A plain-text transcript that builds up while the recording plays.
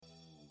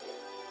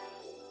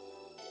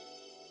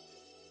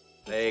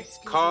They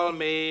call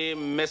me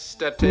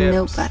Mr.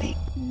 Tibbs.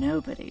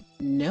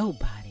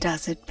 Nobody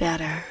does it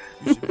better.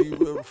 You should be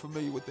real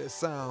familiar with that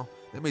sound.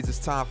 That means it's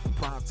time for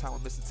Prime Time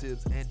with Mr.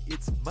 Tibbs, and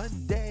it's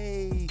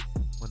Monday.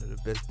 One of the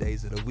best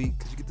days of the week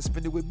because you get to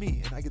spend it with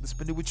me and I get to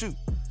spend it with you.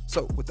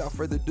 So without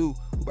further ado,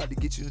 we're about to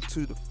get you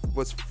into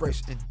what's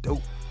fresh and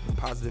dope in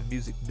positive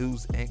music,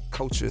 news, and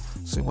culture.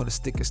 So you want to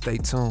stick and stay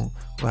tuned.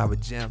 We'll have a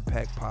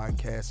jam-packed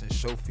podcast and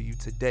show for you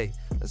today.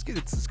 Let's get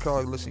into this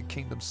Coalition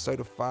Kingdom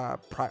Certified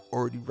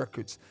Priority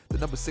Records. The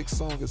number 6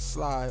 song is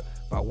Slide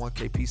by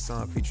 1K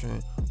Son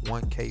featuring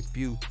 1K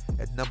Few.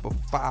 At number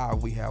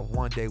 5, we have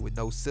One Day with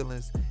No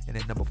Ceilings. And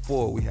at number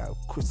 4, we have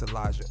Chris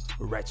Elijah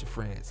with Ratchet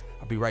Friends.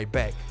 I'll be right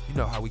back. You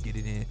know how we get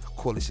it in.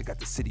 Coalition got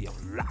the city on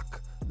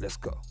lock. Let's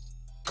go.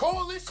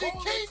 Coalition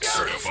Kingdom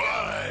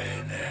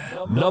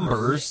Certified.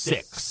 Number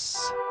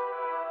 6.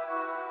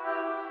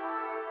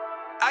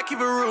 I keep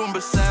a room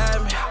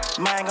beside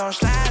me. Mine gon'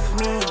 slide for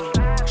me.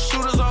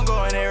 Shooters on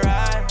going they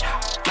ride.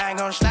 Mine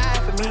gon' slide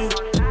for me.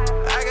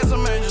 I got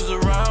some angels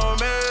around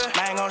me.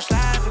 Mine gon'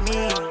 slide for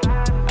me.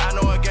 I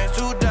know against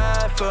who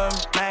died for me.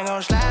 Mine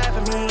gon' slide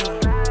for me.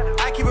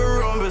 I keep a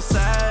room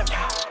beside me.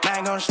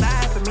 Mine gon'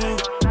 slide for me.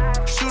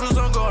 Shooters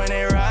on going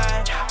they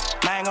ride.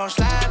 Mine gon'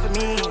 slide for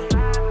me.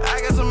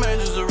 I got some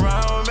angels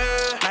around me.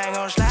 Mine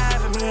gon' slide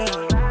for me.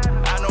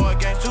 I know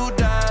against who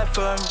died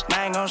for me.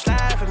 Mine gon'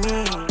 slide for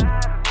me.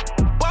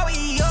 Boy,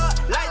 we up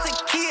like the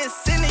kids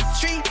in the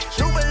tree.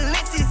 New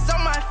Balenci's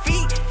on my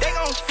feet. They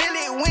gon' feel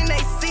it when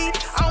they see.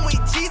 I'm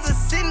with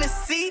Jesus in the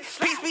seat.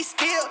 Peace be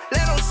still,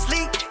 let them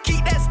sleep.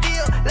 Keep that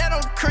still, let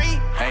them creep.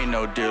 Ain't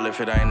no deal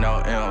if it ain't no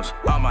M's.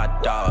 All my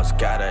dogs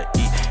gotta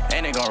eat.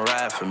 And they gon'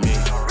 ride for me.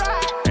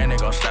 And they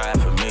gon' slide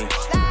for me.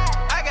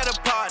 I got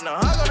a partner,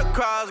 hung on the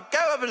cross,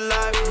 gave up a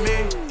life for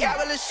me. Yeah,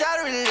 but let's shout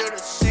it, little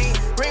scene.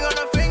 Ring on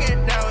the finger,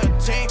 now a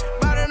team.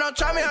 Body don't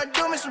try me, I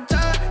do me some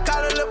time.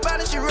 Call it a little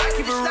body, she right,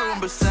 keep a room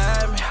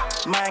beside me.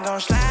 Mine gon'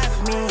 slide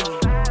for me.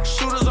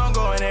 Shooters on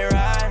going, they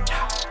ride.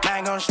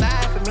 Mine gon'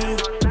 slide for me.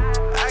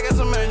 I got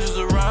some angels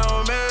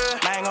around me.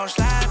 Mine gon'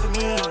 slide for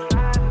me.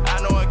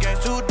 I know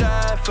against who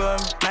died for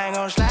me. Mine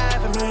gon'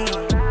 slide for me.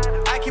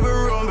 I keep a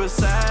room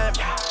beside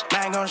me.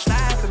 Mine gon'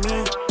 slide for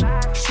me.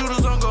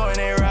 Shooters on going,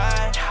 they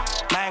ride.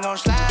 Mine gon'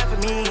 slide for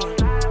me.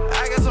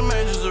 I got some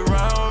angels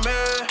around me.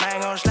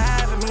 Mine gon'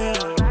 slide for me.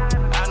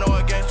 I know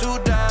against who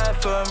died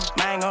for me.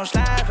 Mine gon'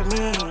 slide for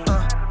me.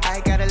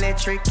 I got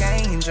electric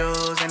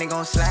angels and they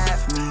gon' slide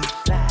for me.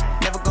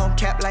 Never gon'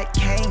 cap like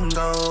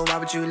Kango. Why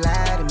would you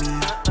lie to me?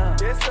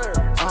 Yes, sir.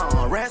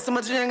 Ransom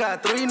my gin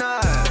got 3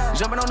 knives.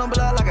 Jumping on them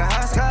blood like a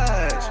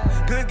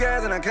hopscotch. Good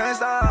gas and I can't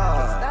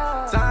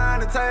stop.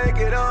 Time to take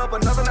it up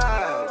another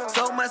night.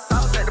 So much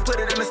sauce, had to put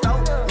it in the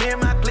stove. Me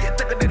and my clip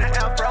thicker than an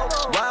afro.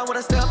 Why would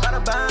I step out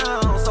of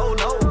bounds? So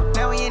no.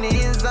 Now we in the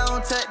end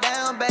zone,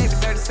 touchdown, baby.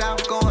 30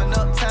 South going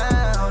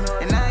uptown.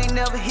 And I ain't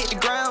never hit the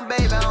ground,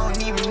 baby. I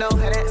don't even know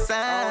how that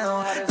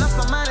sound. Lost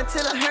my mind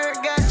until I heard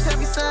God tell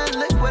me, son,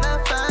 look what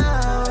I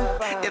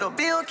found. It'll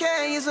be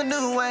okay, it's a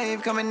new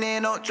wave coming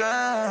in, don't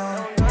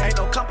drown. Ain't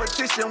no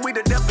competition, we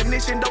the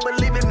definition, don't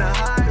believe in the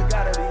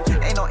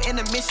hype. Ain't no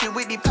intermission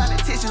with these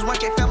politicians,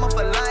 1K family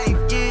for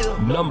life, yeah.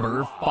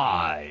 Number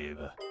 5.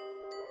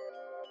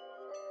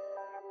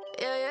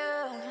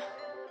 Yeah.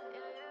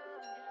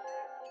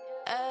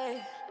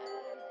 Hey.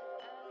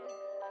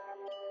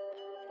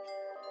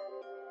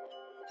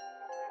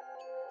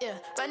 Yeah,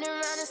 running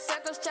around in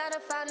circles trying to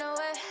find a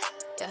way.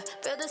 Yeah,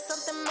 feel there's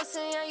something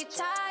missing and you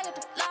tired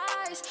of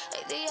lies.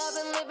 Lately I've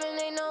been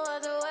living, ain't no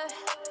other way.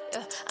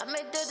 Yeah, I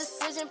made the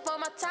decision for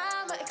my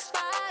time to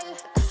expire.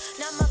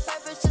 Now my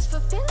purpose just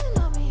fulfilling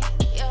on me.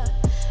 Yeah,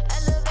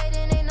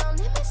 elevating, ain't no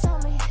limits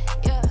on me.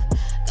 Yeah,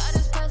 God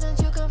is present,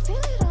 you can feel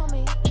it on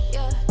me.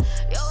 Yeah,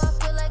 yo, I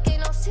feel like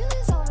ain't no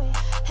ceilings on me.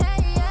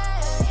 Hey,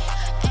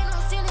 yeah, ain't no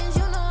ceilings,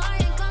 you know I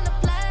ain't gonna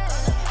play.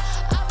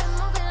 I've been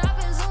moving, I've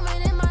been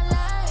zooming in my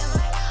life.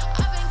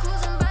 I've been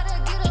cruising, better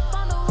get up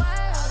on the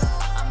way.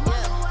 I'm on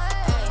the way.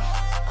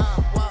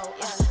 Whoa,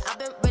 yeah, I've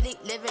been really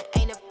living,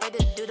 ain't afraid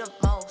to do the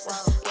most.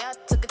 Yeah, I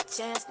took a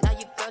chance, now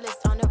your girl is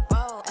on the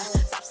road.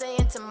 Stop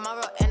saying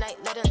tomorrow and I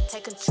let him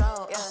take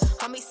control.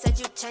 Homie said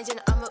you changing,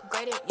 I'm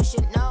upgraded, you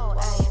should know.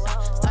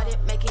 Started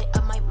making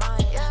up my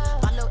mind.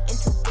 Follow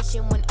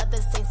intuition when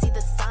others ain't see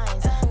the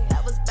signs.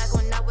 That was back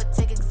when I would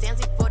take exams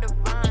before the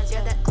rhymes.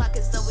 Yeah, that clock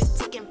is always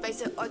ticking,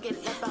 face it or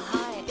get left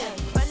behind.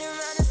 Running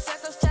around in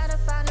circles trying to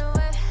find a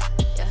way.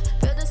 Yeah,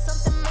 feel there's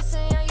something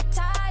missing and you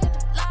tired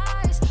of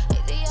lies.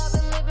 Lately I've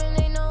been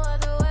living, ain't no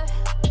other way.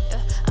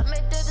 Yeah, I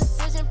made the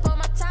decision for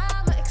my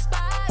time to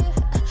expire.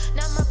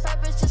 Now my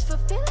purpose just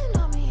fulfilling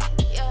on me.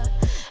 Yeah,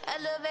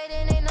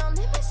 elevating, ain't no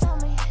limits on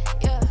me.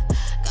 Yeah,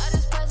 God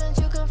is present,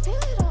 you can feel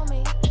it on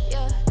me.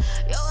 Yeah,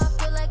 yo, I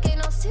feel like ain't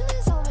no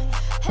ceilings on me.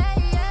 Hey,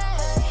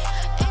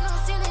 yeah, ain't no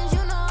ceilings,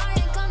 you know I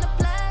ain't gonna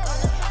play.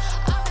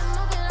 I've been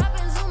moving, I've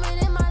been zooming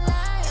in my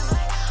life.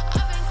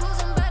 I've been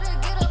cruising, better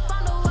get up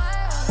on the way.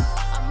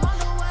 I'm on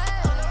the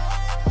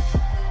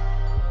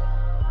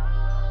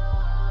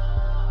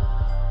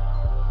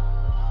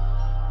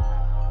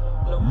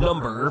way.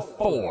 Number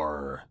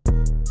 4.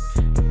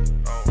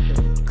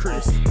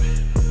 Chris.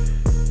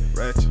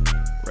 Ratchet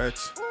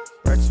friends.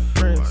 Ratchet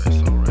friends.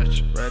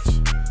 Ratchet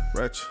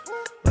friends.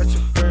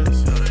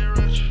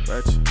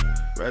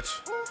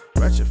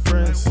 Ratchet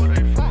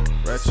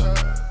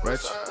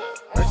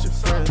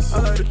friends. I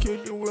like to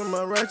kick it with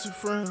my ratchet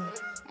friends.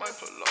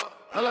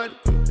 I like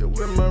to kick it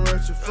with my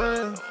ratchet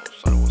friends.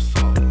 I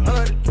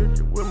like to kick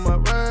it with my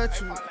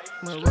ratchet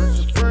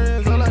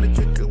friends. I like to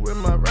kick it with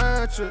my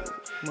ratchet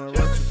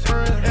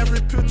friends.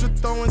 Every picture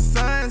throwing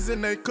signs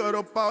and they cut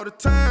up all the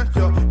time.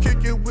 Yo,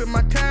 kick it with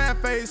my kind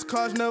face,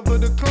 cars never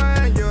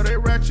decline. Yo, they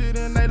ratchet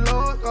and they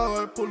low.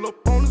 Oh, pull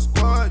up on the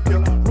squad.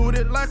 Yo,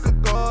 rooted like a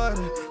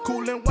garden,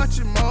 cool and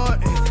watching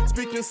Martin.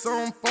 Speaking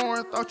some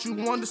foreign, thought you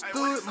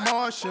understood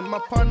Martian. My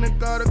partner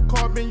got a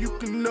carbon, you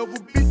can never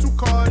be too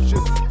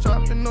cautious.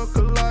 Chopping up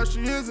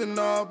Colossians and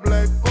all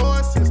black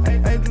voices.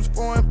 Angels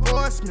for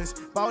enforcements,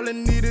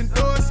 ballin' need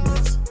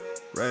endorsements.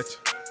 Ratchet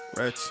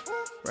friends.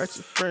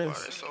 Ratchet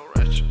friends.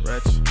 Ratchet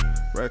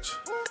friends.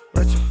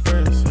 Ratchet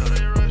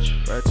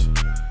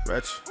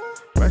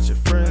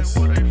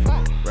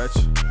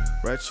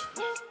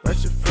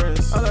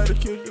friends. I like to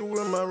kick it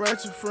with my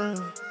ratchet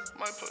friends.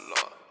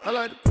 I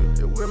like to kick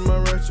it with my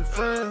ratchet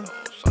friends.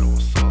 I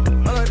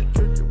like to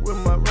kick it with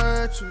my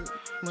ratchet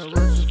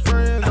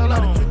friends. I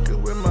like to kick it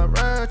with my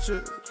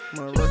ratchet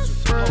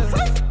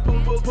friends.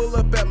 Pull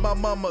up at my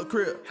mama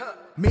crib.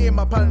 Me and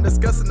my partner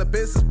discussing the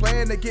business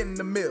plan to get in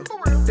the mill.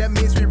 That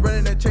means we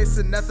running and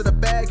chasing after the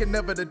bag and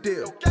never the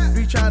deal.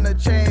 We trying to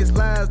change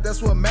lives, that's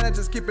what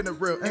managers keeping it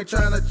real. Ain't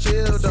trying to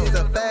chill though.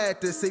 The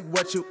fact is, see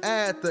what you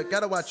after.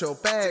 Gotta watch your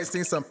bag.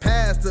 Seen some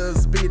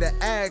pastors be the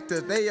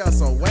actors, they are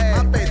some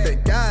whack. I faith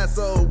in God,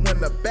 so when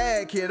the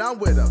bag hit, I'm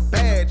with a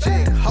bad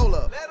chick. Hold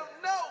up,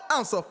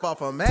 I'm so far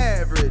from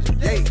average.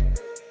 Yeah.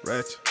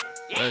 Ratchet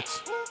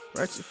friends.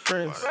 Ratchet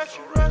friends.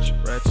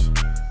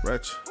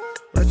 Ratchet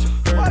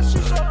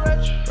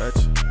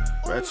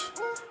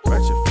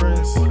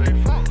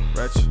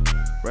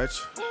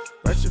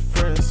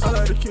friends. I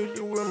like to kick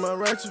it with my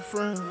ratchet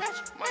friends.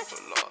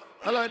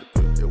 I like to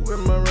kick it with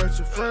my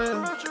ratchet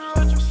friends.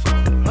 I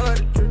like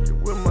to kick it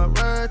with my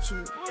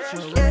ratchet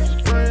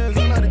friends. I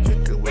like to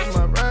kick it with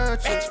my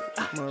ratchet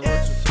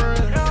friends.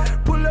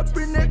 Pull up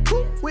in that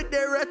coupe with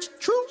that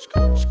ratchet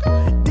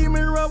troop.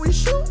 Demon run, we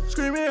shoot,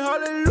 screaming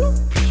hallelujah.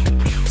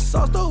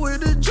 Sauced up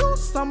with the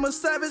juice, I'm a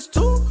savage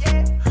too.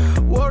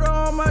 Water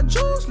on my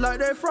juice like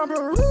they from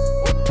Peru.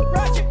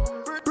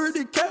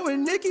 Pretty cat with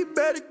Nikki,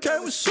 better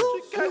cat with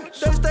shoes.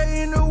 They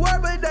stay in the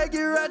world, but they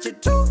get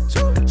ratchet too.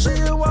 She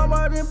in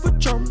Walmart in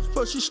pajamas,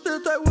 but she still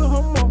stay with her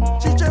mama.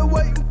 She just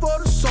waiting for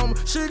the summer,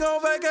 she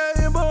gon' vacate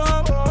in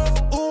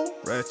Bahamas. Ooh.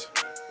 Ratchet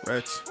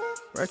friends.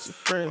 Ratchet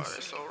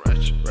friends.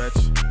 Ratchet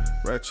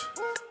friends.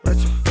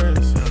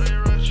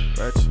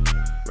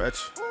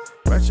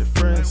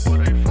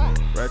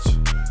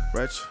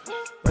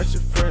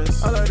 Ratchet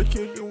friends. I like to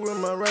kick it with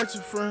my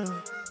ratchet friends.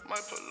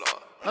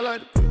 I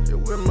like to kick it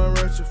with my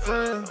ratchet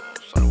friends.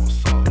 I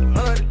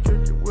like to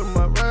kick it with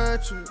my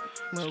ratchet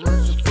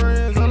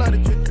friends. I like to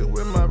kick it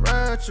with my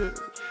ratchet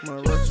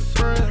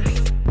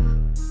friends.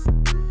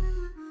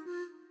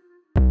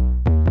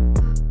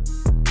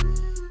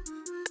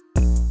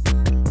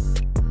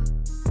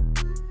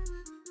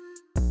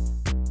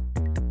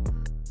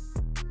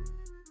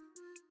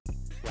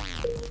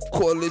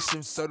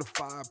 Coalition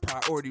Certified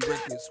Priority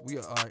Records. We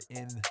are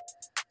in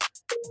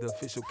the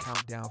official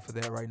countdown for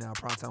that right now.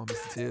 Prime time with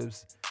Mr.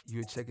 Tibbs.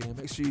 You're checking in.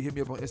 Make sure you hit me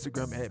up on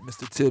Instagram at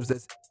Mr. Tibbs.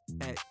 That's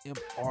at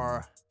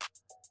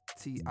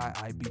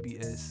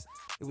MRTIIBBS.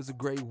 It was a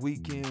great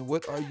weekend.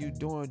 What are you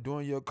doing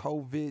during your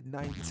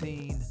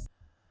COVID-19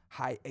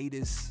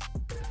 hiatus?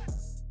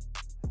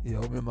 Me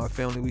and my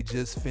family, we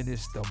just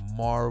finished the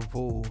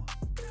Marvel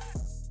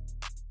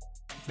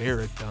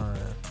marathon.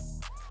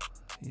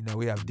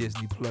 We have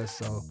Disney Plus,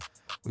 so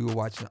we were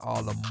watching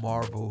all the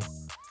Marvel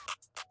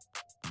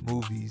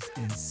movies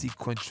in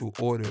sequential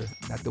order,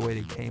 not the way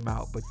they came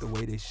out, but the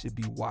way they should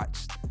be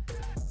watched.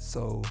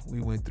 So we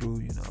went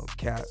through,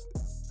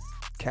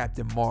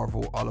 Captain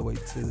Marvel all the way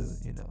to,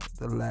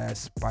 the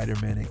last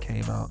Spider-Man that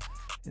came out.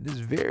 And it's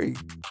very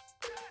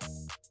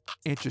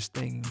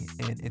interesting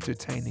and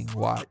entertaining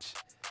watch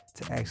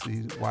to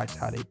actually watch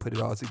how they put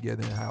it all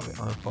together and how it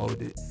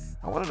unfolded.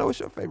 I want to know, what's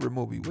your favorite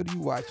movie? What are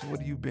you watching? What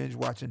are you binge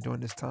watching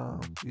during this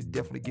time? You're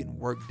definitely getting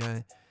work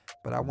done,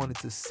 but I wanted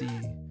to see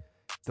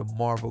the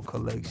Marvel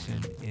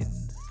collection in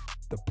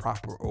the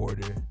proper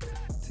order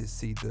to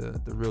see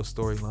the real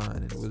storyline.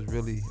 And it was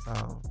really,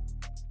 I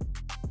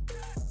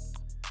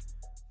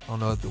don't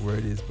know what the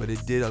word is, but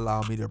it did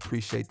allow me to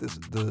appreciate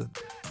the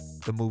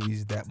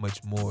movies that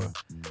much more.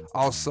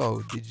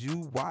 Also, did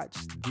you watch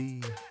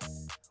the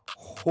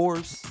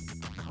horse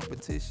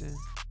competition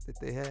that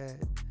they had?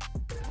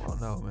 I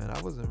don't know, man.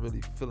 I wasn't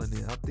really feeling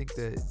it. I think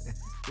that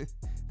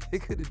they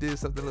could have did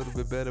something a little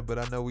bit better, but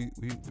I know we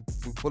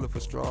pulling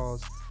for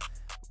straws.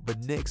 But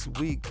next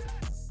week,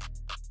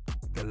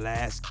 The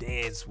Last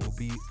Dance will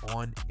be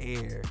on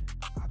air.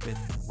 I've been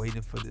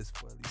waiting for this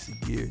for at least a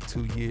year,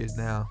 2 years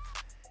now.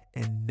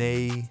 And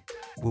they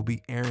We'll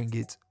be airing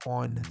it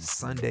on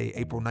Sunday,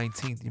 April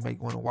 19th. You might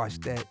want to watch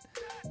that.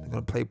 They're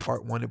going to play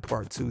part 1 and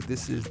part 2.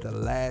 This is the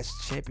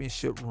last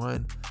championship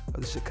run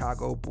of the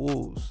Chicago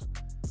Bulls.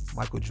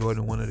 Michael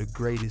Jordan, one of the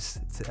greatest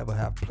to ever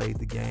have played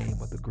the game,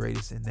 or the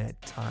greatest in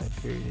that time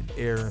period and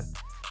era.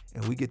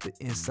 And we get the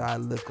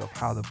inside look of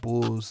how the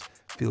Bulls,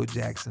 Phil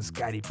Jackson,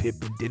 Scottie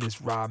Pippen, Dennis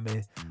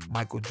Rodman,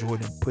 Michael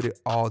Jordan put it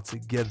all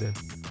together.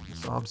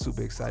 So I'm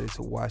super excited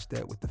to watch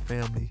that with the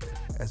family,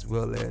 as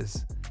well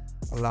as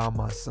allow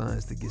my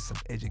sons to get some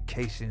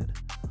education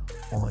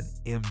on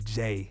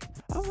MJ.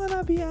 I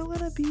wanna be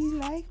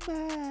like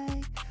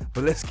Mike.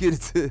 But let's get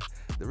into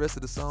the rest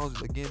of the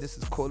songs. Again, this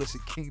is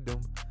Coalition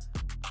Kingdom,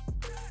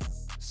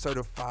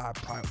 Certified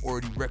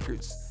Priority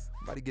Records.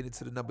 I'm about to get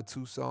into the number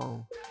 2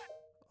 song,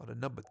 or the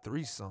number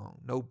 3 song,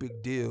 No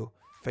Big Deal,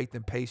 Faith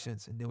and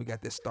Patience. And then we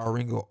got that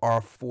Staringo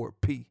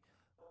R4P.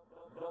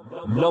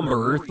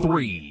 Number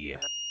 3.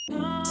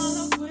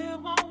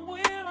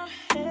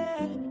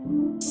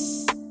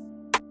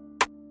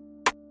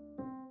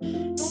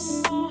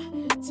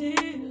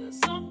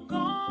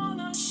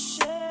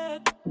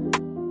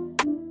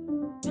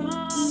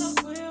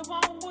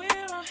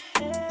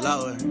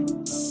 Lower.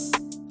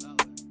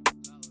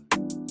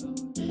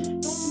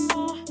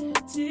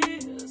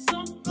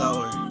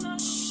 Lower.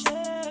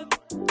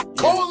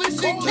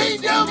 Coalition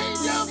Kingdom.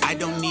 I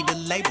don't need a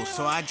label,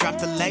 so I dropped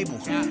the label.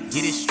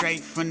 Get it straight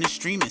from the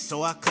streaming,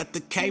 so I cut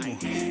the cable.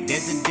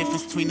 There's a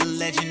difference between a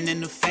legend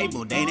and a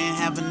fable. They didn't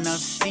have enough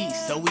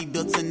seats, so we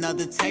built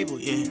another table,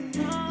 yeah.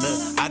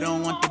 Look, I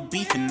don't want the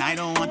beef and I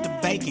don't want the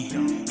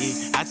bacon,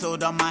 yeah. I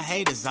told all my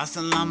haters,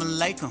 assalamu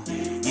alaikum,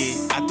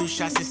 yeah. I threw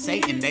shots at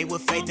Satan, they were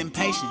faith and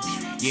patience,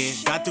 yeah.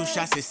 God threw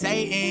shots at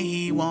Satan,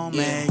 he won't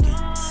make it.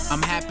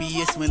 I'm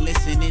happiest when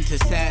listening to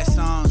sad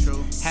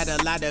songs. Had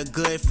a lot of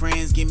good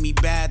friends give me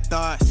bad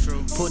thoughts.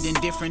 Pulled in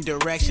different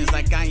directions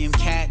like I am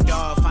Cat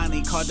Dog.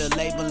 Finally called the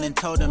label and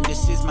told them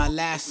this is my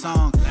last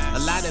song. A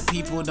lot of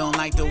people don't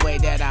like the way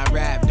that I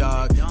rap,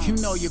 dog. You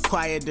know your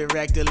choir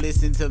director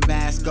listen to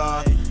Mask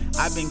Off.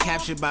 I've been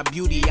captured by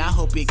beauty, I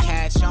hope it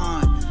catch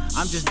on.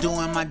 I'm just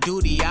doing my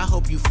duty, I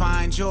hope you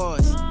find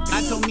yours.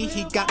 I told me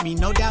he got me,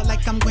 no doubt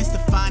like I'm Gwen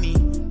Stefani.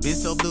 Been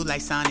so blue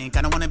like Sonic,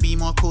 I don't wanna be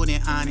more cool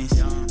than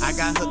honest. I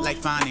got hooked like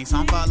phonics,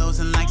 on follows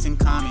and likes and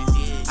comments.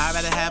 I'd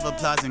rather have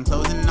applause than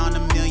closing on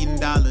 $1 million.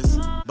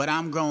 But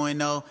I'm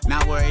growing old,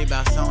 not worried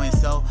about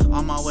so-and-so.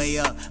 On my way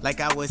up,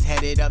 like I was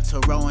headed up to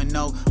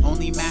Roanoke.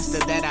 Only master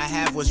that I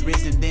have was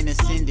risen, then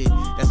ascended.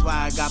 That's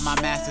why I got my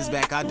masters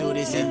back, I do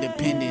this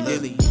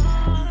independently.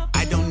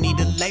 I don't need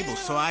a label,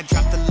 so I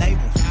dropped the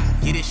label.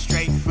 Get it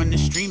straight from the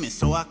streaming,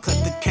 so I cut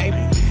the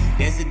cable.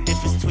 There's a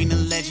difference between a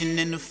legend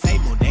and a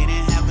fable. They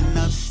didn't have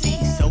enough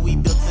seats, so we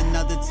built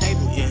another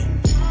table, yeah.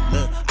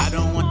 Look, I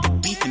don't want the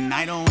beef and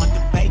I don't want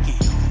the bacon,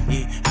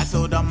 yeah. I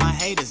told all my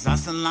haters,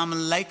 assalamu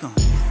alaikum,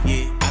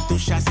 yeah. I threw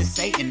shots at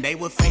Satan, they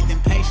were faith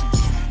and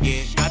patience,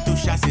 yeah. I threw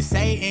shots at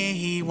Satan,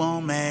 he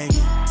won't make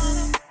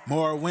it.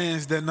 More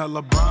wins than a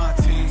LeBron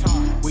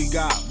team. We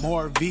got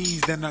more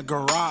V's than a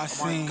garage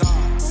scene.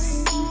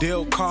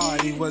 Deal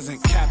card, he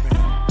wasn't capping.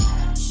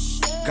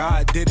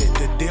 God did it,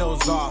 the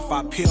deal's off,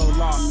 I peeled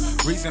off.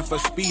 Reason for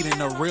speeding,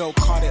 the real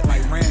caught it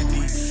like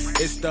Randy.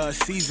 It's the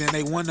season,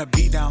 they wanna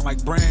be down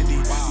like Brandy.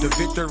 The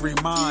victory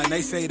mine,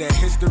 they say that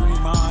history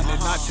mine. And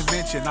not to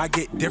mention, I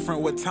get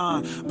different with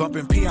time.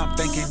 Bumping P, I'm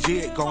thinking G,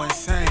 it go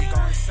insane.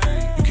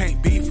 You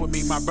can't beef with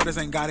me, my brothers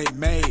ain't got it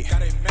made.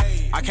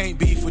 I can't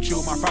beef with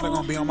you, my father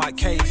gon' be on my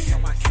case.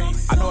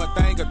 I know a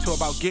thing or two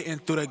about getting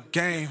through the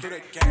game.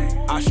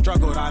 I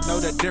struggled, I know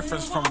the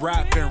difference from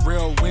rap and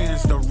real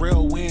wins. The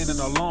real win in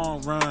the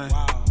long run.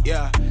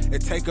 Yeah,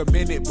 it take a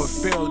minute but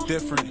feel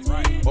different.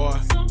 Or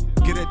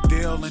get a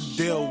deal and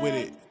deal with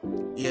it.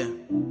 Yeah,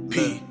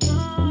 P.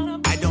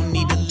 I don't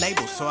need a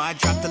label, so I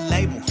dropped the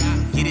label.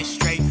 Get it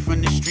straight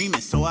from the streaming,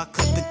 so I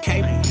cut the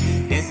cable.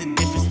 There's a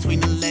difference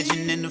between a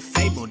legend and a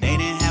fable. They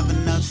didn't have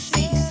enough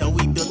seats, so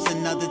we built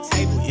another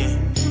table, yeah.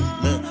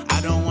 Look,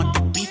 I don't want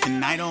the beef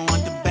and I don't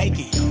want the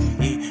bacon,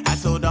 yeah. I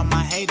told all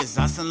my haters,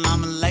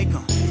 assalamu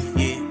alaikum,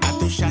 yeah. I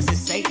threw shots at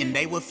Satan,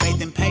 they were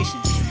faith and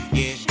patience,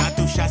 yeah. I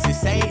threw shots at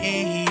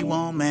Satan, he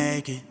won't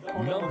make it.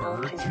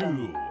 Number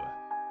 2.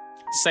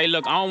 Say,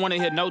 look, I don't want to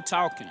hear no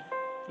talking.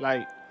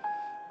 Like,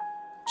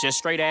 just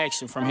straight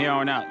action from here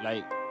on out.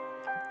 Like,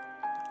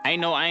 I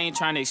ain't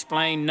trying to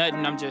explain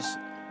nothing.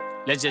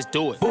 Let's just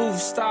do it. Booth,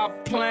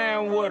 stop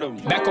playing with him.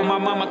 Back when my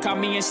mama called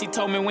me and she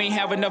told me we ain't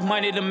have enough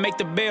money to make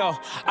the bill.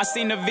 I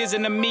seen a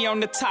vision of me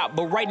on the top,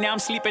 but right now I'm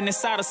sleeping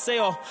inside a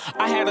cell.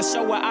 I had a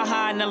show with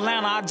AHA in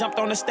Atlanta. I jumped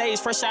on the stage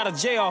fresh out of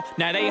jail.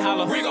 Now they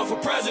holler, Ringo for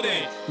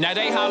president. Now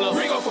they holler,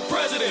 Ringo for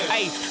president.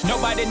 Hey,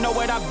 nobody know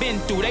what I've been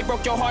through. They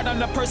broke your heart on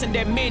the person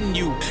that meant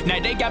you. Now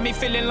they got me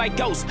feeling like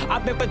ghosts.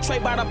 I've been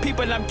betrayed by the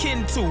people I'm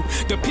kin to.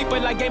 The people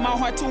I gave my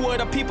heart to were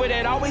the people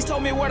that always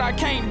told me what I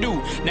can't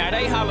do. Now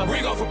they holler,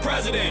 Ringo for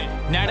president.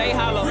 Now they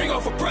holler, Ringo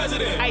for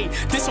president. Hey,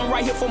 this one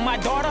right here for my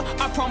daughter.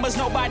 I promise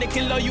nobody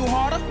can love you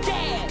harder.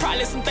 Yeah.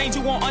 Probably some things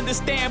you won't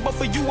understand, but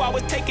for you I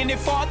was taking it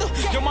farther.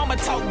 Yeah. Your mama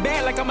talk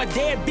bad like I'm a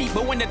deadbeat,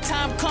 but when the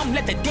time come,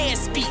 let the dead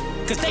speak.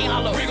 Cause they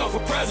holler, Ringo for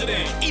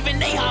president. Even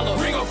they holler,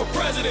 Ringo for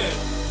president.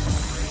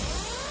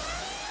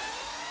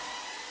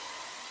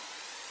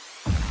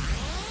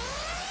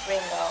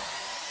 Ringo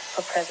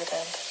for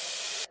president.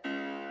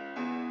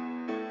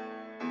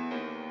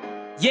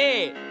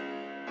 Yeah.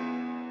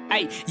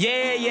 Hey,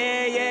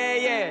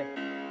 yeah.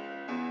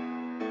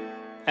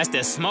 That's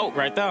that smoke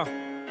right there.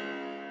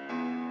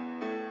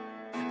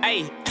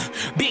 Hey,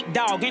 big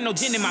dog, ain't no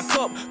gin in my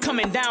cup.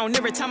 Coming down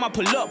every time I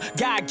pull up.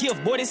 God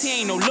gift, boy, this here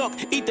ain't no luck.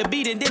 Eat the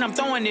beat and then I'm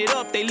throwing it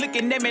up. They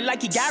looking at me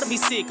like he gotta be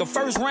sick. A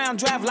first round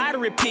draft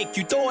lottery pick.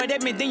 You throw it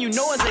at me, then you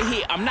know it's a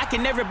hit. I'm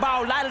knocking every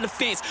ball out of the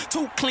fence.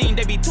 Too clean,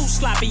 they be too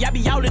sloppy. I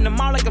be out in the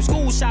mall like I'm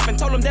school shopping.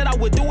 Told them that I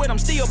would do it, I'm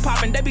still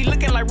popping. They be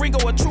looking like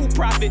Ringo, a true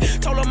prophet.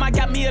 Told them I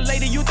got me a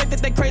lady. You think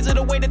that they crazy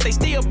the way that they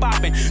still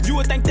bopping. You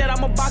would think that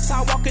I'm a boxer.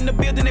 I walk in the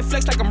building and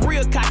flex like I'm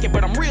real cocky.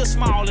 But I'm real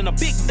small and a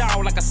big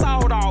dog like a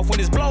sawed off when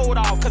it's blowed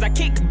off. Cause I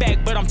kick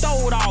back, but I'm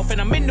throwed off.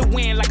 And I'm in the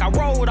wind like I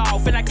rolled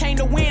off. And I came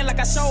to win like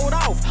I showed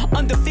off.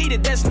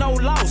 Undefeated, that's no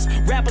loss.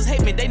 Rappers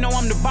hate me, they know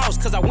I'm the boss.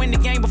 Cause I win the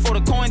game before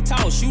the coin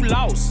toss. You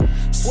lost.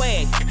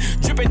 Swag,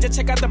 drippin', just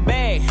check out the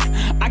bag.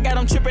 I got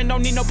them trippin',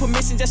 don't need no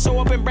permission. Just show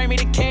up and bring me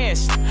the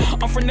cash.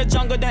 I'm from the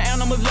jungle, the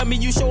animals love me.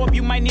 You show up,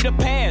 you might need a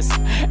pass.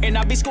 And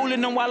I be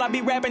schooling them while I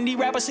be rapping. These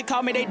rappers should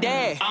call me they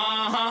dad.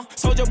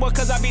 Soldier boy,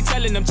 cause I be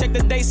telling them. Check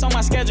the dates on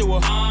my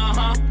schedule.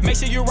 Make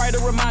sure you write a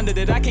reminder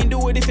that I can't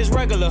do it if it's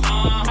regular.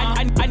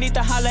 I need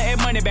to holler at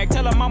money back.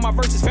 Tell them all my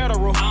verse is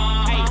federal.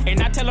 Ay,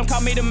 and I tell them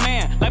call me the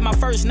man, like my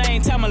first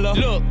name Tamala.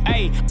 Look,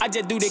 hey, I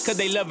just do this cause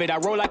they love it. I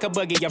roll like a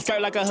buggy, I'm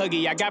straight like a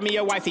huggy. I got me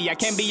a wifey, I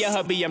can't be a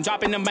hubby. I'm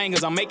dropping them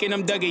bangers, I'm making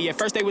them Dougie. At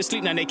first they was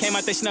sleep, now they came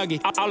out they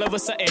snuggie. All of a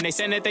sudden they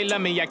saying that they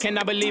love me. I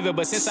cannot believe it,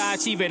 but since I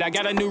achieve it, I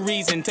got a new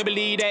reason to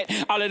believe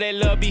that all of that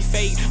love be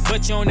fake.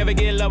 But you don't never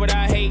get love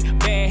without hate.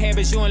 Bad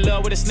habits, you in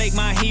love with a snake.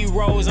 My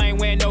heroes, I ain't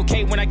wearing no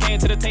cape. When I came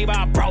to the table,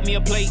 I brought me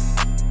a plate.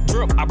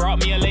 Drip, I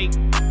brought me a lake.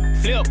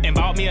 Flip and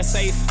bought me a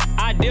safe.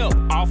 I dip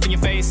off in your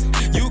face.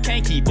 You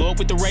can't keep up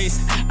with the race.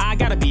 I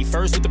gotta be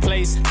first with the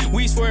place.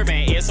 We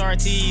swerving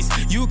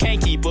SRTs. You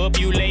can't keep up,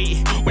 you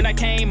late. When I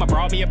came, I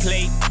brought me a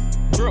plate.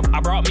 Drip, I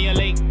brought me a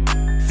lake.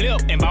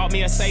 Flip and bought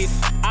me a safe.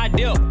 I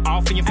dip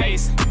off in your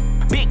face.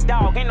 Big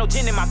dog, ain't no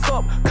gin in my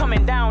cup.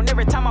 Coming down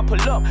every time I pull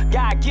up.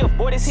 God gift,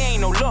 boy, this here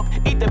ain't no luck.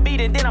 Eat the beat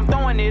and then I'm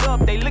throwing it up.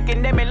 They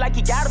looking at me like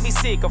he gotta be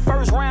sick. A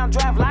first round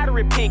draft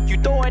lottery pick. You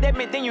throw it at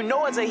me, then you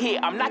know it's a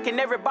hit. I'm knocking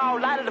every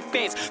ball out of the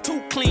fence.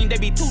 Too clean, they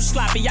be too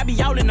sloppy. I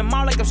be out in the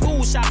mall like I'm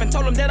school shopping.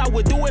 Told them that I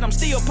would do it, I'm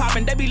still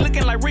popping. They be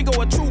looking like Ringo,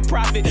 a true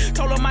prophet.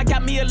 Told them I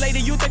got me a lady.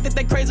 You think that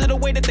they crazy the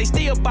way that they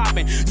still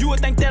bopping. You would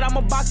think that I'm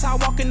a boxer. I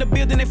walk in the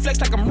building and flex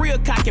like I'm real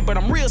cocky. But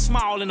I'm real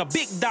small and a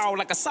big dog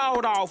like a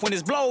sawed off when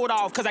it's blowed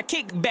off. Cause I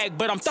kick back,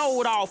 but I'm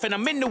throwed off. And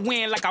I'm in the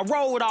wind like I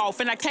rolled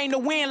off. And I came to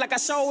win like I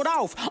showed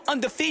off.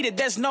 Undefeated,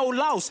 there's no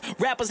loss.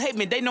 Rappers hate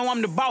me, they know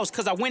I'm the boss.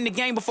 Cause I win the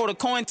game before the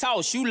coin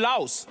toss. You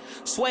lost.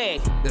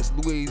 Swag. That's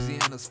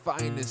Louisiana's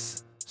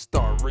finest.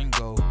 Star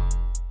Ringo.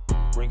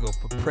 Ringo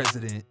for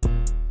president.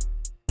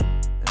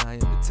 And I am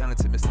the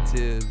talented Mr.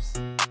 Tibbs.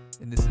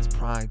 And this is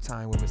Prime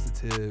Time with Mr.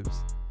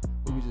 Tibbs.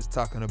 We were just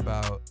talking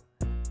about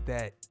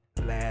that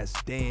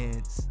Last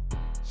Dance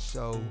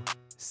show,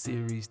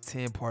 series,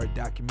 10-part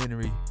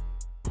documentary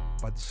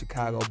about the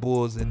Chicago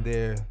Bulls and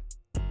their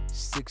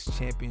 6th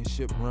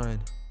championship run.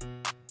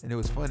 And it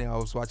was funny, I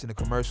was watching the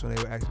commercial and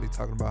they were actually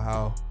talking about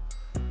how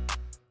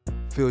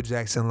Phil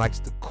Jackson likes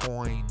to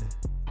coin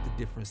the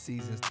different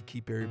seasons to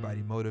keep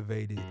everybody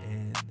motivated.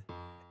 And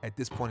at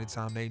this point in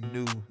time, they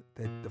knew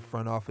that the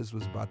front office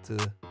was about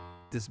to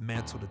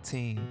dismantle the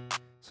team.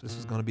 So this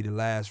was going to be the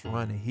last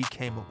run, and he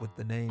came up with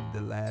the name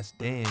The Last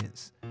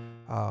Dance.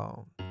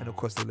 And of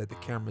course, they let the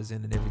cameras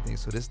in and everything.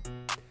 So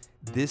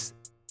this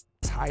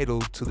title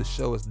to the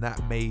show is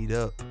not made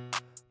up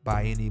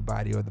by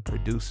anybody or the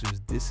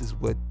producers. This is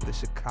what the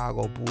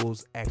Chicago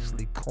Bulls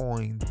actually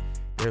coined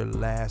their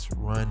last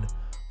run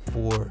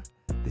for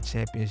the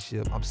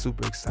championship. I'm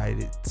super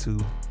excited to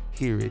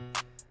hear it.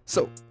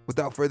 So,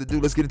 without further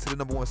ado, let's get into the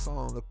number one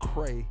song,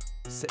 Lecrae,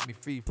 Set Me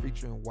Free,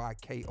 featuring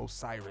YK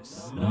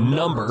Osiris.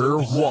 Number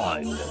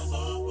one.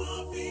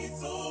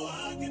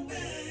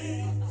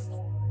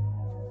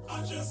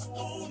 I just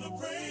wanna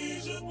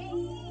praise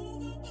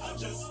you. I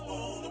just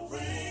wanna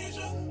praise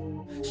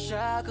you.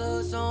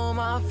 Shackles on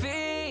my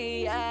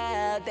feet,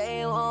 yeah,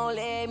 they won't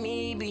let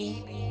me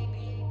be.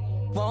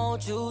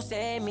 Won't you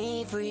set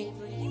me free?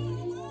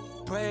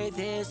 Pray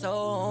this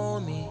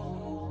on me.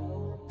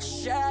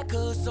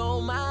 Shackles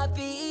on my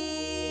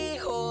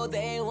feet, oh,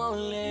 they won't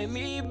let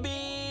me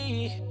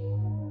be.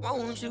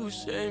 Won't you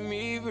set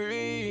me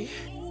free?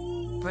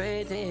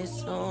 Pray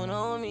this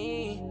on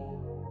me.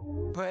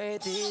 Pray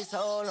this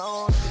hold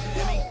on.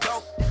 Let me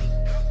go.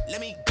 Let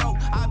me go.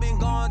 I've been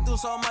going through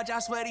so much, I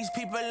swear these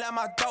people at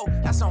my throat.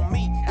 That's on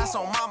me, that's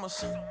on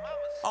mamas.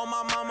 Oh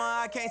my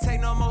mama, I can't take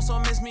no more, so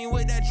miss me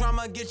with that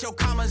drama. Get your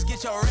commas,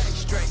 get your racks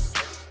straight,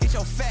 get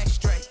your facts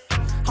straight.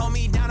 Hold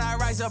me down, I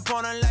rise up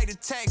on her like the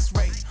tax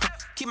rate.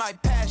 Keep my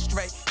past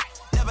straight,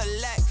 never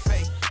lack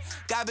faith.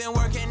 God been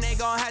working, they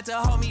gon' have to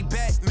hold me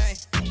back, man.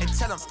 And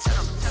tell them,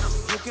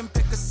 you can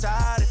pick a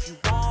side if you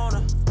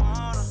wanna.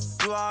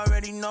 You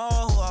already know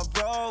who I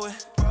roll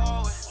with.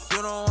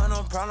 You don't want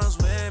no problems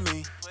with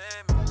me.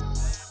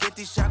 Get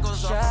these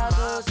shackles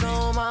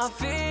on my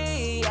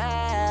feet,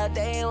 yeah,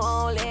 they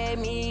won't let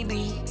me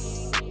be.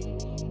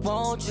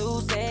 Won't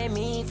you set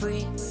me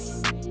free?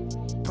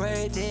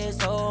 Pray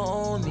this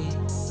on me.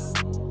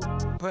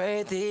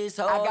 Pray this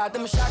on. I got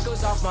them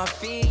shackles off my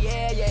feet,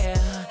 yeah.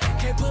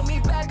 Can't put me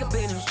back up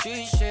in them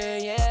streets,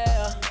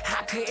 yeah.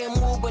 I couldn't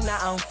move, but now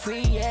I'm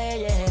free,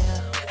 yeah.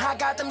 I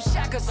got them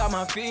shackles on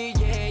my feet,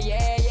 yeah.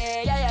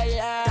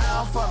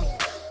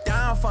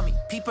 Down for me.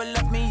 People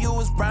left me, you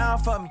was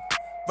round for me.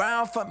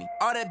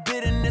 All that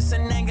bitterness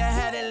and anger,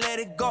 had to let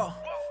it go.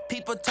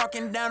 People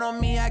talking down on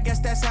me, I guess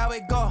that's how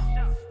it go.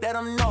 Let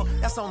them know,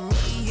 that's on me,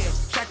 yeah.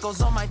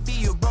 Shackles on my feet,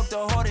 you broke the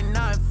hold and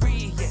now I'm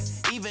free, yeah.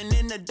 Even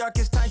in the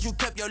darkest times, you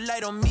kept your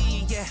light on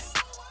me, yeah.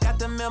 Got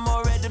the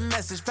memo, read the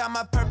message. Found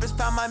my purpose,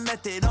 found my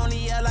method.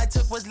 Only all I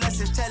took was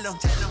lessons. Tell them.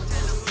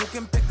 You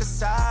can pick a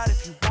side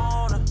if you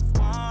wanna.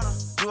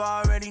 You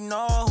already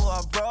know who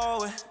I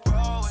roll with.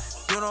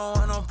 You don't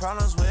want no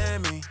problems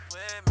with me.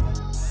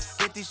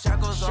 Get these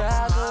shackles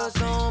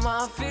on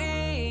my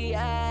feet,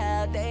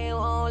 yeah, they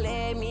won't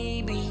let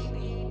me be.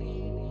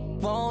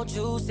 Won't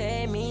you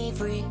set me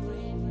free?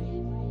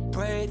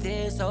 Pray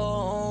this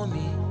on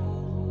me.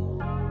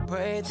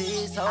 Pray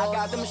this on me. I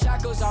got them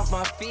shackles off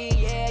my feet,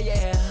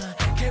 yeah.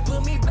 Can't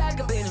put me back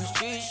up in them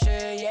streets,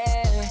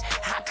 yeah.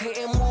 I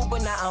couldn't move,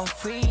 but now I'm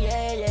free,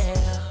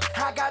 yeah.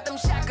 I got them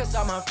shackles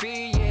on my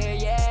feet,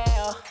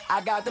 yeah.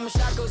 I got them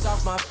shackles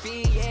off my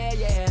feet,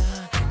 yeah.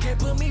 Can't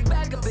put me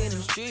back up in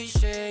them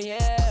streets,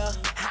 yeah.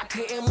 I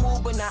couldn't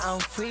move, but now I'm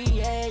free,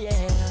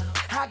 yeah.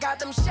 I got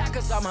them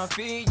shackles on my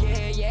feet,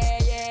 yeah.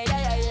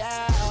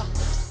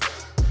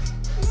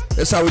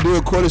 That's how we do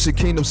it. Coalition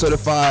Kingdom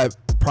certified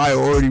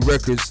Priority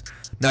Records.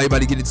 Now you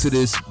about to get into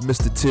this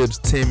Mr. Tibbs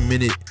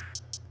 10-minute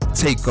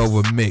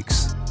takeover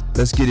mix.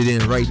 Let's get it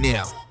in right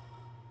now.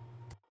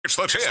 It's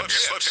the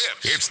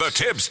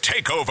Tibbs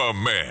takeover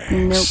mix.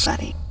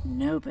 Nobody.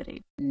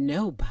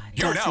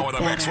 You're now in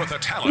the mix with the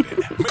talented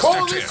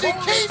Mr. Tibbs,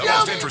 the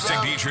most interesting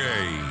DJ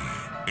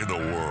in the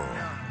world.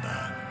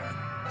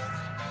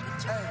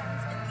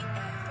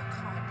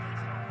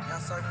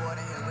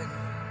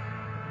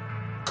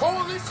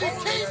 Coalition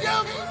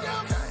Kingdom.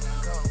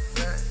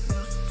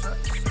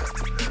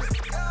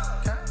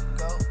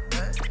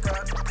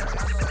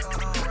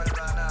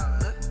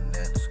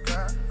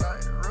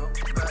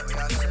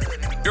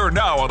 You're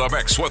now in the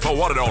mix with the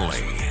one and only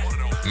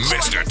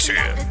Mr.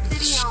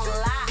 Tibbs.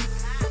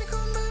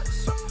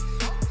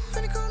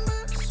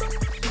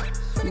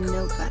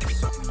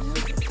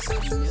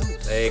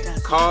 They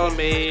call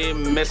me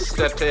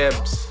Mr.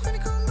 Tibbs.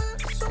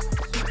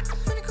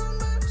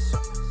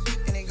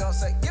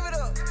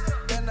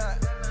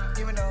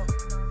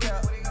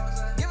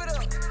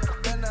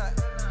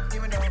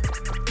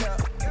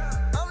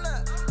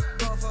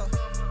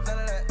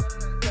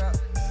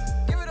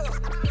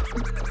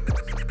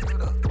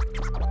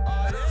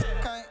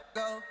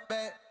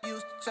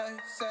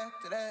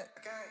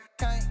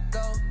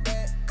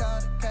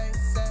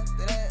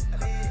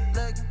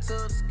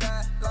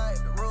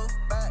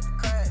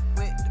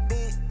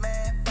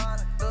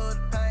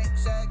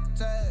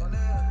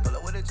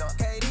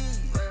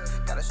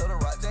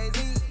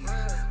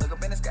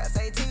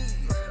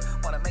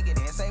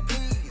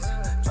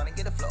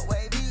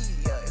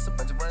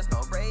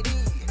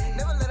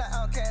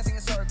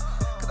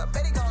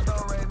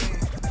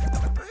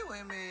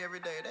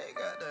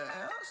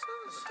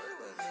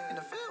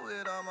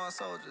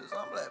 Soldiers,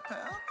 I'm Black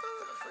Panther.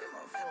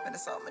 Been in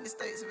so many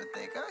states, even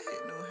think I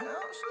hit New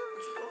Hampshire.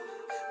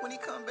 When he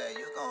come back,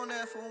 you gon'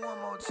 ask for one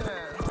more chance.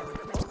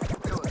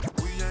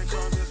 We ain't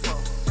come this far,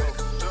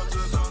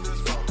 just on this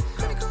far.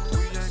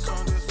 We ain't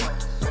come this far,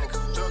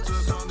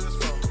 just on this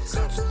far.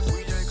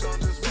 We ain't come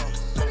this far,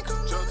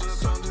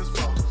 just on this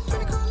far.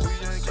 We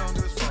ain't come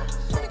this far,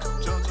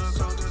 just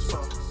on this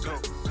far.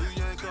 We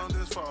ain't come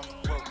this far,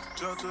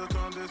 just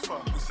on this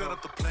far. We set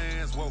up the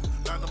plans, whoa,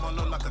 line them all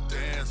up like a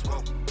dance,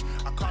 whoa.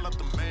 I call up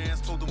the mans,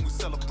 told them we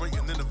celebrating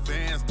in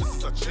advance. This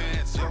is our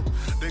chance, yo.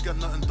 They got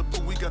nothing to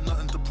prove, we got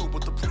nothing to prove,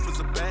 but the proof is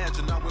a badge,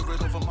 and I wear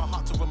it over my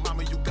heart to remind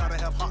me you gotta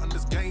have heart in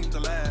this game to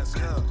last,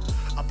 yeah.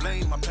 I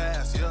blame my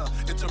past, yeah.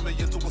 It turned me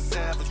into a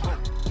savage, whoa.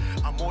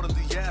 I'm more than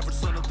the average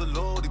son of the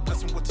Lord, he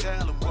blessed me with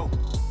talent, whoa.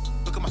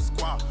 Look at my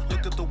squad,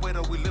 look at the way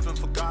that we living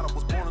for God. I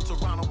was born in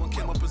Toronto and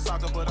came up in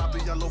Saga, but I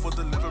be all over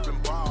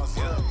delivering bars,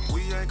 yeah.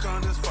 We ain't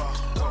come this far,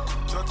 no.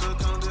 Just to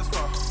come this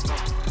far, no.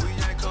 We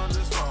ain't come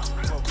this far,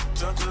 no.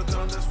 Just to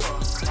come this far,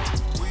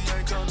 we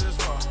ain't come this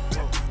far,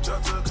 no.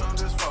 Just to come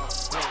this far,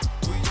 no.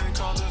 We ain't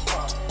come this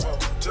far, no.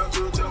 Just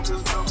to come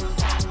this far.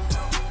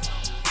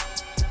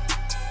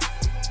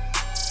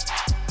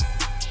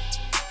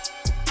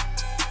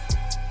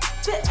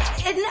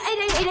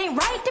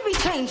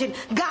 changing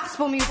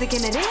gospel music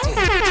in it is. They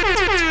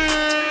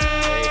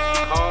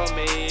call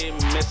me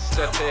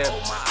Mr. Tibbs.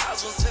 My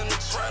eyes was in the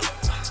trailer.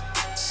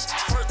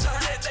 First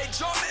time that they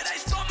joined me, they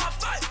stole my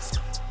face.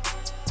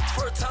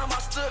 First time I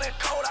stood in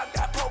cold, I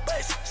got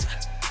probation.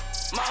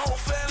 My whole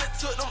family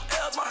took them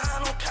L's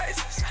behind them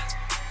cases.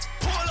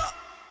 Pull up,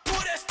 pull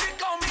that stick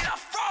on me, I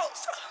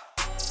froze.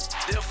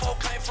 Them folk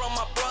came from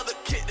my brother,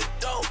 kicked the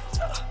door.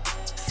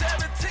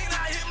 17,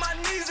 I hit my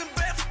knees and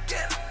bad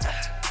forget.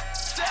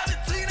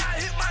 17, I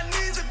hit my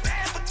knees and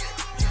bad forget.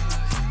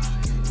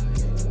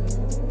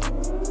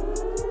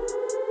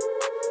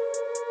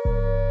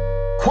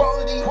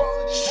 Quality,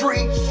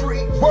 street,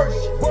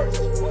 worship.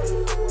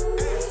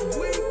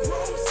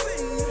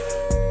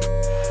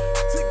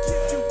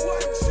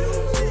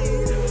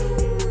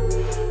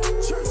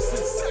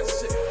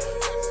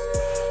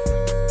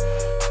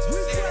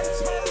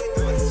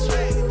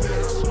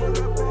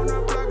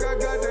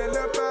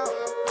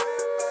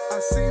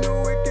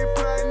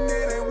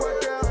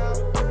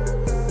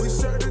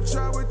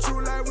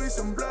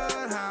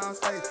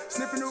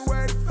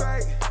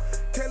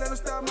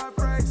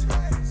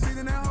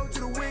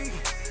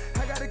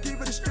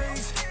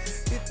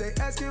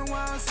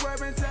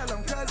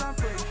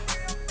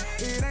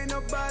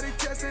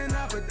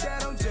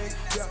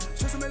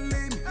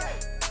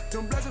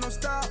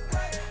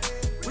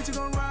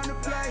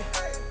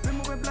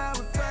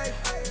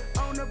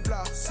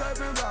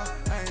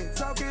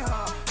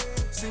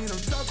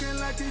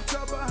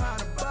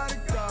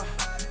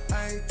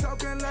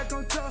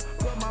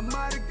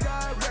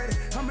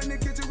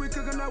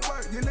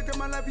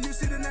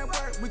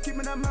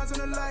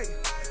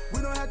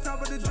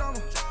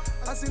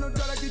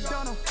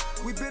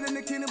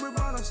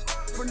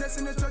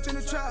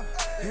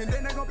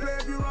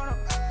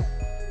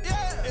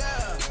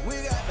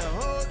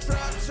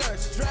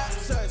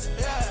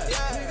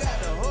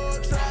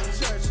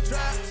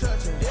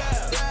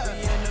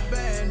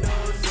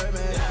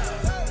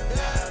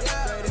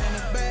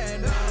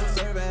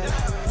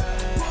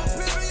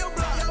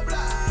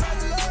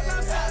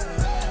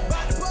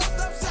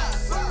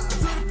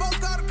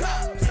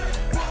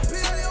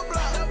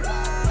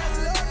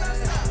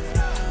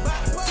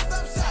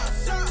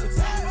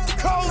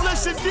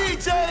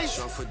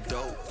 For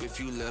dope, if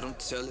you let them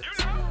tell it.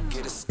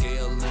 Get a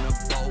scale and a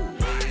bowl,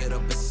 weigh it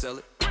up and sell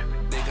it.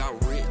 They got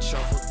rich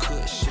off of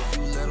kush, if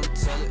you let them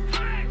tell it.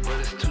 But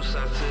it's two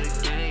sides to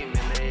the game,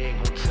 and they ain't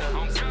gon'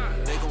 tell it.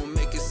 They gon'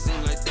 make it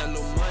seem like that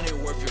little money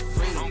worth your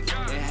freedom.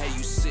 And how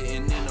you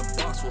sitting in a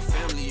box with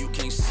family, you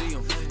can't see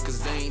them. Cause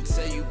they ain't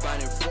tell you about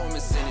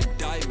informants and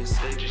indictments.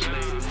 They just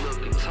made it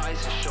look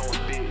enticing, showing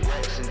big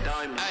racks and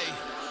diamonds. Hey,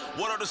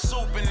 what are the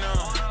soup in them?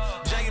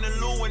 Jay and the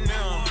Lou in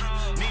them.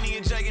 Nene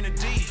and Jay in the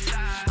D.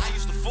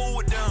 Fool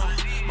with them.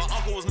 My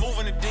uncle was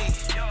moving the D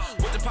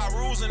with the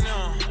Pyrus in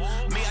them.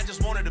 Me, I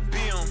just wanted to be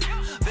him.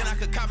 Then I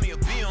could cop me a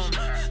BM.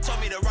 Told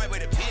me the right way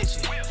to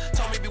pitch it.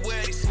 Told me beware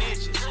these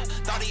snitches.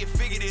 Thought he had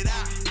figured it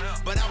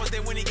out, but I was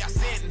there when he got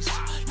sentenced.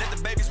 Let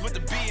the babies with the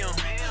BM.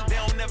 They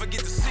don't never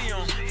get to see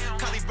him.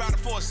 Kylie brought it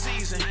for a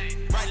season.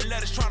 Writing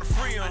letters trying to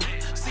free him.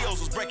 COs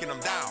was breaking them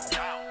down.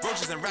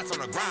 Roaches and rats on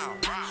the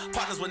ground.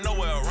 Partners with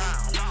nowhere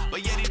around.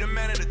 But yet he the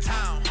man of the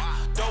town.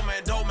 Dope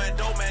man,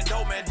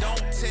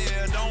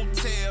 don't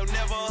tell.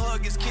 Never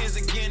hug his kids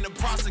again, the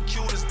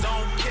prosecutors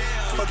don't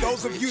care. For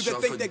those of you that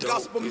think that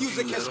gospel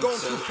music has gone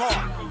too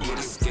far, get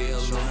a scale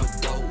on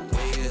a dope,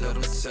 weigh it, let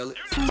them sell it.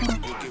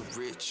 You'll get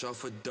rich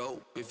off of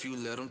dope if you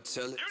let them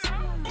tell it.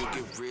 You'll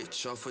get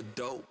rich off of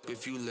dope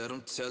if you let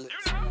them tell it.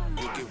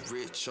 You'll get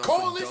rich off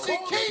of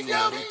dope if you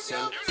let them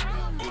tell it.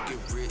 You'll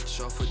get rich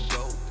off of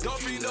dope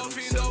if you let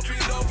them tell it.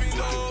 You'll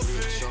get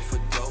rich off of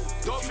dope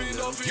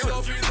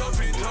if you let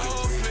them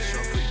tell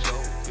it.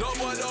 No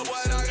boy,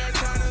 I got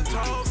time to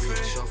talk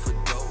fish.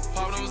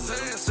 Pop them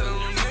Zans, sell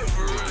them nip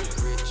for real.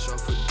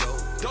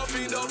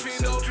 Dopey.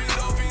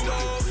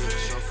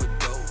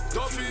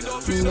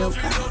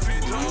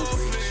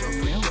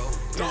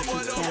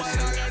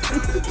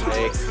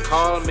 They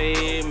call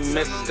me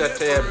Mr.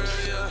 Tibbs.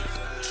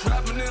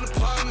 Trapping in the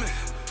apartment,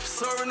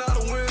 serving out a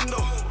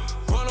window.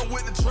 Running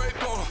with the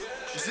drape on,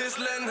 just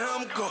letting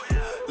him go.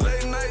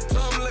 Late night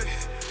tumbling,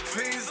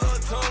 fiends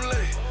up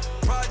tumbling.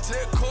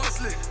 Project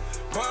costly.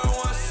 Burn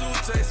one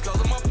suitcase, cause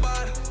of my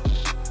body.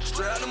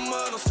 Straight out the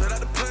mud, straight out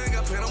the plane,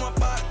 got paint on my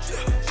body.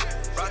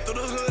 Right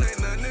through the hood, ain't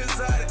nothing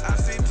exotic. I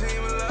see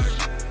team alert.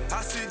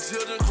 I see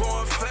children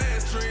growing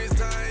fast, trees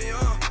dying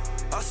young.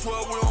 I swear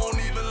we don't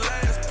even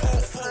last.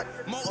 Pull folk,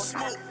 more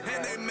smoke,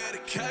 and they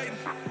medicating.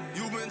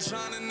 You been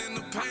drowning in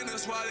the pain,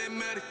 that's why they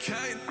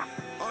medicating.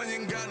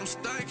 Onion got them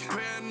stinking.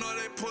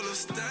 Paranoid they pull a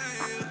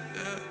stain,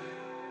 yeah.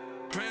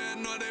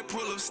 Paranoid they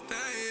pull a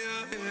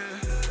stain, yeah.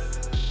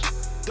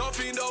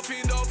 Dolphin. No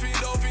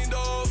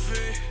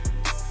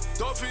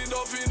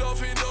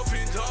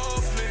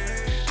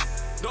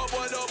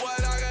boy,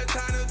 I got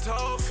time to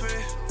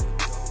toffee.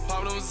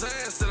 Pop them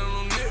Zans, sell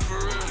them nip for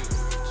real.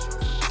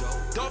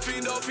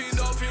 Dolphin. No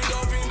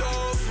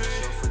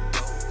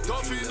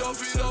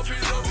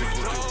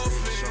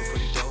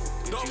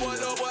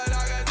boy, I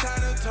got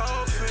time to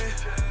toffee.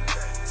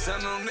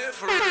 Send them there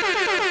for real.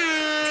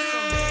 It's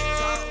some big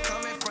talk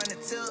coming from the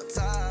tilt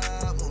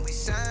top. When we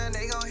shine,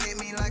 they gon' hit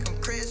me like I'm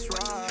Chris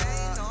Rock.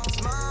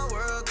 Small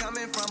world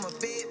coming from a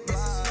big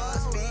block.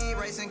 Speed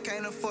racing,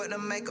 can't afford to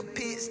make a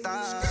pit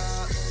stop.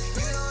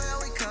 You know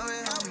how we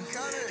coming, homie.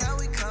 How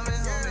we coming,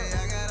 homie.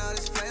 I got all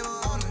this flavor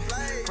on me.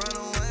 From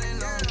the one and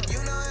only. You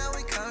know how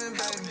we coming,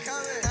 baby.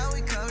 How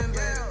we coming,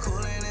 baby.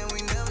 Coolin' and we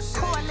never shake.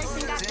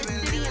 Coalition got the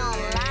city on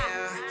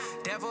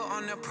lock. Devil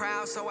on the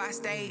prowl, so I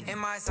stay in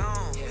my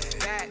zone.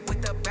 Back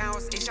with the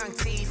bounce, it's Young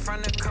T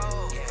from the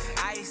cold.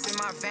 Ice in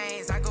my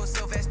veins, I go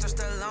Sylvester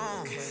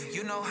Stallone.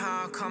 You know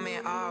how I'm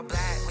coming, all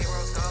black, we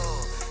rose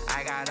gold.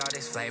 I got all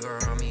this flavor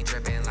on me,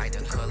 dripping like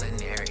the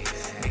culinary.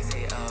 Mix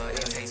it up,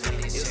 it tastes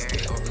sweet as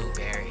cherry or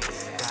blueberry.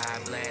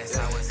 God bless,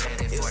 I was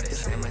headed for the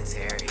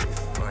cemetery,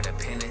 for the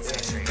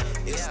penitentiary.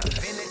 Yeah,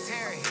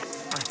 penitentiary.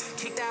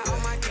 Kicked out all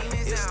my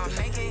demons now, I'm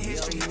making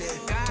history.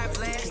 God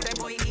bless, that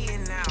boy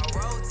eating now,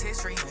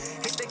 rotisserie.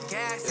 Hit the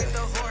gas, hit the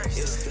horse.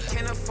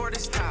 Can't afford to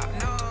stop,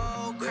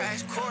 no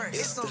crash course.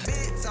 It's some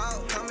big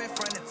talk coming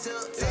from the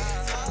tilt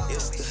top.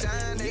 If we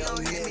shine, they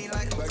gon' hit me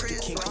like I'm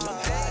Chris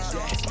Rock.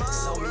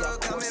 Small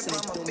world coming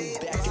from a big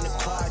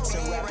block.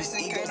 Speed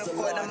racing, can't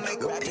afford to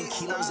make a big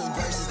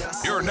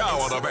stop. You're now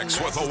on the mix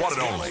with the one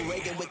and only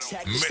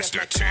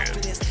Mr.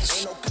 Tibbs.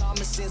 Ain't no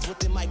common sense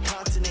within my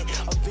continent.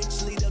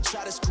 Eventually they'll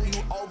try to screw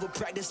you over.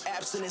 Practice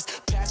abstinence,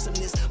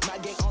 passiveness. My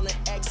gang on the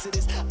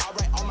exodus. I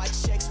write all my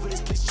checks for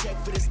this. Please check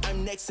for this.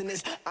 I'm next in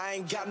this. I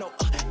ain't got no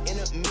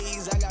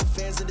enemies. I got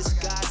fans in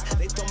disguise.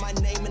 They throw my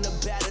name in the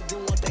batter. Then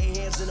want their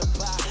hands in the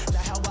pie. Now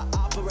how I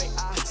operate,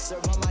 I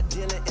serve all my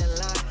dinner in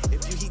line.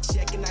 If you heat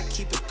checking, I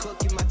keep it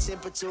cooking. My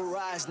temperature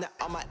rise. Now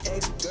all my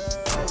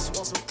ex-girls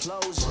want some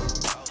closure.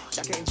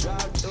 Y'all can't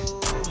drive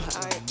through.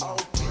 I ain't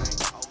open.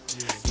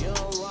 You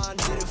don't run,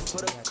 did it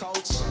for the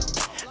coach.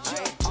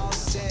 I ain't all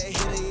set, hit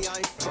it, I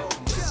ain't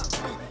focused.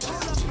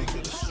 We get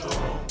it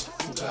strong,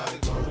 who got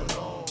it going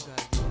on?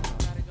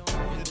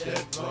 You're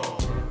dead wrong.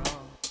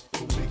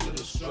 We get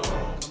it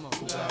strong,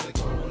 who got it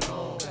going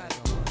on?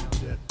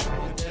 You're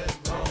dead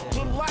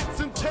wrong. Relax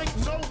and take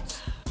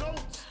notes.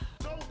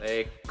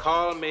 They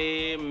call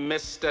me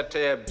Mr.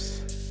 Tibbs.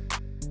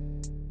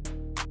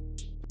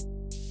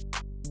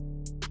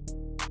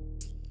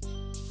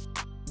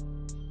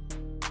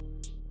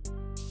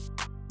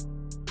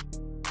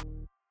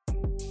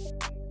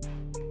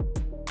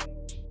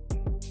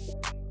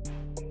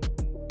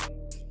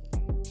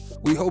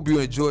 We hope you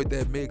enjoyed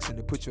that mix and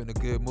it put you in a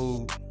good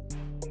mood.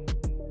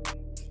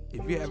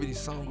 If you have any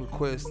song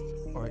requests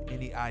or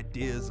any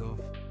ideas of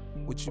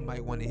what you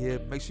might want to hear,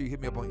 make sure you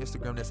hit me up on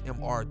Instagram. That's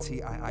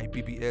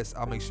MRTIIBBS.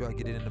 I'll make sure I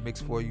get it in the mix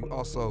for you.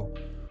 Also,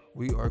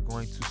 we are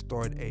going to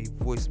start a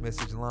voice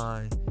message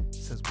line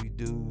since we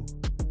do.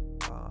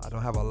 I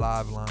don't have a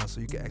live line,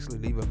 so you can actually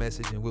leave a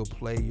message and we'll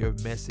play your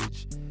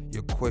message,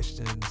 your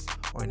questions,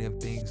 or any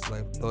things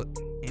like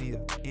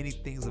any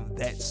things of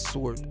that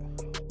sort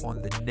on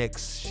the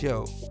next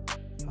show.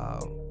 I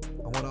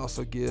want to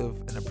also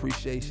give an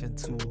appreciation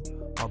to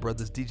my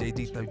brothers DJ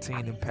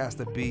D13 and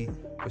Pastor B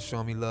for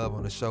showing me love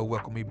on the show,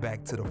 welcome me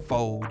back to the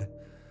fold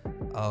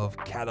of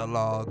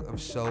catalog of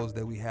shows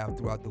that we have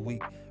throughout the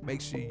week.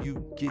 Make sure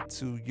you get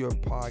to your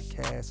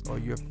podcast or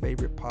your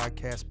favorite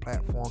podcast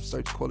platform,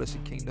 search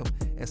Coalition Kingdom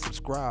and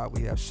subscribe.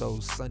 We have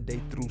shows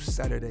Sunday through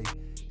Saturday.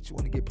 If you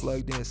want to get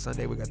plugged in,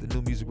 Sunday we got the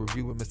new music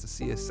review with Mr.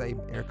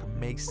 CSA, Erica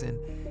Mason,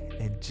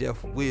 and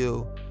Jeff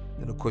Will.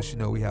 And of course, you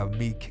know, we have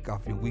me kick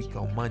off your week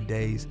on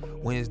Mondays.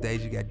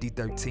 Wednesdays, you got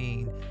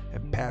D13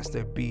 and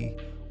Pastor B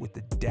with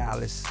the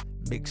Dallas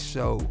Mix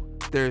Show.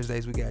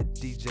 Thursdays, we got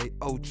DJ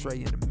O-Trey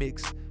in the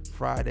mix.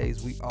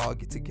 Fridays, we all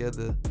get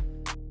together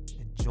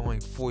and join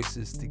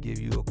forces to give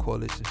you a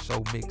Coalition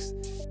show mix.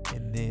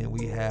 And then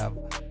we have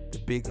the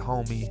big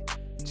homie,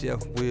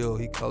 Jeff Will.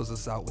 He closes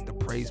us out with the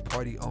praise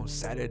party on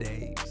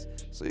Saturdays.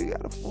 So you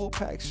got a full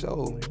pack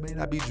show. You may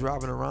not be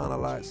driving around a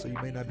lot, so you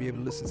may not be able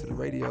to listen to the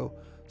radio.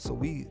 So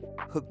we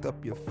hooked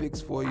up your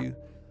fix for you.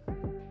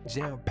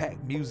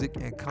 Jam-packed music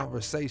and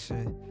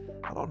conversation.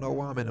 I don't know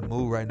why I'm in the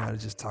mood right now to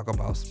just talk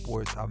about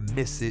sports. I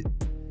miss it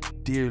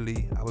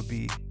dearly. I would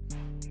be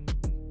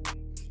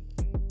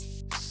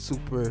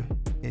super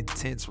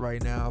intense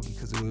right now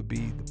because it would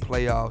be the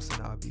playoffs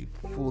and I'd be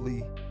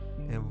fully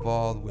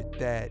involved with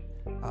that.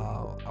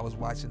 I was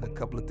watching a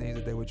couple of things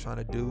that they were trying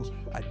to do.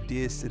 I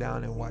did sit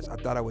down and watch. I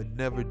thought I would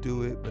never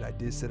do it, but I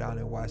did sit down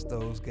and watch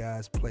those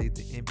guys play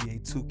the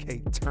NBA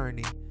 2K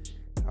tourney.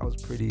 That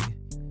was pretty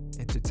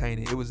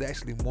entertaining. It was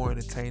actually more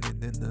entertaining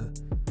than the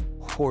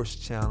horse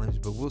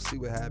challenge, but we'll see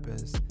what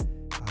happens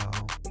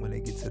when they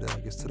get to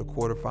the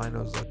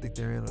quarterfinals. I think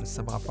they're in, or the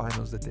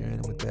semifinals that they're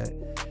in with that.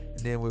 And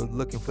then we're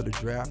looking for the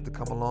draft to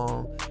come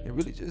along and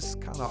really just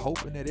kind of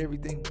hoping that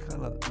everything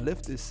kind of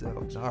lifts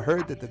itself. Now, I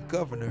heard that the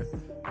governor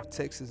of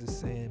Texas is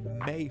saying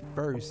May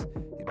 1st,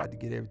 he's about to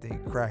get everything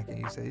cracking.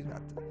 He said he's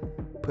about to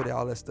put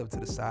all that stuff to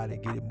the side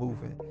and get it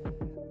moving.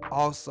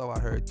 Also, I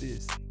heard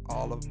this,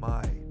 all of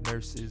my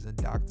nurses and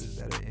doctors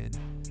that are in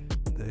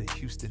the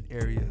Houston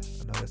area,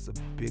 I know that's a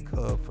big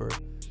hub for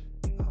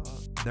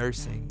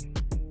nursing,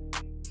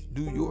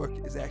 New York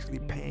is actually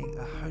paying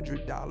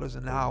 $100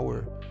 an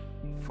hour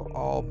for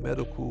all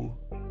medical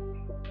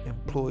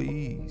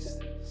employees.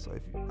 So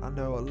I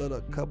know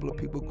a couple of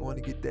people going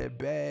to get that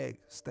bag.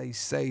 Stay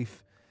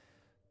safe.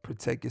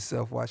 Protect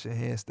yourself, wash your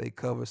hands, stay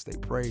covered, stay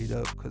prayed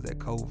up, because that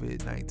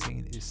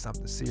COVID-19 is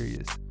something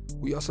serious.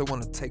 We also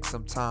want to take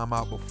some time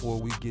out before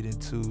we get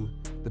into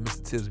the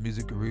Mr. Tibbs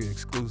Music Review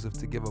Exclusive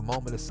to give a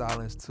moment of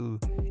silence to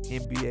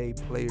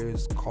NBA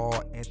players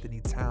Karl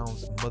Anthony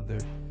Towns' mother,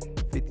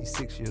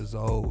 56 years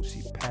old.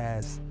 She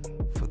passed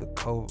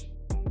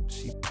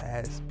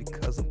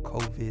because of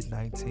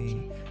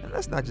COVID-19. And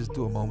let's not just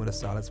do a moment of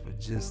silence for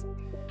just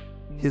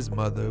his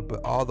mother,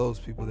 but all those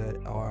people that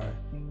are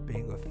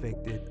being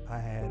affected. I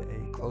had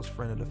a close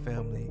friend of the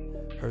family.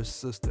 Her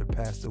sister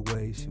passed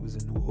away. She was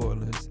in New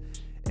Orleans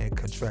and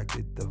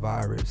contracted the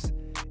virus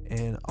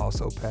and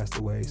also passed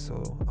away.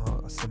 So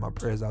I send my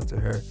prayers out to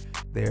her.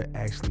 They're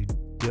actually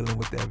dealing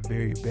with that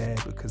very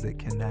bad because they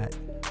cannot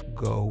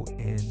go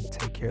and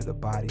take care of the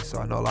body. So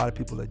I know a lot of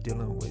people are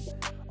dealing with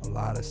a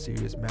lot of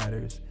serious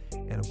matters.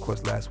 And of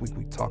course, last week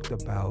we talked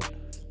about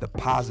the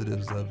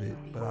positives of it,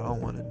 but I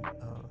don't want to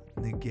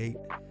negate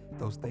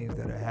those things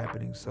that are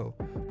happening. So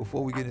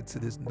before we get into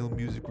this new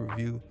music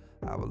review,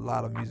 I have a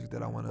lot of music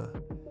that I want to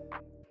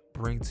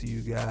bring to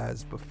you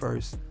guys. But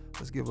first,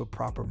 let's give a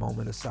proper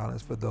moment of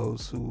silence for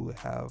those who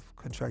have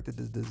contracted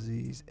the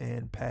disease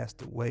and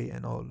passed away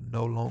and are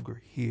no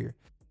longer here.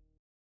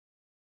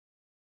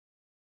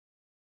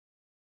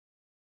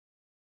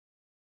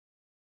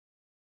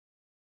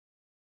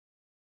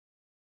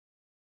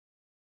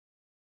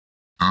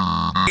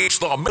 It's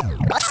the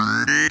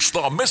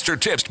Mr.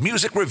 Tibbs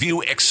Music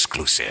Review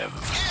Exclusive.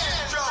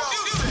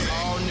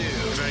 All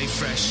new, very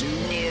fresh.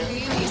 New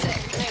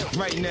music.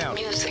 Right now.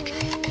 Music.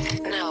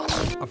 No.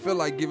 I feel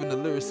like giving the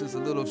lyricists a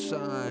little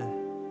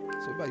shine.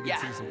 So everybody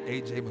get to some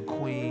AJ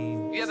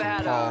McQueen, You ever some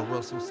had Paul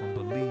Russell, some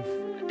Belief,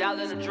 a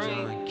dollar in a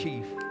dream? John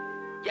Keith.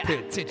 Yeah. Pay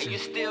attention. And you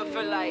still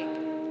feel like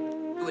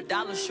you a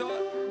dollar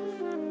short?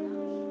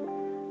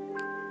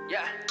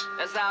 Yeah,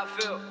 that's how I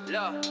feel.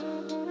 Look.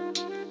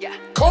 Yeah.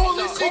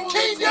 Coalition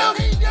Kingdom.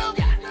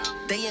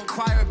 They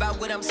inquire about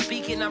what I'm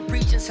speaking. I'm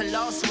preaching to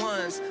lost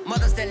ones,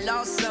 mothers that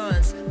lost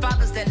sons,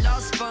 fathers that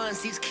lost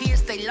funds. These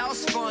kids, they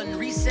lost fun.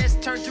 Recess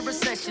turned to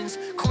recessions,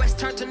 quest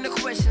turned into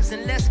questions,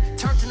 and less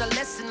turned into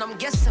lesson. I'm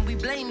guessing we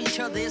blame each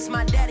other. It's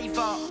my daddy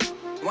fault.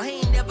 Why he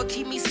ain't never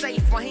keep me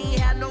safe? Why he ain't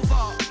had no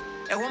fault?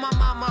 And when my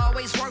mama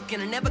always working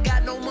and never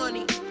got no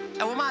money,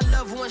 and when my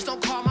loved ones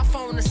don't call my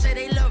phone and say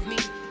they love me,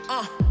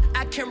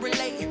 I can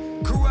relate.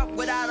 Grew up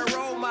without a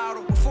role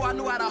model. Before I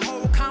knew how to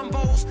hold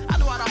combos, I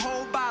knew how to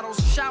hold bottles.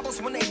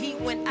 Showers when the heat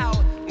went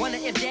out. Wonder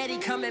if daddy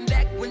coming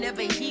back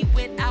whenever he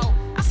went out.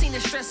 I seen the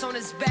stress on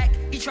his back.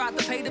 He tried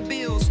to pay the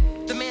bills.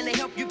 The man they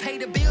help you pay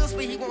the bills,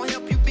 but he won't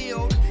help you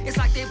build. It's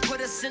like they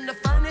put us in the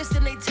furnace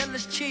and they tell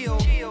us chill.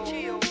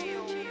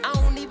 I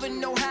don't even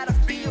know how to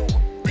feel.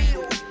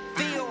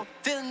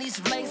 Filling these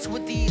blanks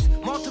with these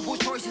multiple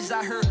choices.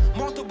 I heard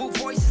multiple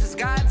voices.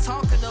 God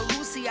talking to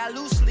Lucy. I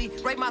loosely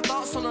write my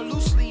thoughts on a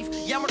loose leaf.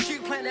 Yeah, I'm a tree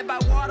planted by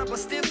water, but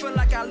still feel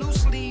like I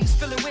loose leaves.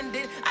 Feeling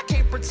winded, I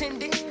can't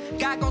pretend it.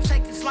 God gon'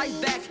 take this life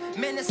back.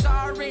 Man, it's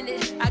all in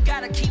it. I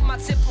gotta keep my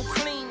temple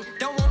clean.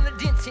 Don't wanna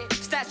dent it.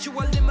 Statue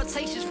of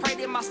limitations. Pray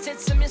that my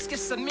sentiments get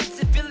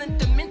cemented. Feeling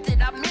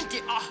demented, I meant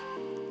it.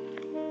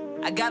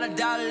 I got a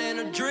dollar and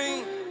a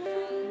dream,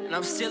 and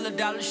I'm still a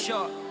dollar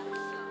short.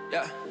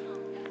 Yeah.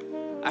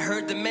 I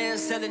heard the man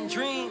selling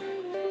dream,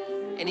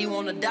 and he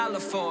want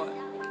 $1 for it.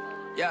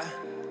 Yeah.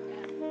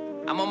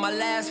 I'm on my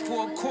last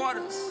 4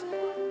 quarters.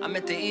 I'm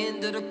at the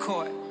end of the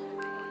court.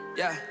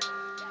 Yeah.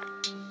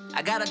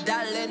 I got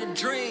 $1 and a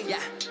dream. Yeah.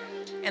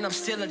 And I'm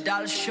still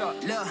 $1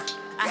 short. Look,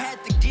 I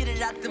had to get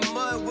it out the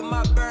mud with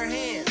my bare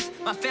hands.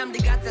 My family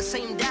got the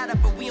same data,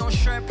 but we on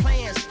shared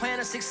plans. Plan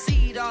to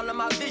succeed, all of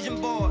my vision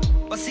board.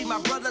 But see,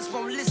 my brothers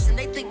won't listen,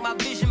 they think my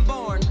vision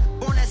born.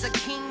 Born as a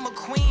king, a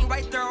queen,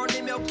 right there on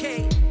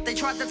MLK. They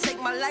tried to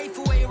take my life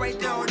away right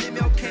there on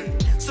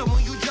MLK. So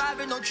when you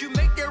driving, don't you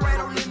make that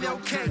right on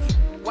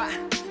MLK. Why?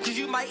 Cause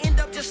you might end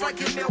up just like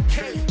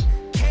MLK.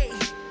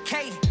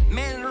 K,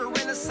 man of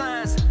the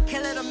Renaissance.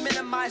 Can't let them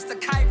minimize the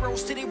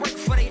Kairos till they work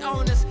for their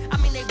owners. I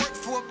mean, they work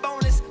for a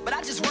bonus, but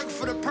I just work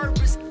for the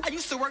purpose. I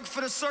used to work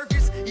for the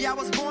circus. Yeah, I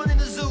was born in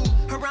the zoo.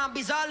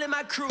 Harambees all in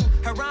my crew.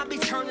 Harambe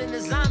turning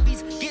to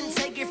zombies. Getting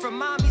taken from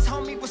mommies.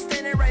 Homie was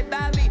standing right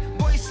by me.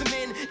 Boys to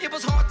men. It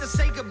was hard to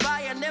say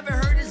goodbye. I never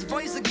heard his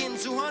voice again.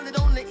 200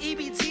 on the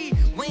EBT.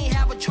 We ain't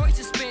have a choice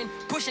to spend.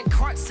 Pushing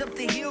carts up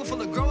the hill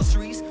full of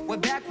groceries.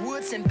 With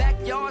backwoods and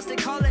backyards, they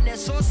calling that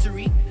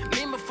sorcery.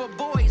 Member for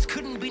boys,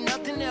 couldn't be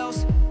nothing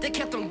else. They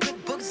kept them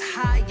good books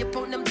high up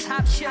on them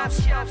top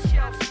shelves.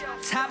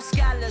 Top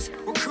scholars,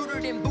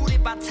 recruited and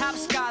booted by top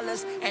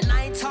scholars. And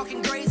I ain't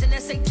talking grades and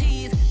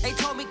SATs. They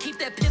told me keep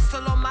that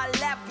pistol on my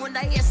lap when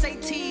I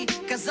SAT.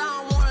 Cause I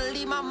don't wanna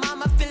leave my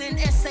mama feeling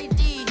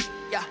SAD.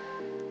 Yeah.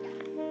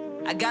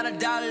 I got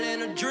 $1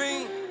 and a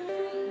dream,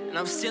 and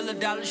I'm still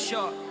 $1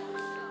 short.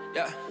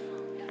 Yeah.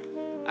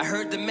 I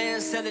heard the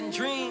man selling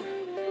dream,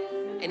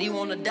 and he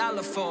want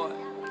 $1 for it.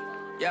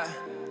 Yeah.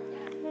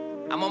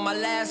 I'm on my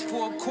last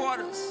 4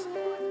 quarters.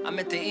 I'm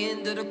at the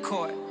end of the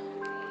court.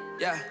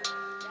 Yeah.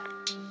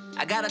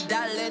 I got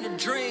 $1 and a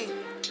dream,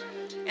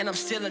 and I'm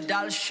still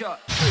 $1 short.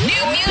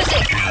 New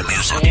music.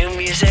 New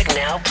music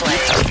now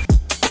playing.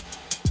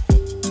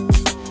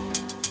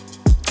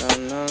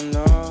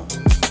 No.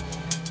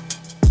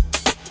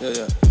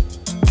 Yeah.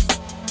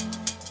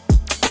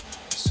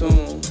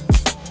 Soon,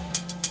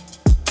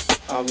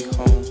 I'll be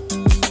home.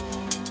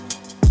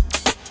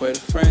 Where the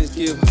friends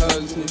give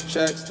hugs and the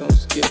tracks don't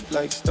skip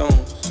like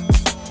stones.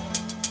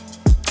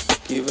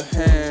 Give a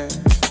hand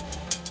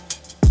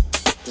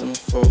to my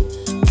folks.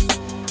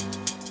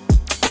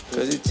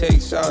 Cause it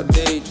takes all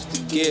day just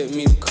to get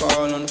me to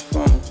call on the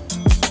phone.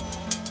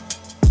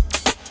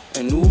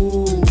 And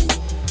ooh,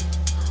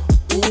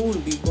 to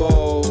be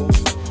bold.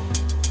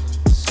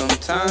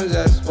 Sometimes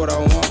that's what I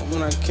want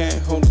when I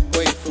can't hold the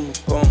weight from my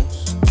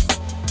bones.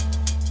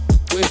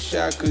 Wish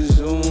I could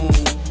zoom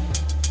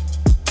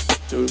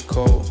through the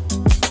cold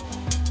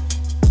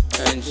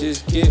and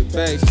just get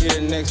back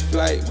here next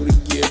flight with a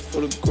gift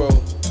full of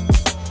growth.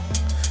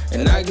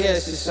 And I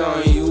guess it's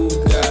on you,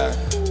 God.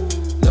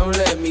 Don't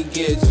let me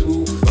get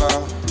too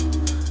far.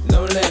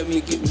 Don't let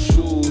me get my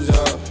shoes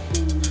off.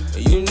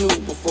 You knew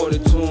before the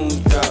tunes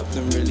dropped,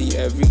 and really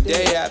every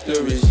day after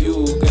is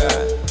you,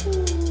 God.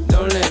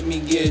 Don't let me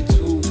get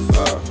too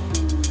far.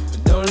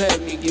 Don't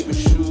let me get my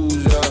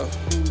shoes off.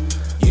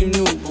 You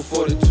knew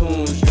before the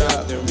tunes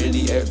dropped, and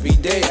really every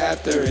day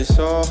after it's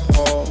all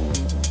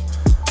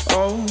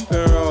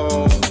open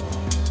road,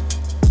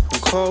 from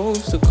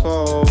coast to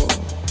coast.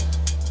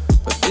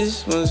 But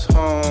this one's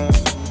home,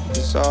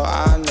 that's all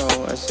I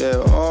know. I said,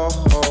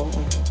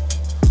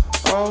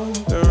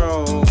 open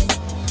road,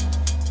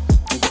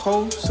 from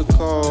coast to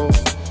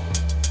coast.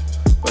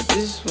 But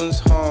this one's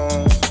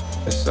home,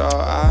 that's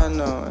all I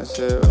know. I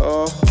said,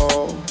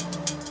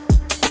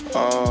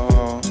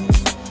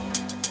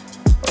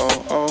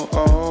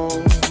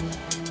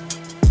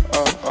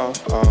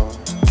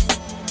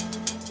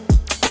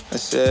 I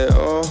said,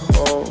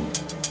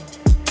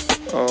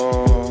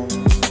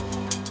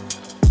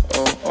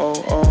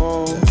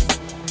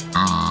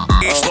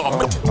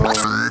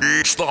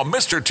 It's the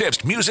Mr.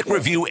 Tibbs Music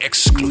Review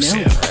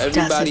Exclusive.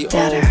 Everybody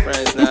old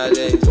friends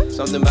nowadays.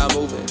 Something about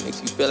moving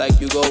makes you feel like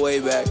you go way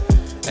back.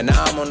 And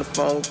now I'm on the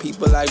phone with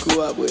people I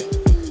grew up with.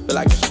 Feel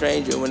like a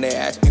stranger when they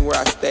ask me where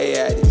I stay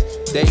at.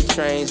 It's day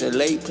trains and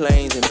late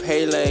planes and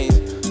pay lanes,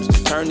 just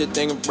to turn the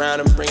thing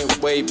around and bring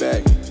it way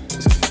back.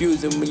 It's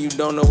confusing when you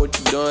don't know what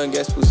you're doing.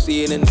 Guess we'll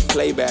see it in the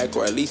playback,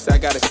 or at least I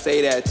gotta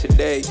say that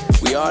today.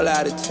 We all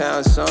out of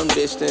town, some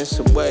distance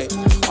away.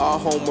 All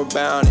homeward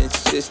bound,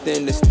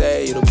 insisting to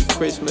stay. It'll be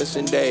Christmas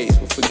in days.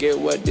 We'll forget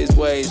what this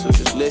way, so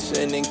just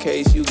listen in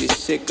case you get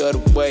sick of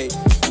the way.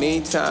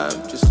 Meantime,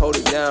 just hold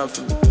it down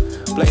for me.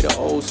 Play the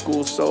old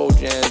school soul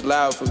jams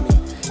loud for me.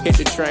 Hit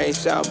the train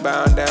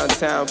southbound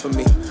downtown for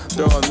me.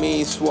 Throw a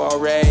mean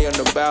soiree on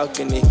the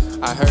balcony.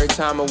 I heard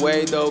time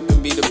away though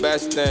can be the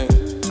best thing.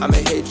 I'ma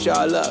hit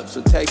y'all up,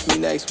 so text me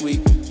next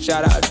week.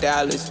 Shout out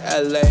Dallas,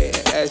 LA,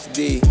 and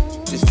SD.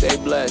 Just stay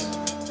blessed.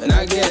 And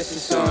I guess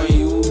it's on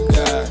you,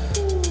 God.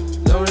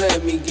 Don't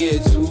let me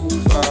get too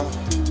far.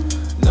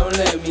 Don't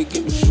let me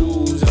get my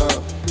shoes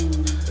off.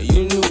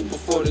 You knew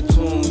before the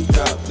tunes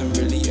dropped, and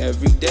really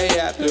every day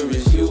after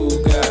is you,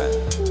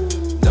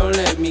 God. Don't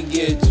let me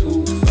get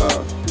too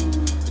far.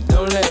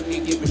 Don't let me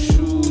get my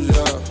shoes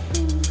off.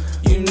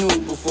 You knew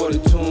before the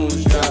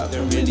tunes dropped,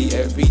 and really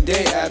every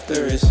day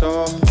after it's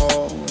all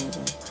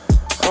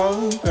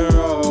open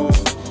road,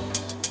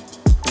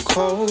 from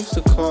coast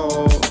to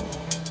coast.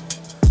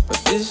 But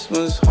this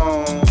one's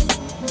home,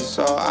 that's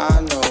all I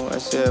know. I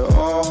said,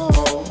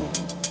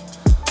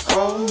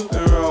 open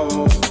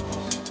road,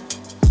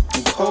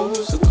 from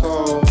coast to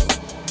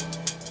coast.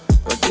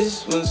 But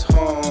this one's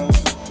home,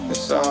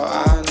 that's all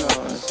I know.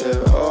 I said,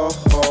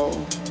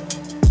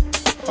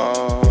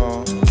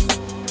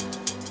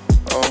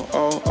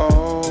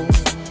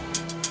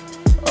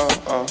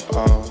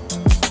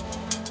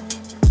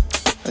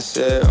 I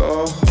said,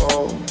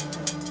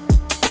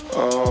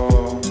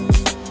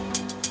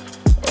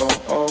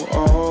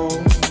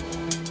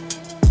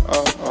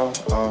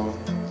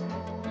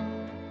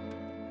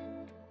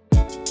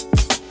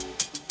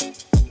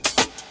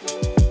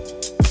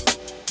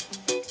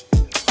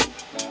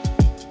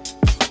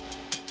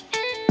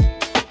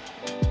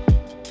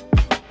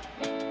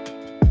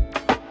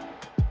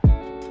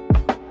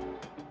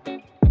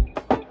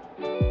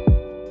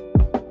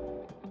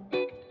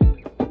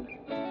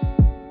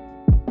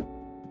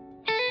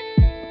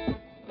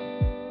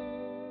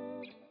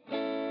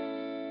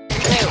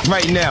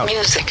 right now.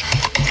 Music.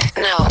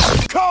 No.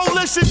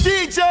 Coalition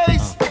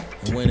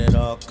DJs. When it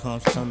all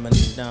comes tumbling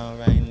down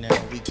right now,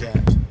 we got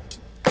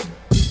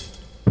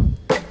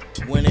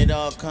When it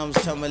all comes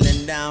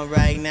tumbling down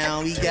right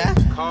now, we got.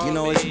 You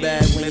know it's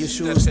bad when your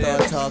shoes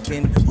start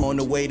talking. On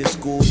the way to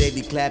school, they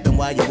be clapping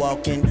while you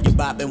walking. You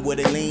bopping with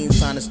a lean,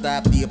 trying to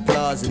stop the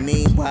applause. And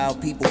meanwhile,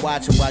 people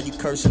watching while you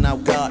cursing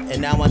out God.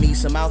 And now I need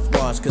some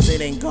mouthwash, cause it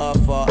ain't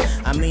God's fault.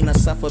 I mean, I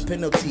suffer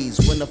penalties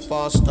when the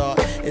fall start.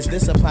 Is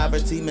this a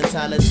poverty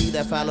mentality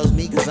that follows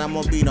me? Cause I'm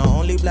gonna be the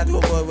only black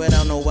little boy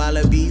without no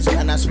wallabies.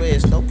 And I swear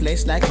it's no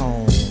place like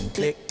home.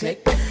 Click,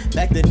 click.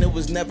 Back then it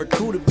was never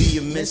cool to be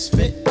a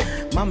misfit.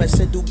 Mama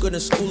said do good in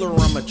school or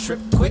I'ma trip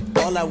quick.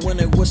 All I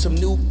wanted was some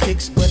new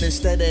kicks, but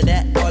instead of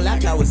that, all I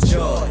got was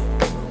joy.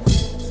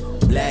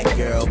 Black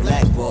girl,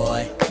 black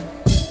boy.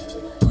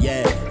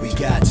 Yeah, we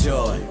got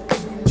joy.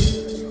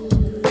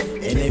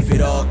 And if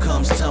it all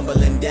comes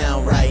tumbling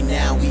down right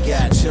now, we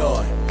got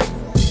joy.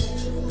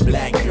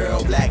 Black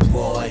girl, black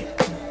boy.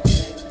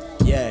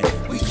 Yeah,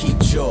 we keep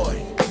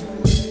joy.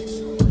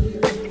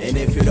 And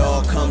if it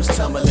all comes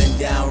tumbling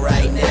down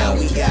right now,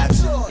 we got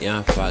joy.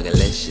 Young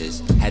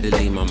Fogalicious, had to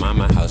leave my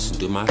mama house and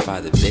do my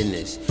father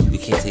business. You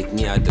can't take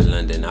me out to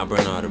London, I'll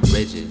burn all the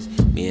bridges.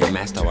 Me and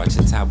Master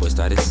watching Top Boy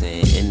started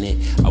saying in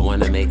it, I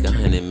wanna make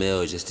 100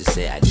 mil just to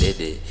say I did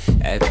it.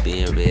 F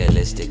being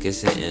realistic,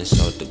 it's an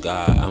insult to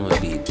God, I'ma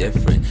be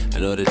different. I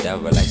know the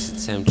devil likes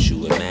to tempt you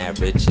with mad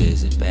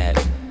riches and bad.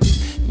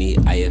 Me,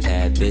 I have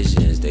had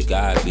visions that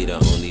God be the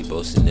only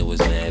boast and it was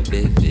mad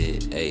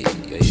vivid. Hey,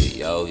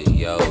 yo.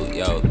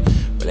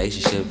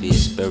 Relationship be a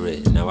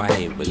spirit, now I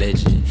hate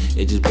religion.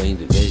 It just bring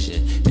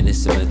division, and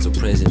it's a mental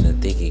prison.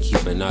 And thinking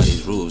keeping all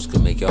these rules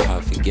could make your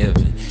heart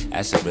forgiving.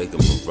 That's a break of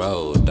a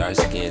road. Dark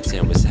skin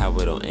tempers, how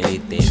it on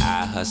anything.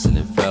 I hustle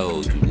and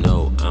flow. You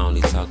know, I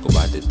only talk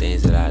about the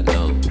things that I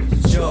know.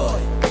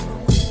 Joy.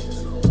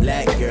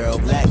 Black girl,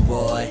 black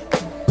boy.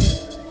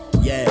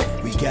 Yeah,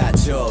 we got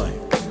joy.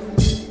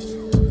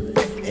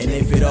 And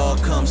if it all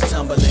comes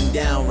tumbling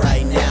down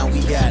right now,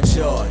 we got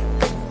joy.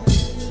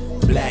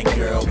 Black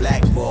girl,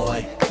 black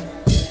boy.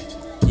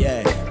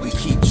 Yeah, we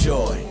keep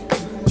joy.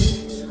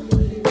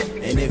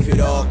 And if it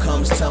all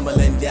comes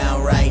tumbling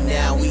down right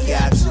now, we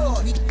got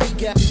joy. We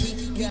got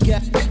joy.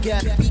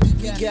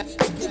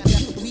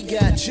 We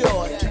got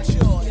joy.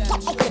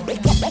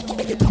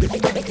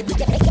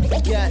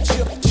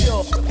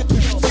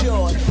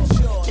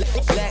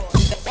 Black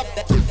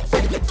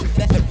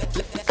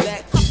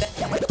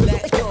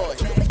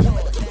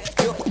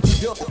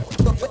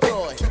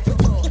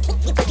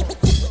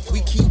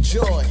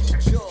joy.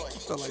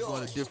 Felt like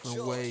going a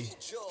different way.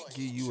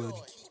 Give you a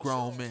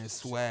grown man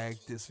swag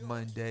this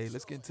Monday.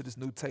 Let's get into this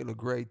new Taylor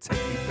Gray. Take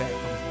me back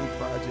from his new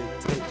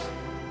project, Touch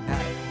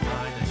Not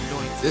Mine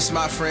Anointed. This,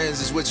 my friends,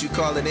 is what you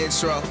call an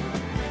intro.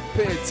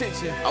 Pay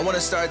attention. I want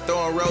to start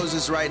throwing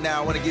roses right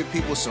now. I want to give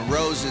people some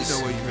roses. You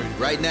know where you heard it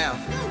right now.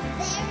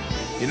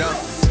 You know?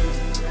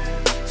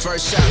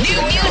 First shout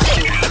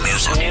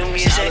to New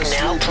music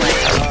now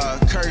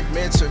playing. Kurt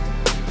Mentor.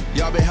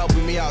 Y'all been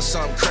helping me out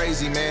something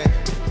crazy, man.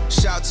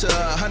 Shout to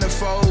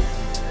 100-fold.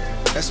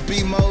 That's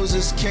B.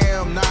 Moses,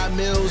 Cam, 9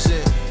 Mills,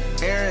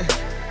 and Aaron.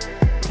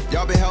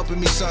 Y'all been helping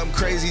me something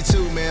crazy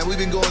too, man. We've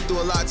been going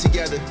through a lot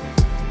together.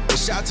 But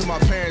shout to my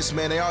parents,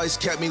 man. They always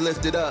kept me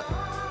lifted up.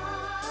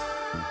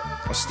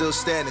 I'm still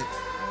standing.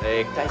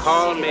 They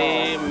call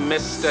me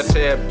Mr.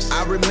 Tibbs.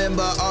 I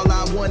remember all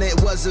I wanted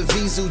was a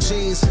Visu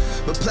jeans,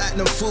 but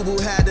Platinum Fubu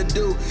had to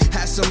do.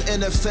 Had some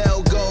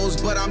NFL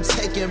goals, but I'm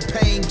taking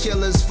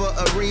painkillers for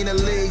arena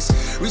leagues.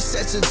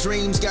 Reset your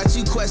dreams, got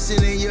you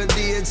questioning your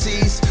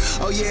deities.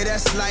 Oh yeah,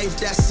 that's life,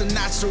 that's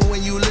Sinatra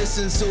when you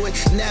listen to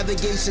it.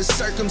 Navigate your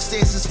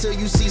circumstances till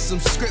you see some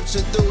scripture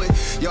through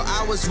it. Yo,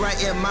 I was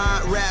writing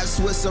my raps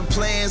with some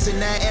plans in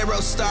that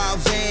Aerostar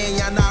van.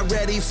 Y'all not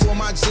ready for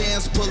my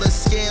jams, pulling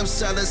scams,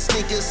 selling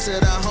sneakers to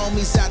the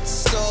homies at the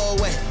store.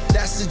 Wait,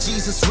 that's the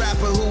Jesus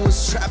rapper who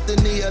was trapped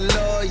in the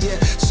allure, yeah.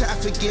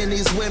 Trafficking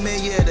these women,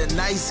 yeah, the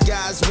nice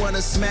guys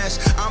wanna smash.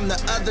 I'm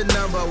the other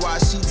number while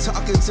she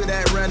talking to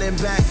that running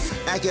back,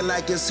 acting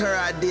like it's her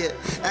idea,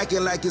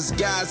 acting like it's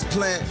God's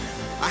plan.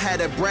 I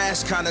had a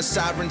brash kind of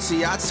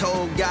sovereignty. I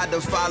told God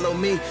to follow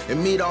me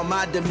and meet all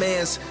my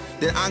demands.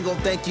 Then I'm gonna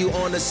thank you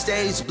on the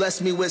stage. Bless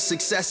me with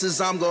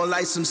successes. I'm gonna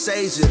light some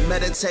sage and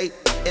meditate,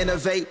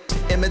 innovate,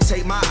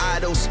 imitate my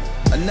idols.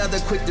 Another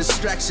quick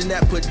distraction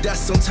that put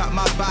dust on top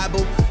my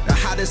Bible. Now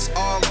how this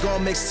all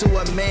gon' mix to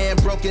a man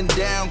broken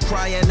down,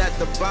 crying at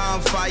the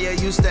bonfire.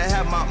 Used to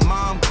have my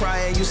mom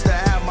crying, used to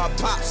have my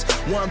pops.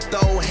 One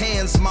throw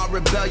hands, my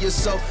rebellious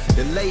soul.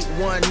 Then late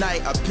one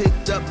night, I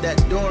picked up that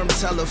dorm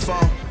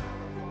telephone.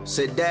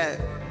 Said,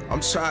 Dad,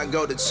 I'm trying to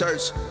go to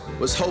church.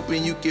 Was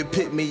hoping you could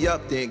pick me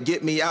up, then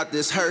get me out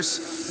this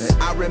hearse.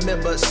 And I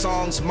remember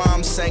songs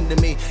Mom sang to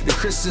me. The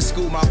Christian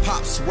school, my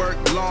pops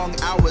worked long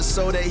hours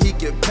so that he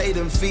could pay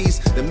them fees.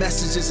 The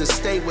messages that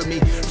stayed with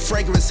me,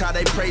 fragrance how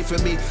they prayed for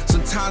me.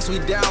 Sometimes we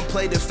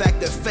downplay the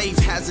fact that faith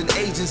has an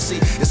agency.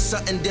 It's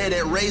something there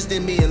that raised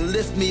in me and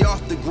lift me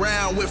off the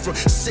ground. Went from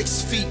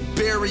 6 feet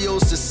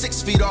burials to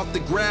 6 feet off the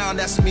ground.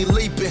 That's me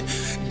leaping,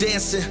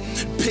 dancing,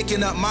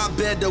 picking up my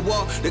bed to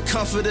walk. The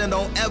comforter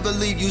don't ever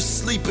leave you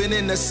sleeping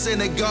in the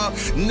synagogue.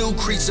 about new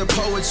creature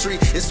poetry.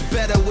 It's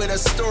better with a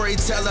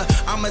storyteller.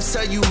 I'ma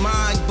tell you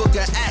mine, book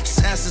of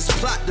acts as this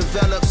plot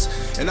develops.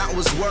 And I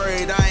was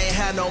worried I ain't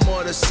had no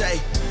more to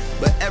say,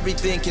 but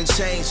everything can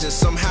change and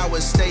somehow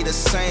it stay the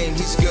same.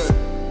 He's good.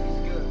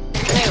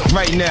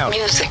 Right now.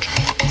 Music.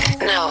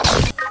 No.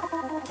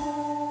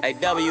 Hey,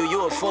 W,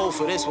 you a fool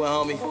for this one,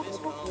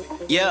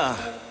 homie. Yeah.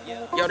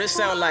 Yo, this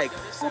sound like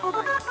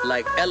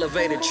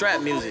elevated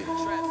trap music.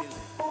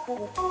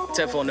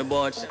 Tef on the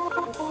bunch.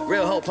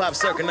 Real Hope Hop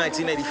circa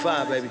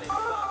 1985, baby.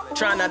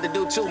 Try not to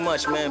do too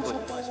much, man, but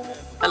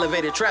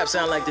elevated trap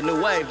sound like the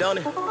new wave, don't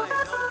it?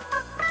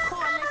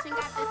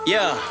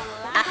 Yeah.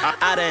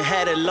 I done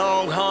had a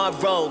long,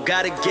 hard road,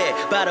 gotta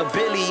get about $1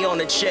 billion on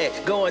the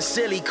check. Going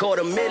silly, caught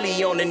 $1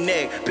 million on the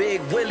neck.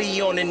 Big Willie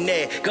on the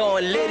neck.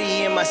 Going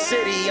litty in my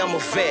city, I'm a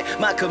vet.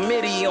 My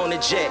committee on the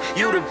jet.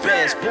 You the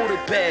best,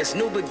 Budapest,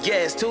 new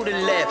baguettes to the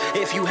left.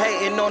 If you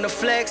hating on the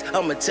flex,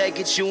 I'ma take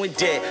it, you in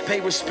debt.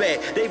 Pay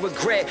respect, they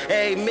regret.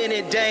 Every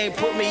minute they ain't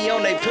put me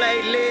on their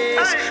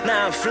playlist.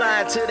 Now I'm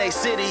flying to they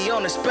city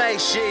on a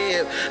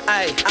spaceship.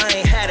 Ay, I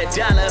ain't had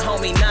 $1,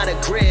 homie, not a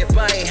grip.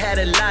 I ain't had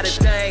a lot of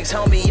things,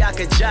 homie, I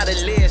could jot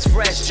a list.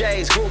 Fresh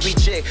J's, groovy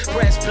chick,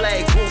 press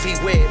play, groovy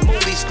with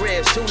movie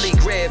scripts, Thule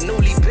grip,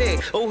 newly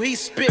picked. Oh, he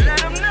spit.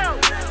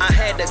 I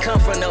had to come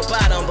from the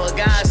bottom, but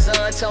God's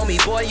son told me,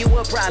 boy, you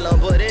a problem.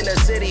 But in the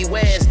city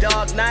where it's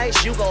dark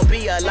nights, you gon'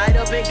 be a light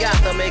up in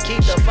Gotham and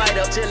keep the fight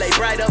up till they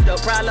bright up the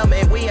problem.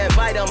 And we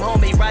invite them,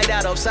 homie, right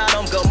out of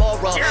Sodom,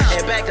 Gomorrah.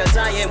 And back to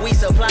Zion, we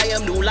supply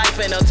them new life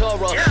in the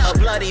Torah. A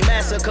bloody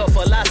massacre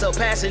for lots of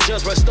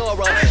passengers,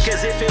 restorer.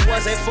 Cause if it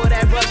wasn't for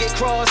that rugged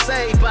cross,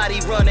 everybody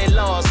running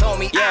lost,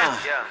 homie. Yeah.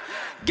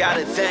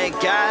 Gotta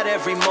thank God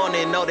every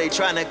morning. Know they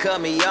tryna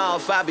cut me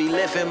off. I be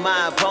lifting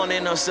my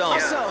opponent on some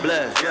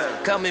blood.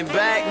 Coming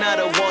back, not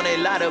a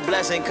warning. Lot of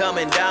blessing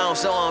coming down.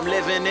 So I'm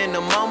living in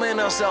the moment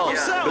on some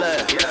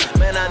blood.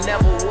 Man, I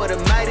never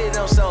would've made it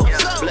on some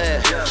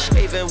blood.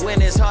 Even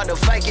when it's hard to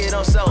fake it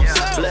on some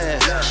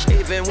blood.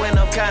 Even when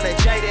I'm kinda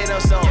jaded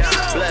on some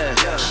blood.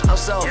 I'm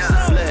so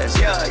blessed,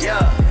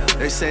 yeah.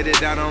 They say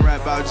that I don't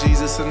rap about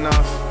Jesus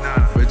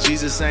enough, but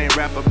Jesus ain't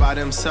rap about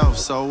himself,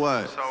 so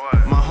what?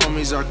 My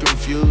homies are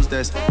confused,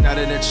 that's not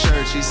in the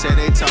church. He said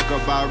they talk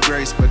about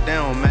grace, but they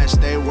don't match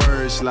their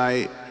words.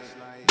 Like,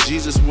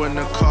 Jesus wouldn't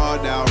have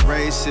called out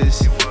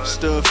racist.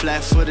 Stood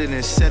flat-footed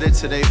and said it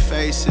to their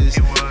faces.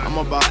 I'm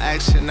about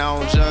action, I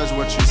don't judge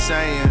what you're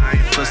saying.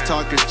 Plus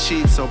talk is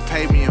cheap, so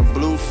pay me in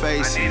blue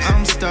faces.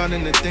 I'm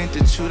starting to think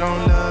that you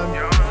don't love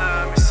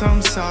me.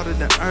 Some salt of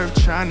the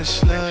earth trying to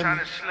slug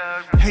me.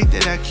 Hate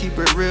that I keep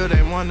it real,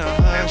 they wanna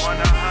hush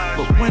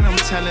me. But when I'm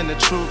telling the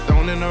truth,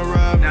 don't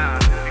interrupt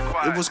me.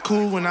 It was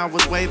cool when I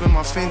was waving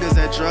my fingers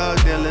at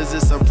drug dealers.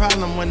 It's a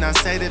problem when I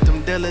say that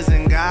them dealers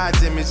in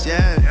God's image,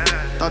 yeah.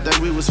 Thought that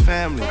we was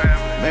family.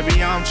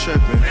 Maybe I'm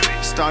tripping.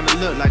 Starting to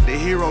look like the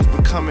heroes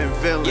becoming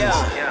villains.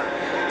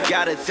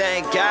 Gotta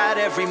thank God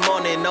every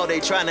morning. Know they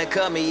tryna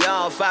cut me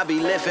off. I be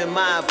lifting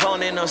my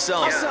opponent on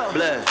some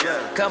blood.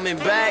 Coming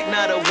back,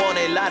 not a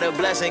warning. Lot of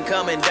blessing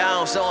coming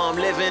down. So I'm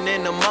living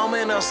in the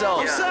moment on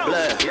some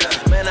blood.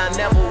 Man, I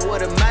never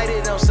would've made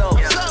it on some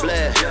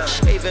blood.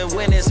 Even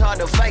when it's hard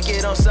to fake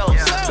it on some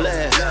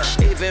blood.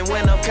 Even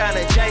when I'm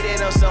kinda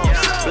jaded on some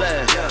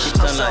blood.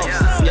 I'm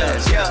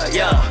so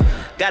yeah.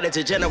 Got it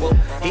to general.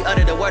 He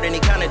uttered the word and he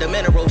counted the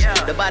minerals.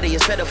 The body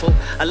is pitiful.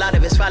 A lot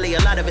of it's folly, a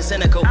lot of it's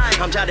cynical.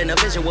 I'm jotting a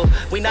visual.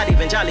 We not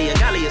even jolly and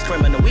golly is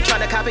criminal. We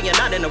tryna copy and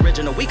not an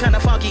original. We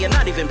kinda funky and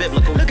not even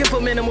biblical. Looking for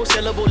minimal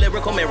syllable,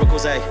 lyrical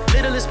miracles, ayy.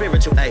 Little is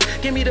spiritual,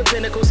 ayy. Give me the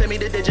pinnacle, send me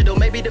the digital,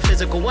 maybe the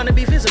physical. Wanna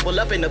be visible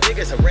up in the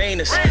biggest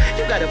arenas.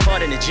 You got a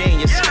part in the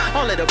genius.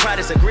 All of the pride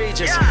is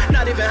egregious.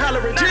 Not even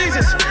hollering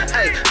Jesus.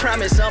 Ayy,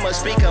 promise I'ma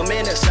speak a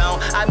minute song.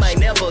 I might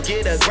never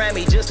get a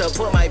Grammy just to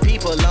put my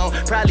people on.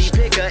 Probably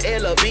pick a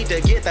illa beat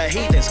to get the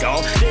heathens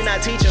gone. Then I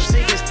teach them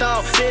seek his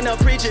thought. Then I'm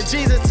preaching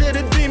Jesus till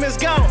the demons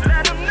gone.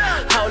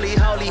 Holy,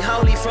 holy,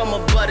 holy from a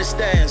butter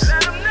stance.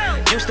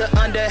 Used to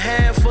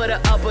underhand for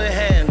the upper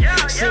hand.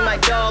 See my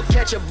dog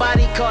catch a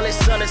body, call it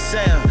son of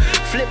Sam.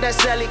 Flip that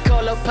Sally,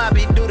 call up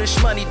Poppy, do the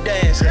shmoney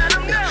dance.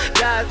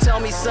 God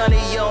told me, sonny,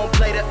 you don't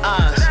play the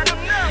odds.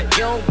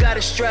 You don't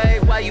gotta stray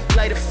while you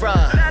play the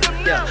fraud.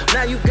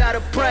 Now you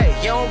gotta pray,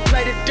 you don't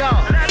play the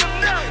dog.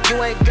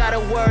 You ain't gotta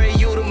worry,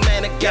 you the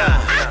man of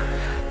God.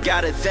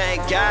 Gotta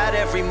thank God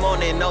every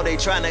morning. Know they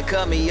tryna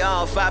cut me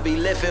off. I be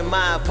lifting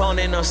my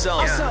opponent on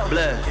some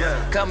blood.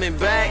 Coming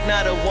back,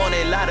 not a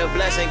warning. Lot of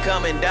blessing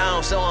coming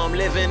down. So I'm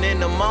living in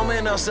the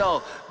moment on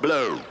some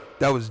blood.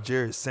 That was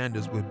Jared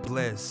Sanders with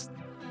Blessed.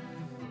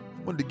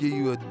 Wanted to give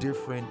you a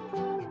different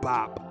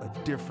bop, a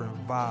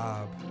different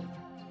vibe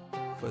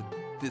for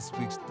this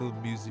week's Tibbs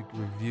Music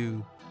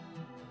Review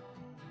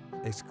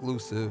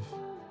Exclusive.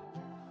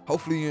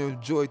 Hopefully you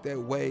enjoyed that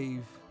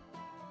wave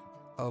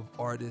of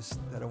artists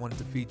that I wanted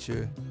to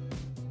feature,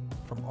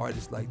 from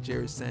artists like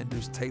Jared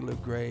Sanders, Taylor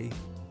Gray,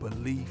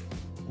 Belief,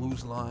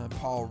 Ruslan,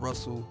 Paul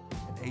Russell,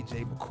 and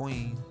AJ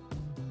McQueen.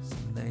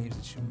 Some names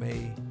that you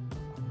may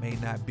or may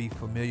not be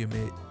familiar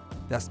with.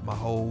 That's my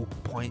whole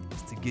point,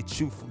 is to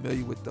get you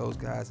familiar with those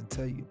guys and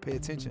tell you to pay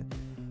attention.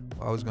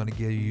 I was going to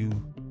give you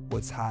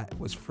what's hot,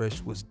 what's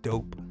fresh, what's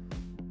dope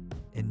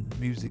in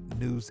music,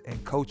 news,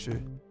 and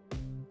culture.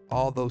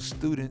 All those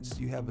students,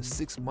 you have a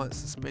 6-month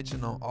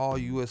suspension on all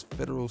U.S.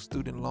 federal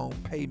student loan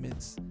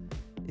payments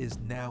is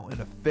now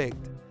in effect.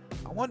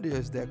 I wonder,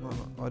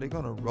 are they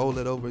gonna roll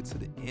it over to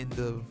the end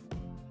of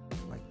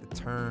like the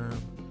term?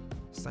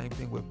 Same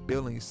thing with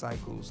billing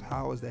cycles.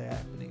 How is that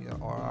happening?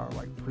 Are our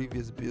like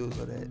previous bills,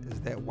 is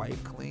that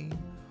wiped clean,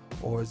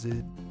 or is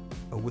it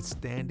a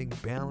withstanding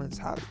balance?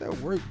 How does that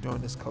work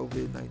during this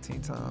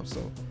COVID-19 time?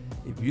 So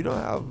if you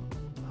don't have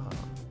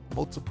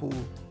multiple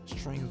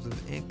streams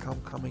of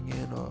income coming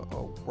in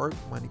or work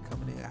money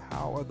coming in,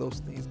 how are those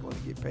things going to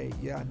get paid?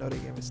 Yeah, I know they're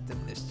giving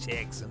stimulus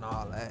checks and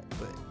all that,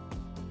 but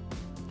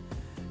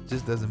it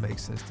just doesn't make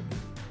sense to me.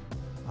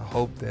 I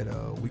hope that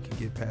we can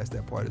get past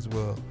that part as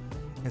well.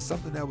 And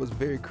something that was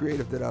very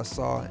creative that I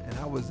saw, and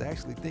I was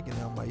actually thinking,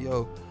 I'm like,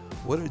 yo,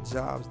 what are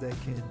jobs that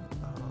can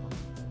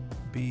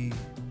be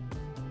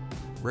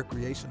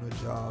recreational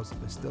jobs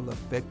but still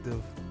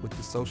effective with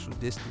the social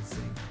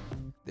distancing?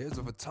 There's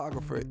a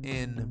photographer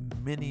in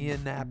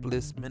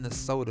Minneapolis,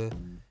 Minnesota.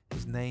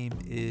 His name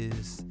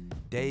is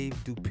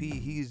Dave Dupuy.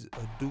 He's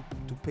a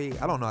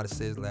Dupuy. I don't know how to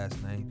say his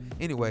last name.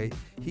 Anyway,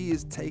 he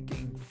is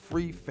taking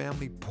free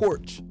family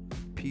porch,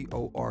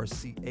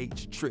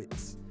 Porch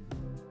trips,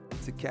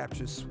 to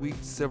capture sweet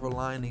silver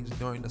linings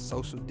during the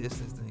social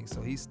distancing.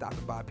 So he's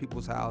stopping by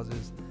people's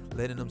houses,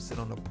 letting them sit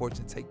on the porch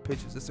and take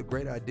pictures. It's a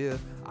great idea.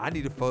 I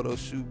need a photo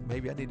shoot.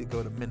 Maybe I need to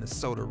go to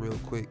Minnesota real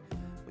quick.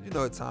 But you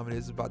know what time it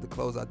is. It's about to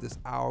close out this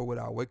hour with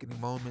our awakening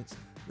moments.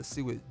 Let's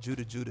see what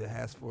Judah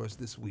has for us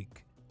this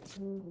week.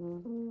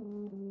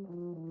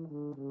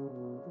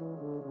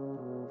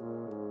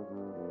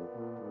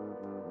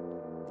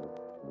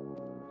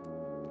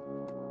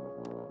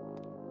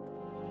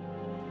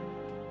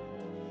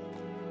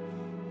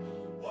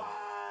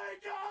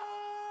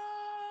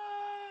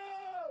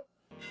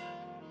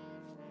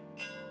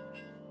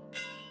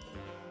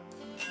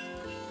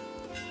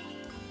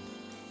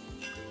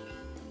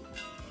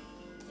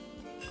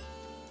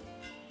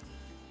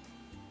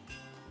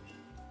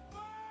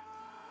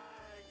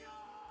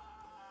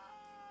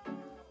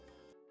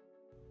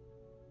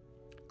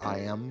 I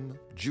am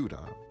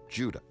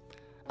Judah,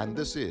 and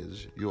this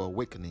is your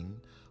awakening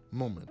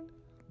moment.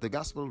 The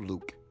Gospel of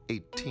Luke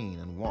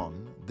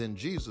 18:1. Then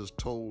Jesus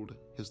told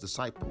his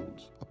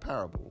disciples a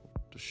parable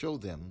to show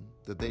them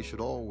that they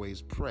should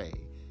always pray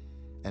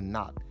and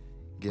not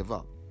give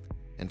up.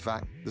 In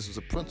fact, this is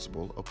a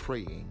principle of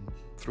praying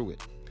through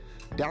it.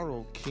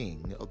 Darrell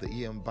King of the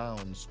E.M.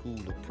 Bound School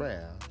of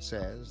Prayer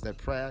says that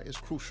prayer is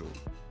crucial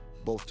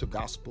both to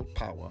gospel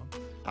power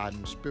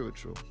and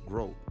spiritual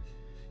growth.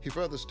 He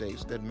further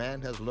states that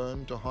man has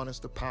learned to harness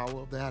the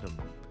power of the atom,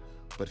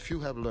 but few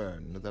have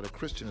learned that a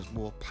Christian is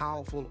more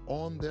powerful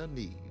on their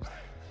knees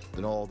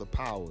than all the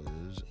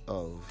powers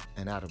of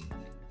an atom.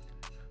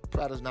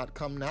 Prayer does not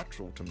come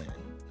natural to man.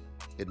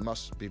 It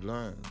must be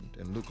learned.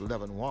 In Luke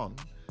 11:1,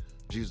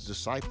 Jesus'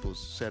 disciples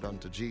said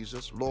unto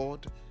Jesus,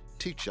 Lord,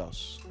 teach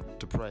us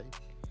to pray.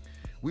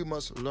 We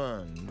must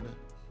learn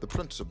the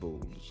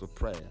principles of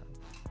prayer.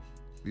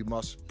 We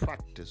must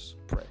practice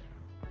prayer.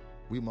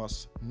 We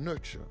must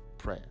nurture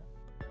prayer.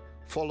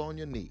 Fall on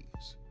your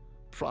knees,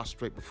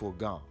 prostrate before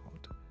God,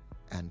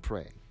 and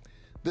pray.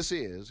 This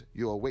is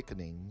your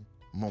awakening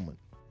moment.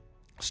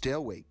 Stay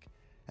awake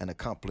and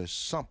accomplish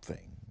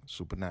something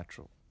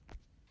supernatural.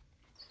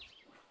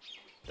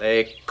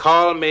 They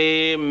call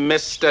me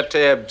Mr.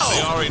 Tibbs.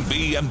 The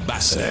R&B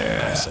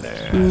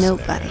ambassador.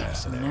 Nobody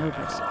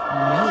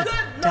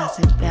does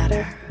it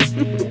better.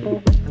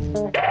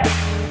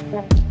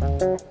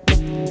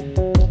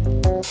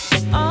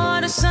 Oh,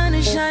 the sun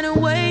is shining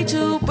way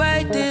too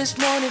bright this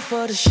morning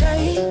for the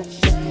shade.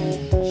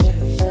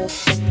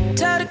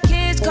 Tell the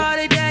kids, call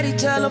their daddy,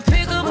 tell them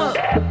pick them up.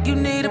 You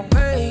need a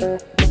break. Your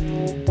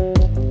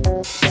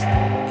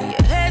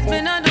head's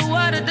been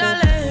underwater,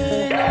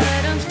 darling. Don't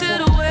let them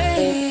steal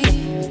away.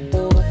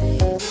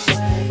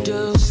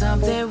 Do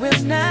something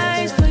real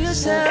nice for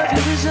yourself.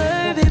 You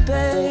deserve it,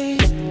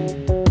 babe.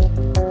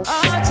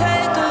 I'll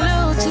take a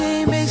little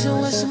tea, mix it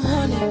with some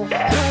honey.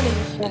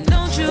 And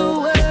don't you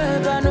worry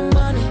about the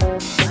money.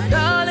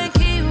 Darling,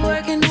 keep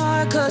working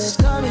hard, cause it's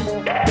coming.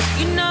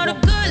 You know the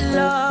good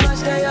Lord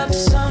stay up to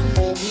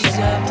something. He's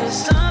up to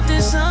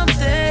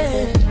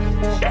something.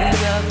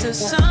 He's up to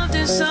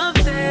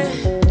something.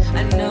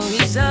 I know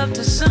he's up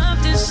to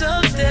something. He's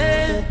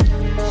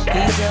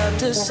up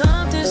to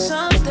something.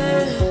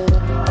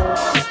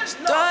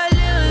 Throw a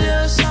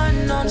little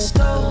something on the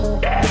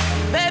stove.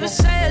 Baby,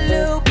 say a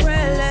little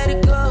prayer, let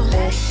it go.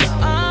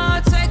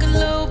 Take a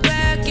little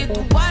back, get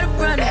the water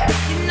running.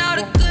 You know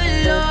the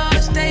good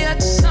Lord stay up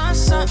to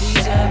something.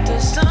 He's up to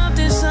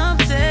something. He's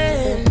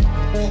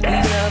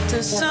up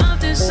to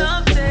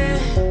something.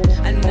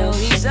 I know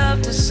he's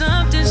up to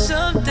something. He's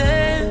up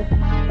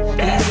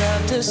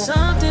to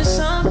something.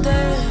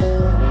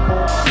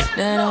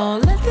 Now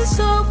don't let this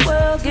whole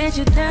world get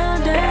you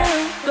down,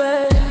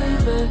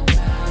 baby.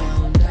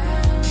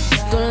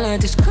 let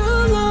this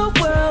cruel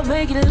world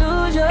make you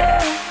lose your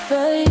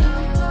faith.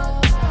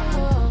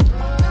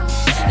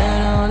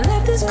 Now don't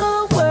let this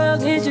cold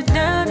world get you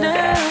down,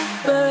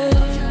 babe.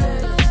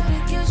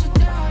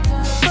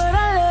 But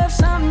I left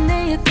something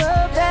in your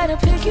cup that'll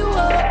pick you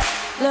up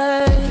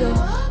later.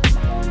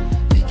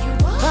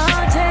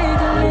 I'll take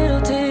a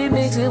little tea,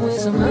 mix it with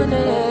some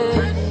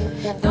honey.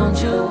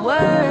 Don't you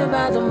worry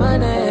about the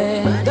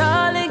money.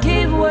 Darling,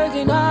 keep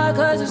working hard,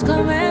 cause it's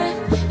coming.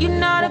 You're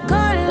not a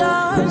good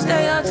Lord,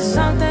 stay up to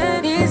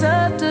something. He's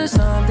up to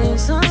something,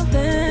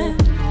 something.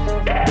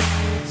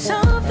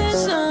 Something,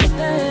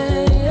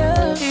 something,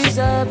 yeah. He's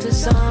up to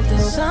something,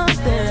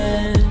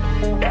 something.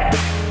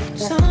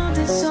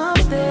 Something,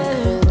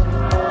 something.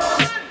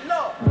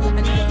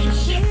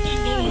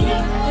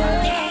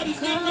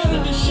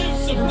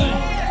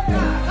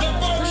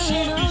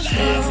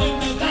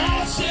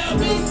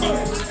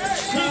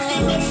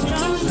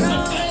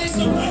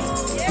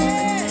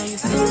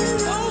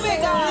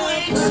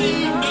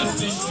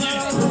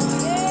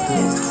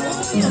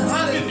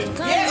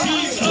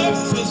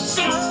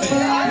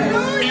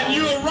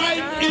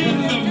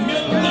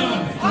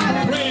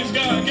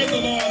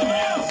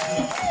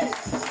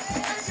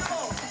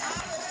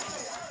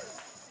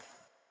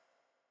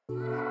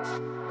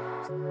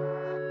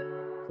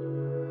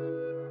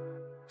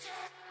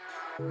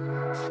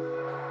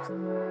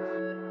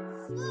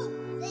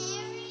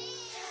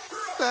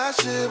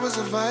 Last year was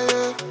a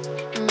fire,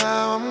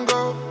 now I'm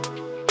gold.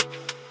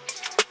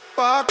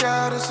 Walk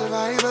out a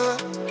survivor,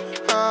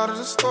 out of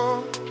the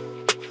storm.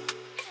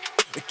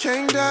 It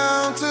came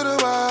down to the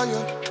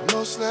wire,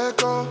 almost let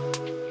go.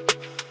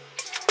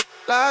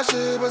 Last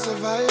year was a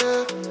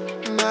fire,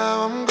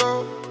 now I'm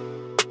gold.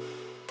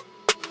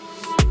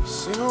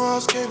 Seen the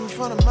walls cave in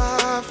front of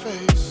my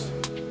face.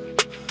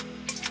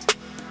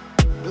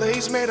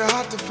 Blaze made it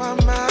hard to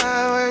find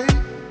my way.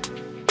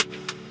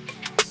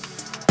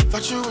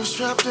 Thought you was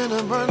trapped in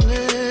a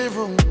burning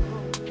room,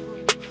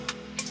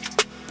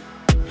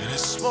 and it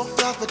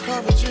smoked out the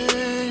courage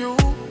in you.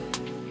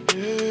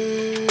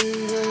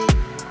 Yeah.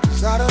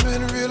 'Cause I'd have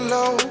been real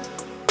low,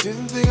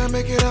 didn't think I'd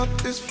make it out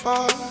this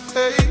far.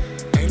 Hey,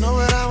 ain't know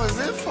what I was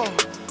in for,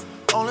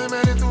 only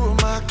made it through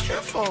with my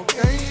kinfolk.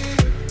 Hey,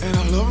 and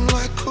I love them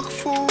like cooked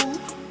food,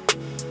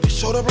 they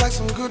showed up like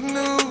some good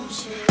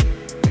news.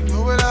 Ain't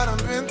know what I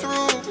done been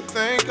through, but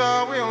thank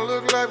God we don't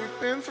look like we've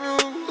been through.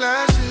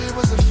 Last year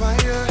was a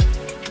fire,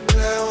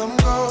 now I'm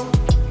gold.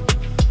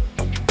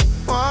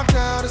 Walked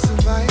out a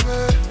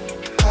survivor,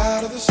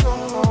 out of the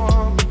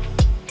storm.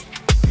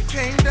 It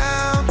came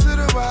down to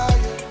the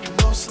wire,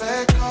 almost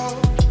let go.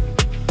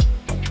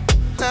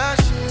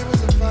 Last year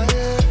was a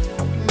fire,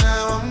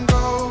 now I'm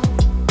gold.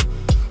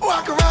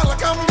 Walk around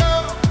like I'm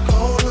gold.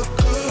 Gold look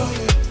good on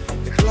you,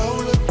 the glow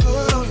look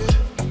good on you.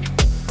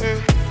 Yeah.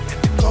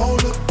 The gold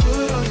look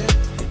good on you,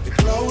 the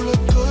glow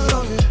look good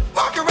on you.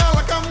 Walk around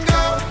like I'm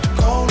gold.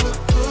 Gold look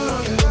good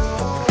on you,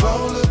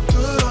 glow look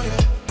good on you.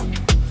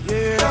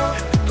 Yeah,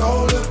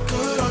 gold look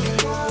good on you,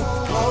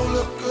 glow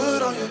look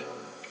good on you.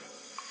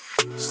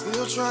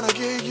 Still trying to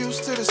get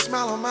used to the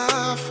smile on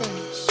my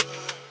face.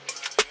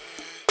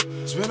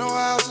 It's been a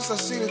while since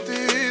I've seen it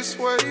this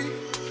way.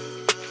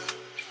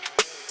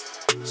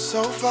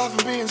 So far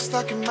from being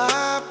stuck in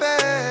my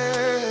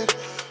bed.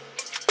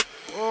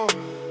 Oh,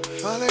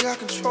 finally got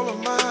control of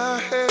my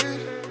head.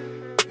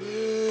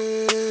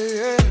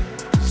 Yeah,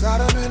 'cause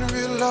I'd have been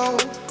real low,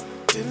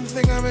 didn't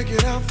think I'd make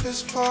it out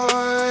this far.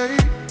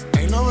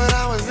 Ain't know what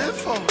I was in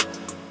for,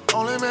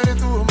 only made it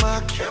through with my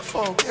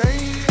kinfolk.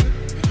 Hey,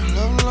 and I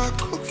love them like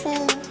cooked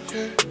food.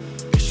 Yeah,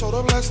 they showed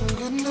up like some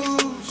good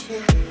news.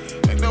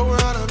 Yeah, ain't know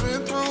what I've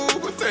been through,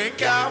 but thank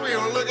God we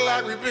don't look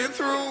like we've been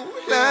through.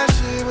 Last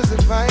year was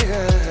a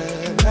fire,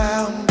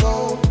 now I'm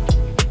gold.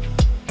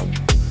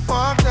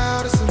 Walked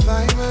out a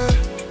survivor,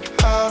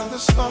 out of the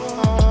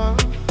storm.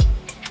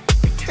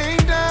 It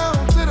came down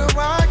to the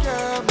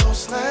wire,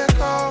 almost let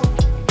go.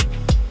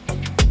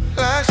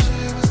 Last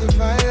year was a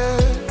fire,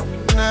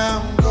 now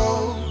I'm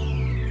gold.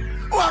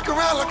 Walk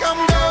around like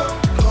I'm gold.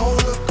 Gold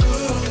look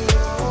good on you,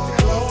 the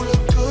glow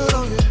look good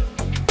on you.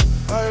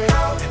 Oh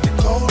yeah, the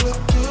gold look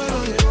good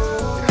on you,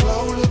 the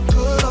glow look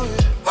good on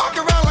you. Walk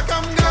around like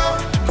I'm gold.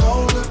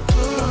 Gold look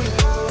good on you,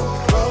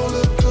 the glow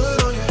look good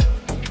on you.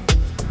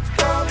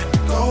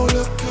 Gold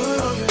look good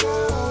on you,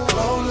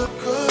 glow look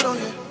good on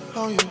you,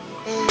 on you.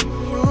 Hey,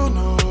 you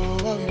know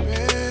what we've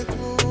been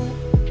through.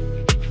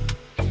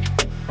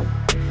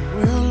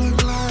 We don't look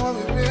like what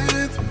we've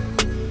been through.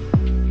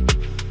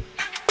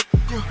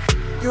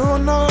 You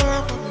know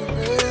what we've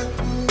been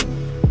through.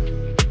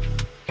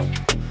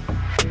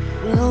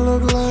 We don't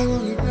look like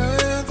what we've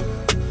been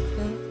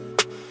through.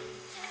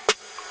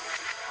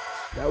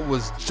 That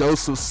was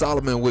Jospeh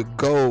Solomon with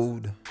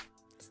Gold.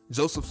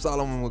 Jospeh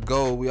Solomon with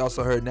Gold. We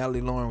also heard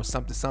Natalie Lauren with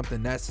Something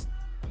Something. That's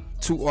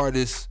two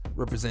artists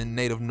representing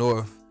Native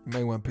North. You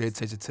may want to pay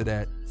attention to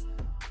that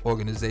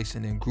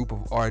organization and group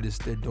of artists.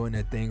 They're doing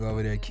their thing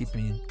over there,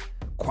 keeping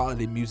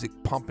quality music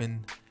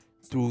pumping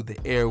through the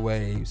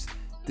airwaves.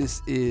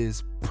 This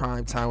is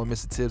Prime Time with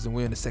Mr. Tibbs, and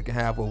we're in the second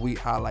half where we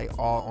highlight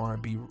all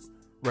R&B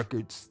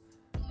records.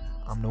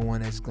 I'm the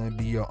one that's gonna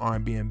be your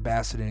R&B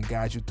ambassador and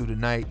guide you through the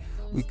night.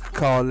 We could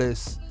call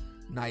this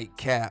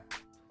Nightcap.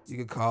 You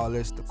could call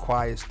this the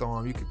Quiet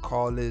Storm. You could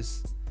call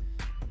this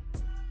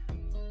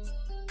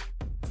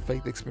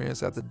Faked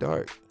Experience After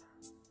Dark.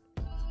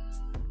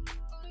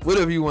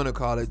 Whatever you want to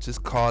call it,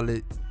 just call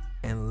it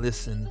and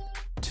listen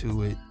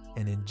to it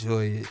and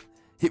enjoy it.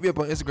 Hit me up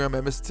on Instagram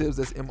at Mr. Tibbs.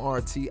 That's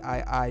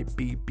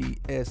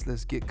MRTIIBBS.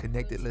 Let's get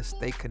connected. Let's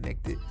stay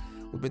connected.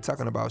 We've been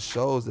talking about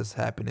shows that's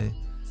happening.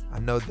 I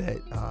know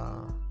that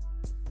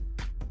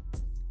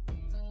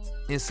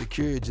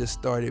Insecure just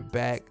started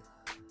back.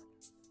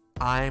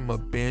 I'm a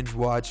binge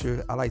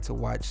watcher. I like to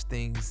watch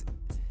things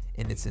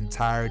in its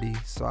entirety,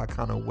 so I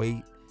kind of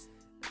wait.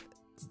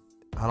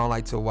 I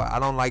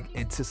don't like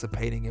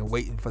anticipating and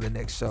waiting for the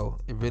next show.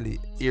 It really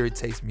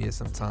irritates me at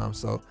sometimes,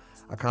 so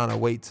I kind of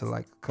wait till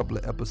like a couple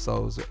of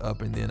episodes are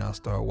up and then I'll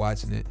start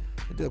watching it.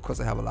 And then of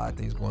course I have a lot of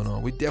things going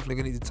on. We definitely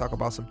gonna need to talk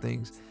about some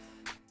things,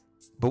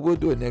 but we'll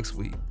do it next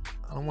week.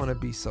 I don't want to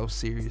be so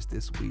serious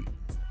this week.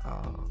 I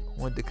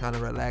wanted to kind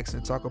of relax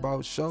and talk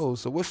about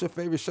shows. So what's your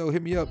favorite show?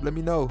 Hit me up. Let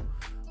me know.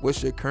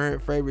 What's your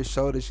current favorite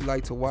show that you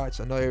like to watch?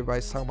 I know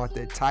everybody's talking about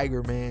that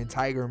Tiger Man.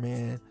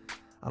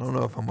 I don't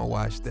know if I'm gonna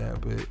watch that,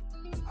 but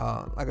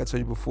like I told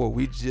you before,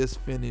 we just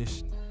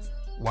finished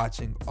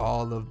watching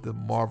all of the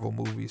Marvel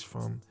movies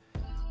from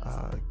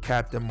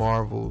Captain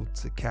Marvel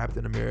to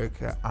Captain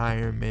America,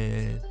 Iron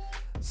Man,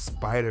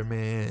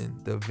 Spider-Man,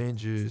 the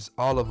Avengers,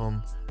 all of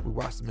them. We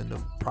watched them in the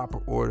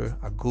proper order.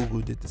 I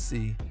Googled it to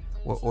see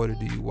what order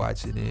do you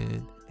watch it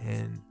in,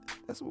 and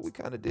that's what we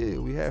kind of did.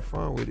 We had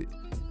fun with it.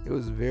 It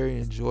was very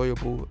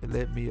enjoyable. It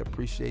let me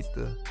appreciate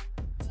the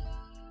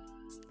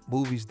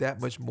movies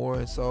that much more,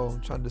 and so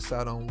I'm trying to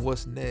decide on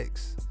what's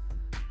next.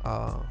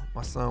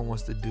 My son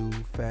wants to do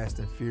Fast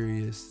and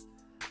Furious.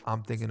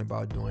 I'm thinking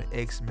about doing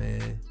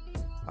X-Men.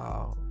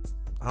 I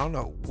don't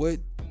know what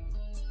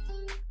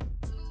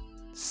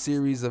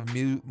series of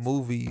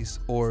movies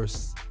or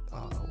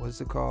what's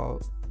it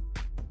called?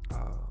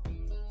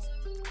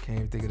 Can't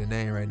even think of the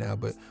name right now,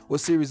 but what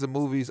series of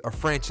movies or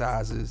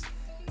franchises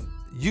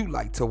you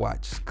like to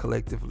watch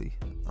collectively?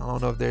 I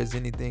don't know if there's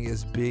anything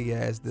as big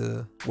as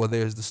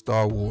there's the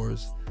Star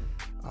Wars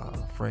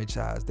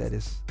franchise that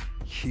is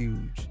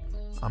huge.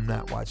 I'm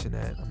not watching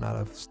that. I'm not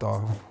a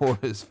Star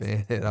Wars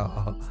fan at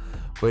all.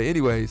 But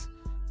anyways,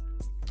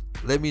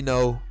 let me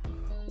know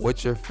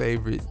what your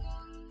favorite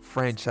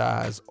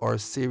franchise or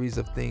series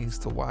of things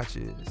to watch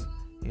is.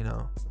 You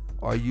know,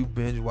 are you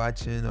binge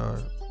watching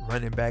or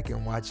running back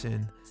and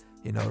watching,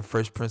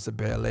 Fresh Prince of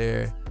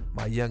Bel-Air?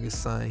 My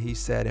youngest son, he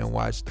sat and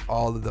watched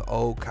all of the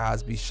old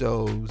Cosby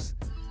shows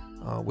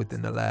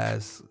within the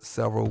last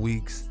several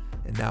weeks,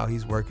 and now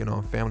he's working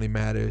on Family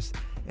Matters.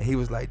 And he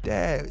was like,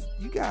 Dad,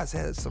 you guys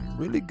had some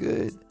really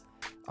good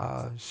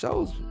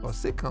shows or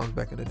sitcoms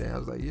back in the day. I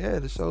was like, yeah,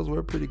 the shows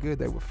were pretty good.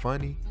 They were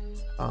funny.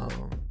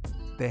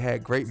 They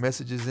had great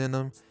messages in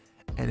them.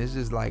 And it's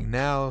just like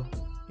now,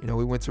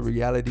 we went to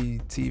reality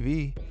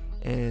TV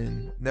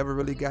and never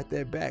really got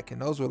that back.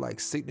 And those were like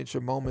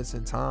signature moments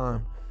in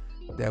time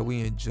that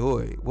we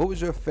enjoyed. What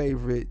was your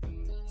favorite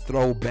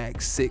throwback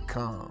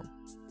sitcom?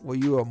 Were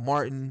you a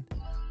Martin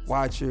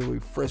watcher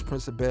with Fresh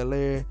Prince of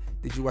Bel-Air?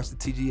 Did you watch the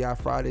TGI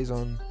Fridays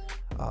on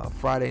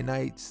Friday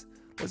nights?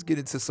 Let's get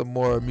into some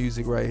more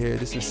music right here.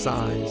 This is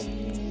Signs,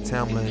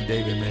 Tamla and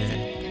David,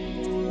 man.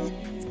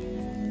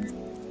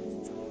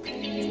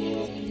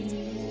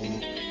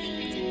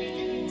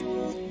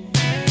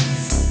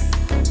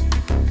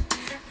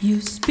 You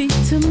speak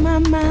to my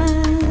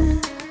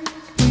mind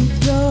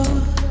with your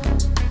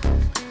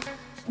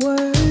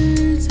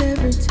words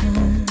every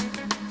time,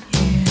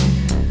 yeah.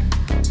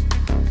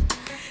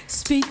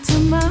 Speak to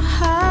my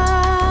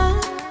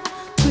heart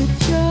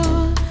with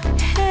your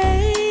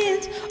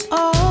hands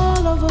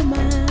all over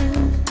my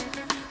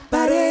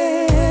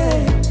body,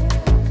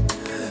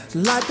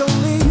 like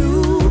only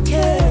you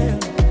can.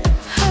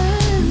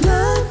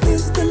 Love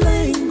is the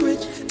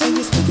language, and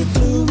you speak it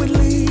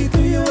fluidly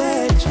through your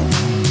action.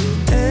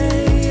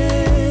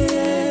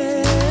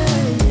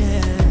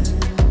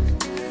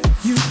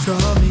 You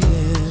draw me in.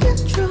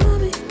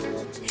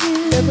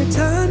 Every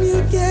time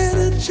you get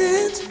a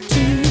chance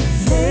to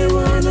lay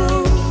one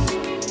on,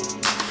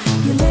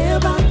 you lay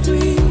about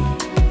 3.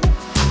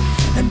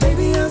 And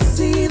baby, I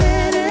see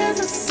that as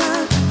a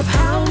sign of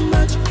how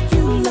much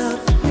you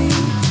love me.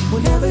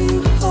 Whenever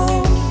you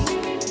hold,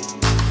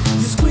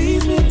 you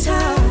squeeze me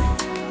tight.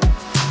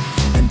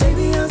 And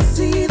baby, I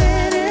see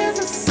that as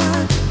a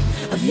sign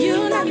of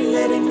you not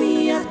letting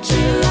me out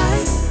your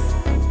life.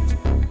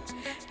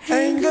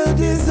 Anger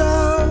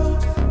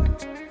dissolves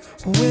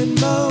when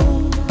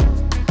moments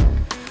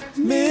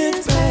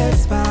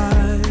pass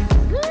by.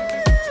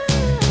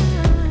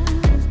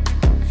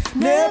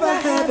 Never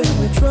having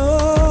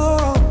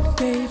withdrawal,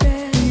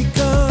 baby,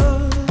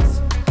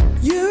 because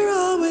you're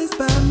always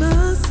by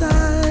my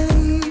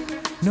side.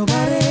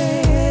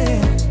 Nobody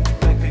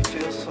make me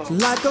feel so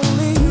like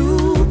only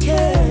you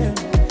can.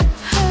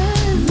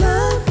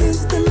 Love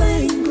is the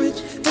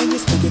language, and you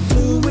speak it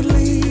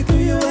fluidly through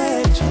your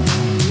action.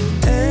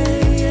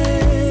 Hey.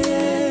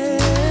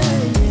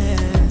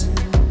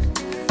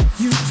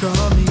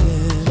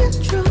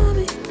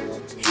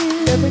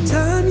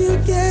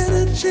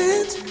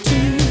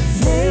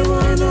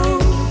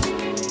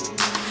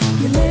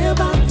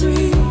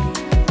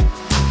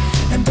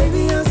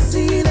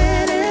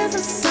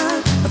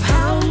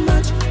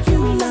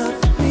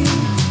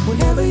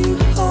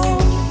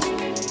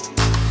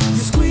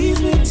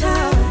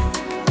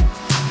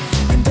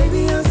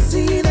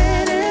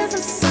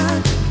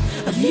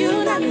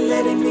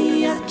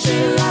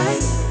 natural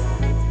light.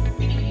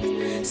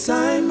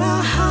 Sign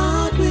my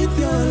heart with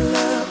your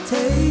love,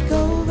 take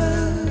over.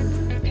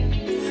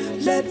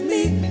 Let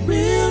me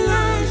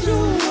realize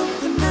your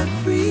love will not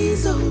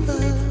freeze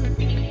over.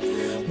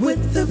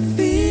 With the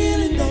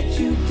feeling that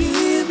you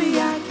give me,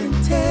 I can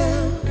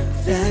tell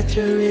that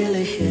you're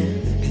really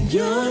here. And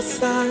your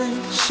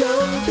sign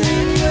shows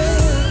it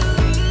well.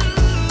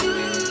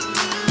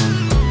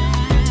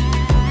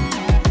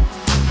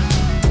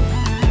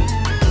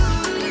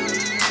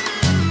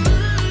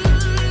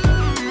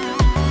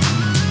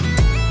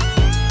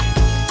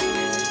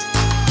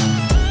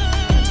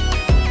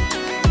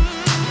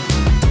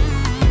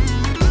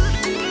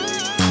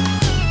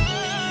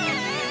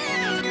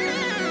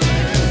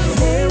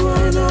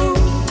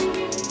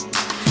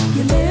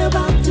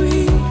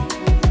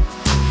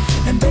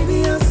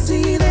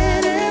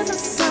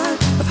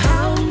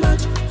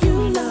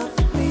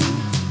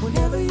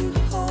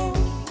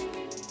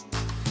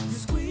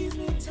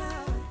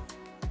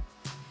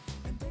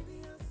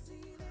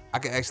 I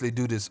could actually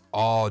do this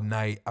all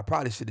night. I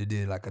probably should have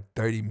did like a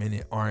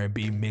 30-minute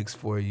R&B mix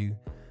for you.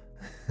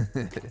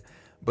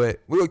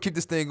 But we're going to keep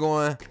this thing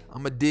going.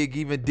 I'm going to dig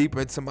even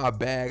deeper into my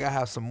bag. I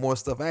have some more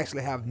stuff. I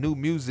actually have new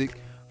music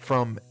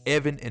from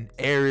Evan and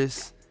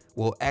Eris.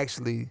 Well,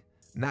 actually,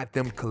 not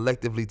them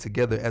collectively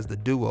together as the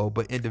duo,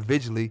 but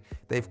individually,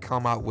 they've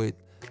come out with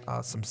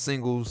some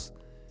singles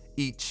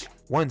each,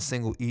 one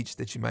single each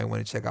that you might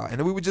want to check out. And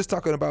then we were just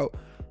talking about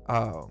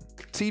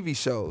TV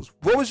shows.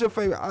 What was your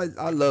favorite?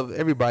 I love,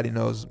 everybody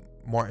knows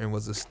Martin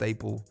was a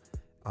staple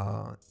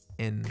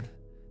in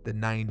the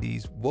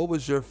 90s. What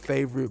was your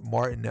favorite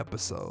Martin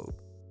episode?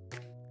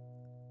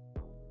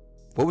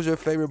 What was your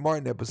favorite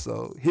Martin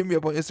episode? Hit me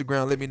up on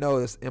Instagram. Let me know.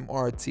 It's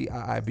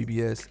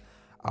MRTIIBBS.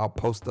 I'll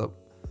post up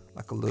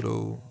like a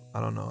little, I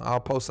don't know. I'll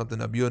post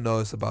something up. You'll know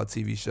it's about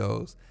TV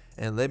shows.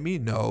 And let me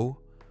know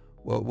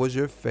what was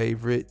your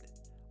favorite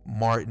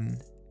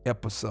Martin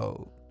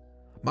episode.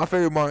 My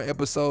favorite Martin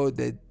episode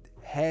that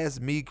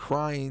has me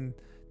crying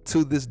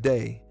to this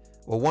day.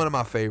 Well, one of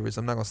my favorites.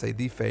 I'm not going to say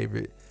the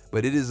favorite,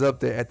 but it is up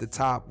there at the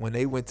top when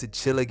they went to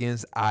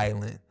Chilligan's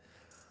Island.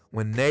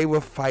 When they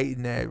were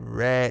fighting that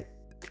rat,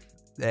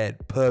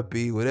 that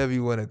puppy, whatever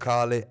you want to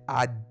call it,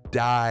 I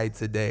died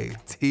today.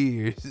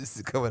 Tears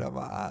just coming out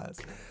my eyes.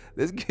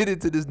 Let's get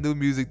into this new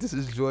music. This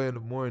is Joy in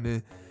the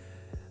Morning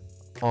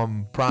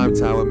on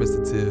Primetime with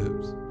Mr.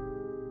 Tibbs.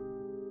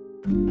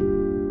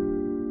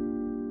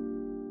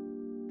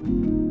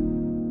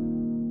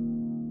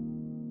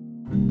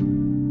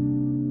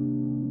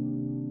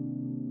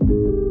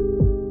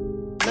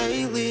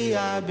 Lately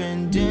I've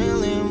been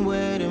dealing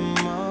with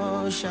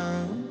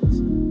emotions.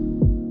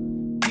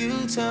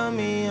 You tell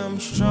me I'm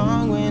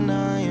strong when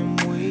I am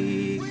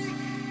weak.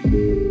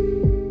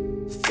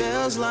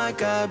 Feels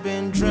like I've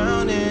been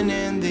drowning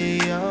in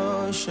the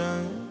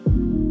ocean.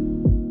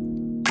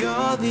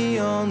 You're the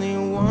only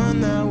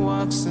one that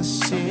walks the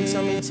sea.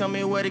 Tell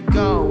me where to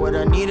go, what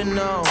I need to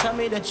know. Tell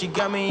me that you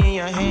got me in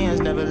your hands,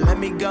 never let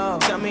me go.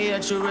 Tell me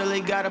that you really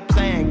got a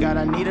plan, God,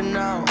 I need to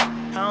know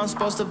how I'm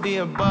supposed to be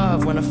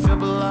above when I feel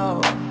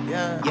below.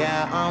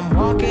 Yeah, I'm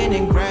walking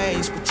in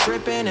grace, but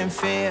tripping in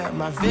fear.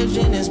 My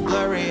vision is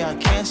blurry, I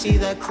can't see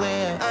that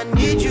clear. I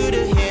need you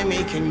to hear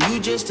me, can you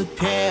just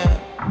appear?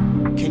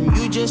 Can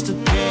you just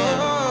appear?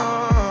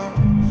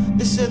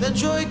 They said that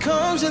joy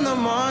comes in the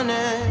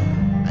morning.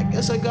 I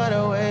guess I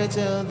gotta wait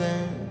till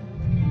then.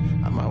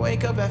 I might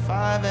wake up at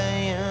 5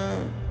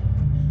 a.m.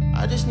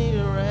 I just need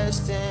to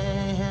rest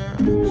in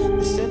Him.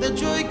 They said that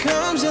joy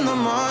comes in the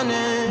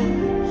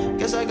morning.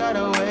 Guess I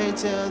gotta wait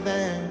till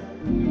then.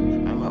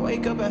 I might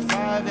wake up at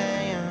 5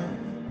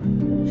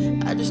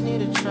 a.m. I just need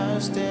to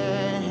trust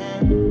in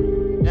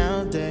Him.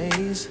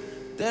 Nowadays,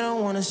 they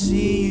don't wanna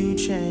see you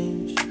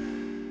change.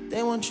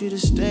 They want you to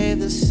stay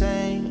the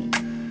same.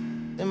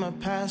 They're my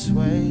past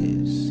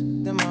ways,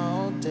 they're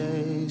my old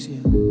days, yeah.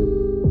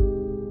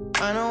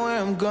 I know where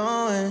I'm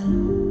going,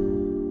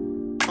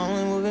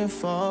 only moving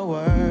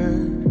forward.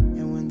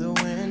 And when the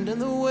wind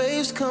and the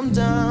waves come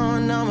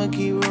down, I'ma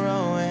keep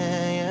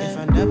rowing, yeah. If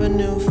I never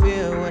knew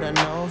fear, would I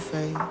know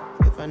faith?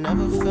 If I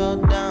never fell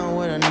down,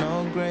 would I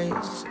know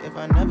grace? If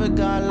I never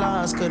got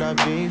lost, could I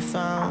be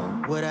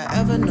found? Would I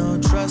ever know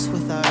trust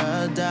without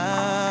a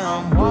doubt?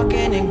 I'm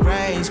walking in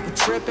grace, but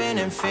tripping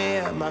in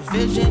fear. My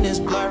vision is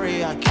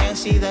blurry, I can't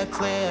see that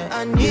clear.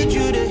 I need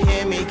you to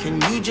hear me, can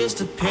you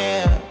just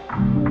appear?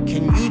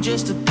 Can you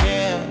just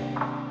appear?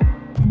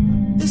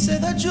 They say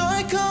that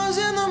joy comes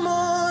in the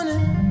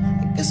morning.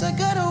 I guess I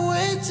gotta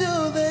wait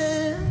till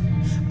then.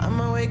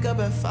 I'ma wake up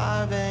at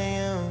 5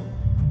 a.m.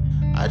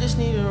 I just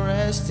need to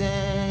rest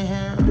in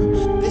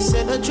Him. They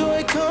say that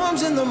joy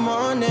comes in the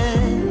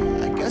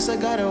morning. I guess I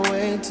gotta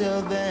wait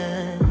till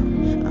then.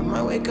 I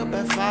might wake up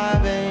at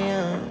 5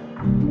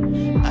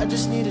 a.m. I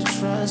just need to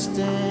trust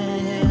in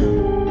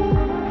Him.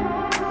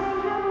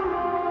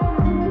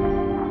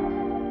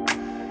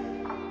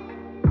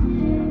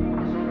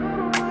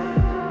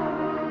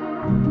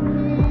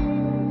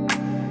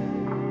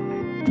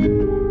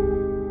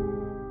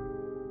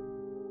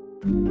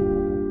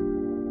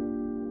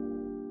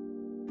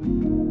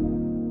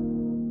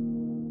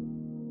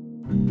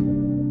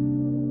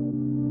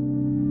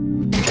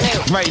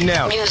 Right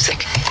now.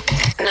 Music.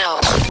 No.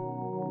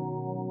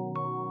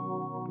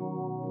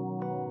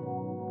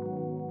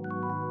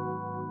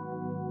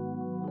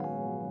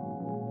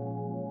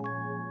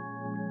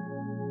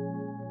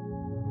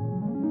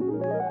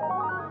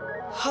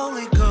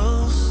 Holy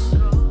Ghost,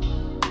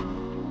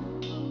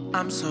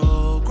 I'm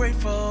so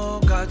grateful,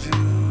 God, you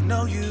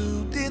know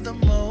you did the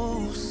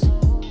most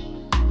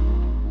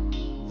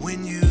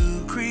when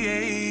you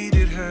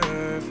created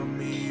her for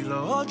me,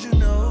 Lord, you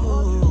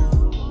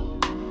know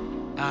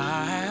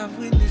I have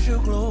witnessed your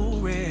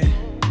glory,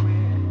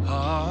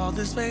 all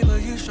this favor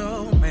you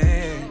showed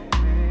me.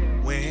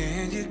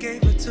 When you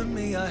gave it to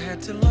me, I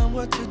had to learn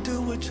what to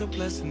do with your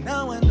blessing.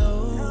 Now I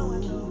know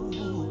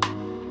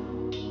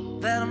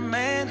that a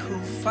man who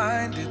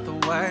findeth the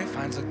wife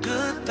finds a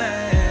good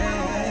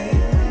thing.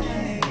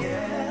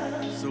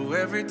 So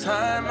every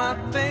time I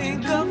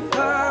think of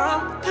her,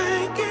 I'm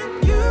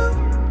thanking you.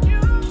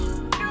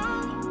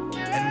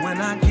 And when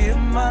I give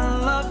my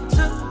love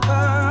to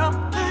her,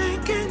 I'm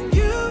thanking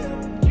you.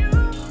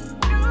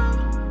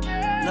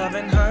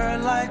 Loving her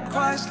like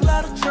Christ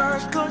loved the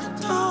church, 'cause you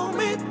told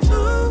me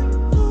to.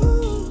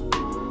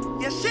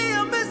 Yeah, she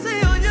a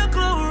missy on your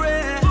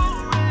glory.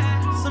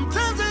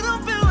 Sometimes I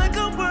don't feel like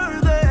I'm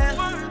worthy,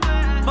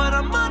 but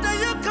I'm under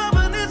your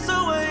covenant, so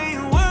I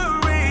ain't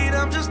worried.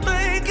 I'm just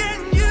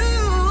thanking you.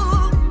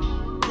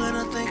 When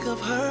I think of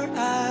her,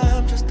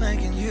 I'm just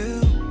thanking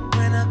you.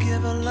 When I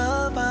give her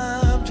love,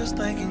 I'm just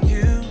thanking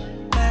you.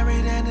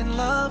 Married and in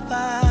love,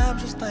 I'm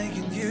just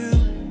thanking you.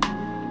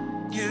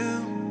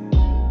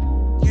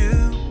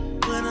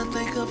 When I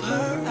think of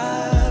her,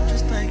 I'm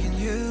just thanking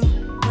you.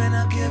 When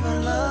I give her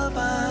love,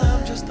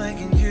 I'm just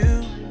thanking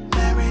you.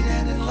 Married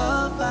and in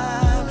love,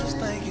 I'm just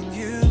thanking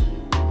you.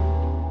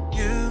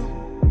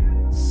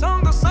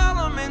 Song of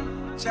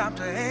Solomon,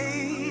 chapter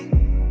 8.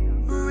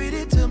 Read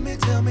it to me,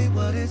 tell me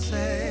what it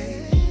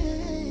says.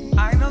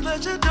 I know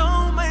that you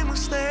don't make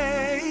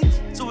mistakes,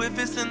 so if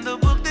it's in the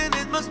book, then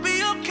it must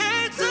be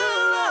okay to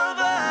love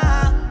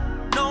her.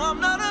 No, I'm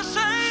not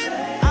ashamed,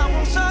 I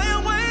won't shy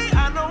away.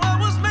 I know I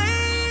was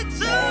made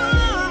to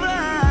love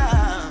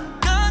her.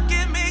 God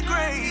give me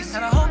grace,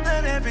 and I hope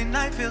that every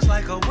night feels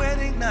like a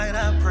wedding night.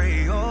 I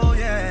pray, oh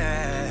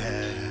yeah.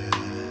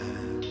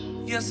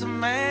 Yes, a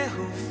man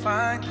who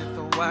findeth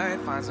a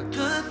wife finds a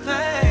good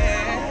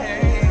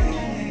thing.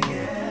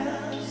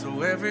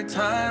 So every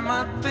time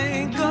I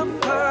think of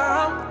her,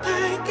 I'm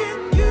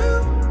thanking you.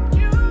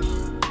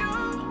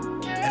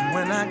 And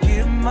when I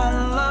give my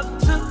love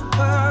to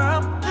her,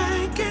 I'm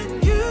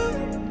thanking you.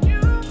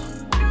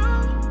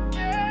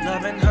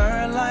 Loving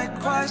her like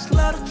Christ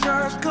loved the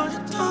church, 'cause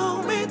you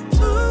told me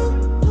to.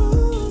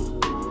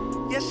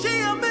 Yeah,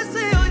 she a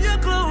missy on your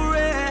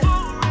glory.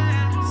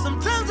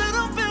 Sometimes I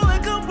don't feel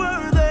like I'm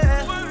worthy,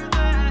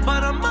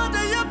 but I'm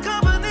under your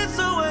covenant,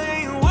 so I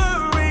ain't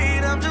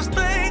worried. I'm just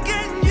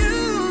thanking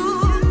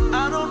you.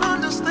 I don't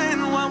understand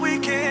why we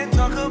can't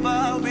talk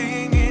about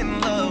being in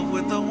love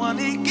with the one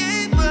he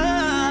gave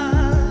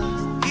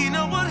us. He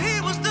know what he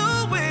was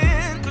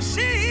doing, 'cause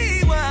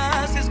she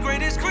was his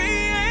greatest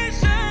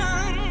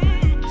creation.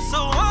 So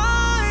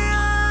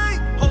I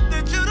hope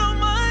that you don't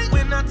mind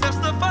when I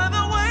testify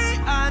the way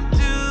I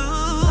do.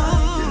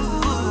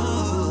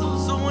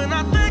 So when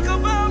I think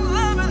about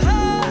loving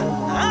her,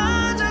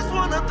 I just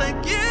wanna thank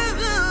you.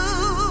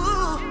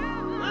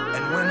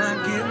 And when I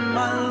give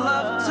my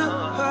love to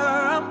her,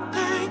 I'm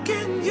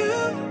thanking you.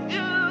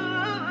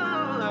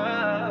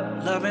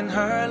 Loving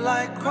her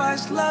like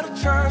Christ loved the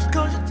church,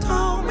 'cause you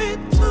told me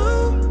to.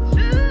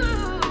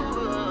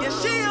 Yeah,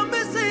 she a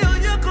missy on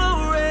your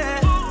glory.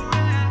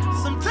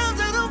 Sometimes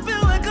I don't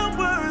feel like I'm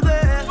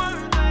worthy,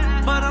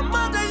 but I'm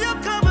under your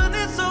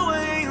covenant, so I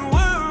ain't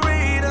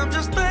worried. I'm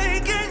just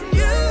thanking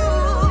you.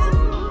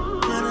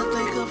 When I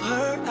think of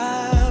her,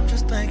 I'm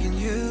just thanking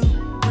you.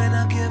 When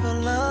I give her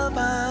love,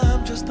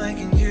 I'm just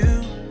thanking you.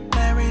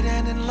 Married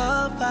and in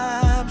love,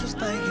 I'm just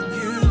thanking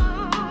you.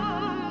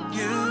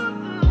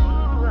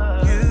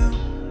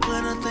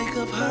 When I think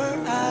of her,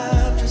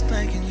 I'm just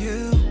thanking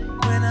you.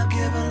 When I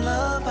give her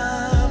love,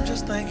 I'm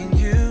just thanking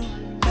you.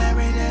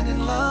 Married and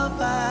in love,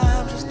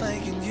 I'm just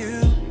thanking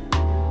you.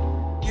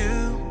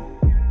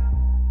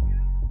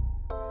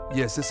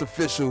 Yes, it's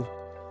official.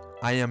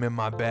 I am in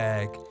my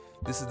bag.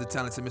 This is the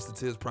talented Mr.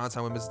 Tibbs,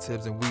 Primetime with Mr.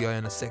 Tibbs, and we are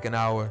in the second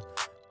hour,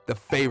 the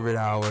favorite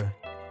hour,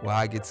 where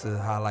I get to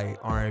highlight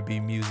R&B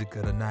music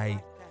of the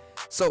night.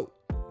 So,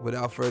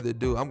 without further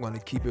ado, I'm going to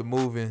keep it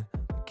moving,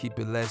 keep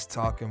it less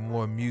talking,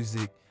 more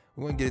music.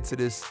 We're going to get into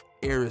this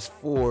Eris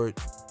Ford.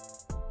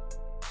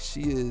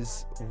 She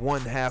is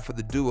one half of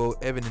the duo,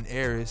 Evan and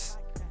Eris.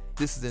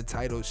 This is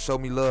entitled Show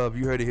Me Love.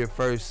 You heard it here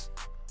first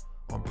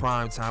on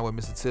Primetime with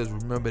Mr. Tibbs.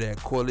 Remember that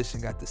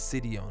Coalition got the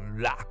city on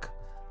lock.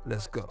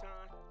 Let's go.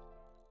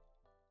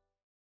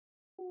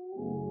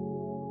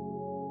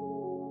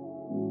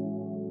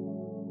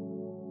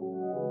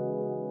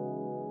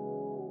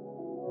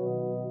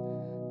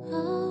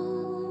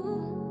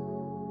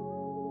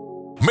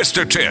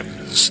 Mr.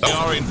 Tibbs, the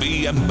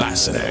R&B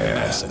ambassador.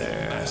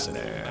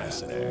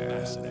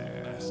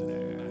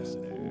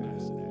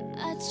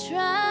 I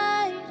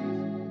tried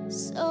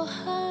so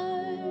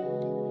hard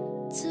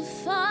to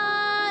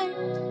find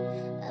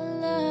a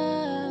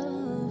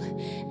love,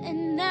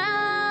 and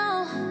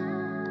now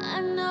I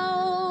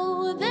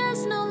know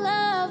there's no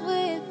love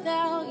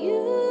without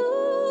you.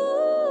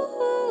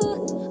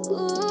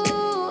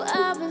 Ooh,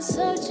 I've been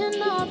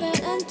searching all the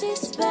empty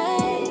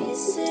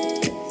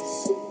spaces,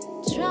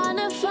 trying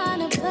to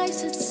find a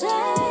place to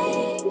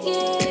take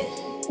it.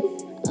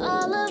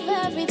 All of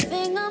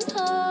everything I'm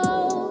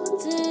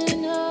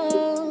holding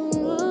on.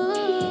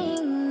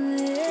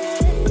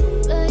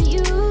 But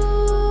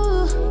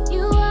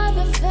you are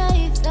the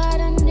faith that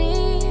I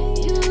need.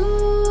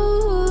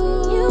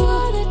 You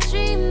are the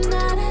dream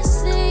that I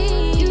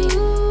see. You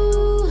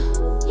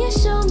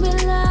show me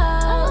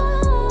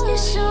love. You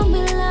show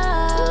me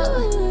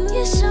love.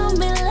 You show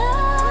me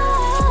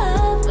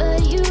love.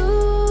 But you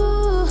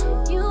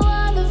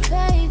are the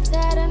faith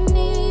that I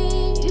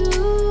need.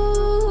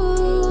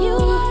 You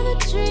are the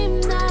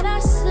dream that I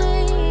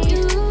see.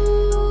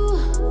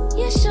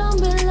 You show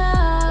me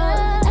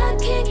love. I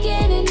can't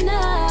get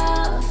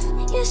enough.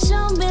 You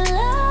show me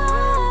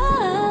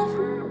love.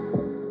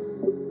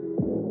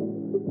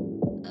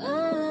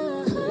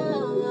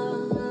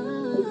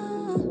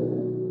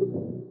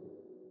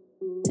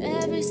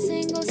 Every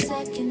single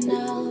second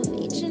of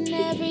each and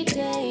every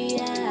day,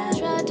 I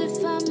tried to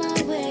find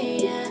my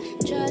way. I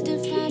tried to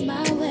find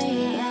my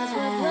way. I've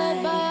been blurred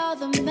by all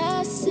the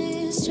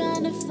messes,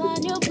 trying to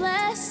find your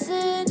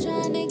blessing,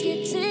 trying to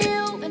get to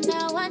you, but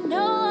now I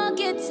know I'll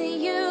get to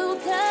you.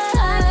 'Cause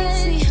I can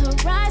see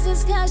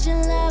horizons, 'cause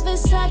your love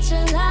is such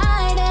a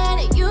light,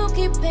 and you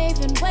keep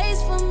paving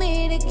ways for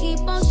me to keep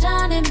on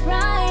shining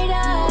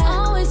brighter. You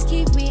always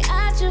keep me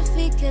at your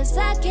feet, 'cause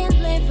I can't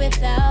live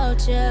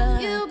without you.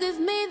 You give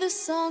me the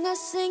song I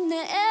sing, the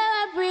air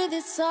I breathe,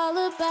 it's all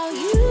about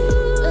you.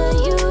 But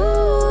you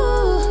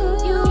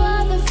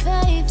are the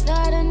faith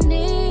that I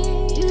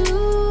need.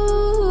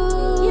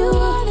 You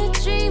are the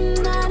dream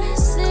that I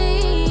see.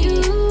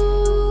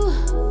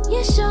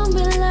 You show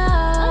me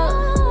love.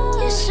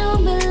 You show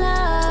me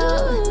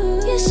love.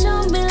 You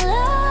show me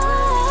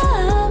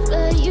love.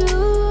 But you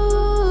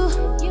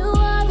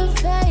are the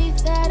faith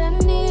that I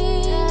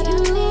need.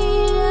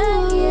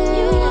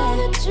 You are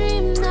the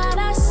dream that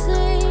I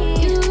see.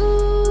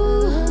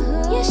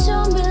 You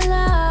show me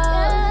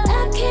love. I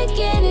can't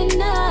get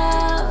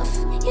enough.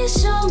 You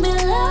show me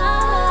love.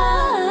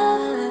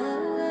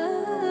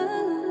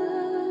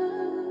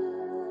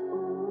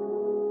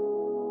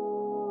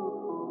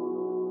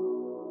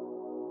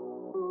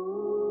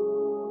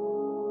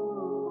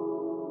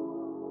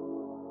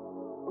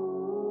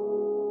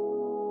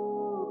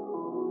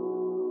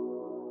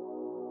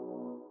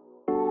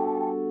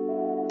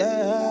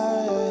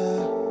 Yeah.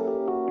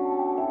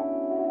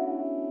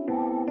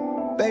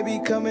 Baby,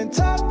 come and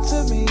talk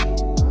to me.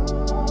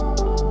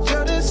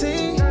 You're the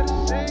sea.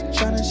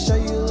 Tryna show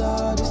you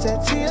love, it's that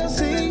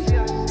TLC.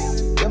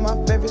 You're my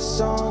favorite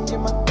song, you're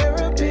my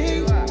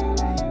therapy.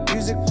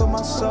 Music for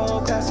my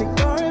soul, classic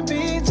R&B.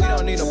 We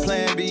don't need no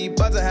plan B,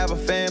 about to have a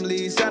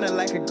family. Sounding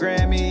like a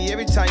Grammy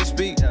every time you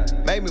speak.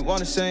 Make me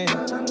wanna sing.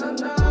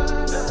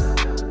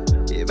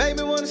 Yeah, make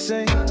me wanna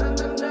sing.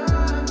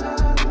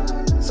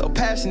 So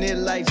passionate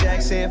like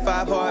Jackson,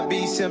 5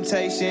 heartbeats,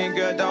 temptation.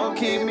 Girl, don't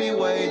keep me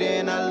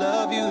waiting. I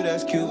love you,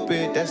 that's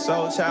Cupid. That's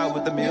Soul Child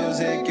with the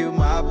music. You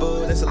my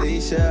boo, that's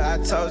Alicia. I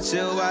told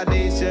you I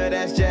need you,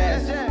 that's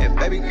Jazz. And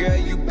baby girl,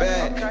 you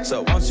bad.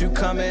 So won't you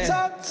come in?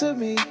 Talk to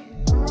me.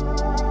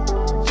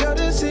 You're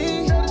the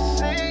sea.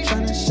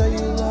 Tryna show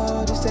you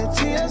love, it's that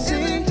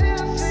TLC.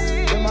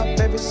 You're my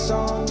favorite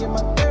song, you're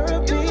my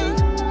therapy.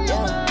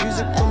 Yeah.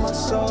 Music for my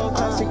soul,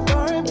 classic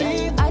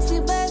R&B. I see,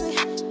 baby,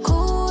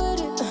 cool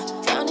with it.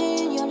 Drowning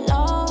in your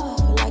love,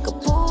 like a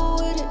pool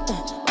with it.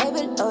 Way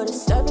below the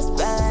surface,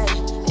 bad.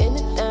 In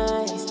the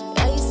things,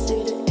 now you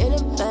see the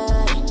inner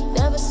man.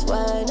 Never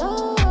sweat, no.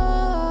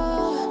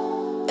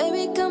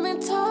 Baby, come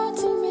and talk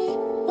to me.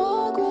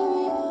 Walk with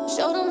me.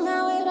 Show them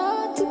how it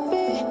ought to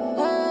be.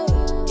 Hey,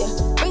 yeah.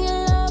 Bring your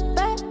love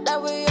back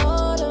like we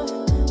order.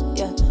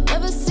 Yeah.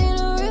 Never seen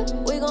a real,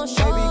 we gon'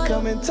 show Baby, them.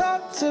 come and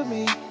talk to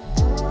me.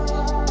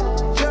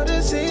 You're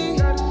the sea.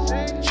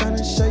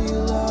 Tryna show you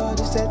love,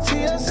 it's that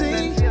TLC.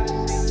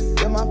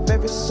 You're my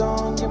favorite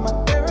song, you're my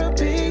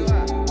therapy.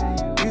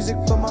 Music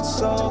for my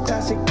soul,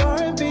 classic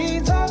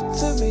R&B. Talk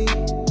to me.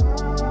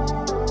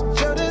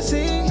 You're the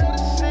sea.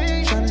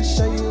 Tryna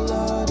show you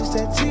love, it's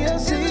that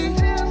TLC.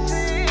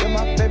 You're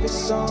my favorite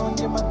song,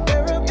 you're my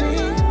therapy.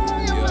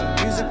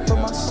 Music for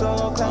my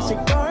soul, classic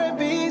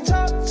R&B.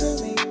 Talk to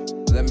me.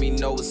 Let me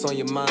know what's on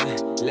your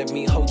mind. Let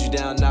me hold you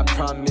down, I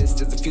promise.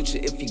 There's a future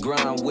if you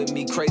grind with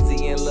me.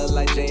 Crazy in love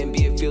like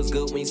J&B, it feels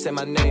good when you say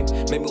my name.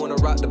 Make me wanna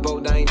rock the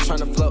boat, I ain't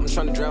tryna float, I'm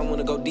tryna drown,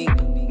 wanna go deep.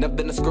 Never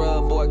been a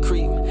scrub or a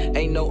creep.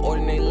 Ain't no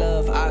ordinary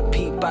love. I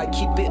peep, I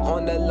keep it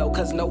on the low.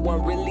 Cause no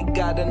one really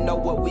gotta know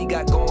what we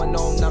got going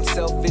on. I'm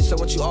selfish, I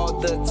want you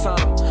all the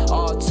time.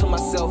 All to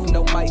myself,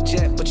 no mic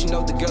jet, but you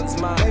know the girl is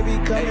mine.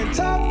 Baby, come and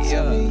talk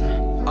to me.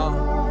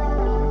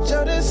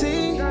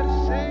 Jodeci,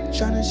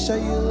 tryna show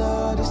you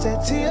love, it's that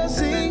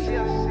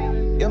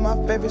TLC. You're my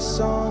favorite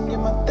song, you're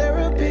my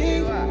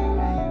therapy.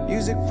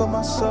 Music for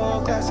my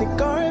soul, classic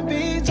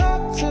R&B.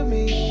 Talk to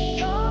me.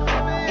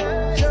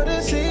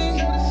 Jodeci,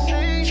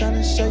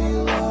 tryna show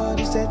you love,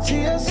 it's that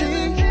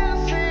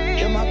TLC.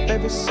 You're my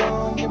favorite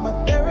song, you're my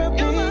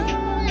therapy.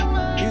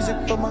 Music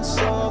for my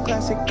soul,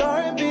 classic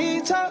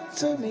R&B. Talk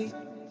to me.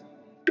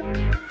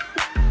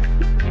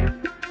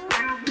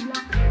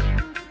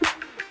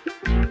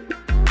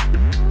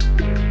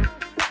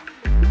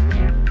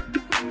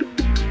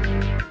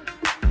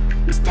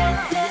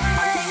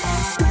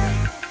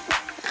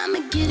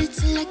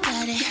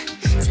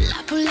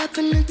 Pull up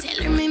in a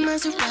tailor-made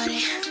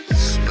Maserati.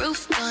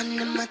 Roof gun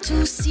in my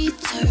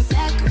two-seater.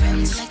 Black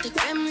rims like the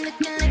grim,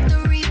 looking like the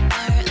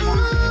Reaper.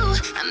 Ooh,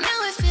 I'm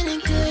out here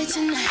feeling good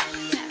tonight.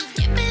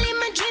 Can't believe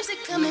my dreams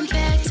are coming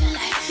back to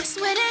life.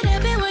 Swear that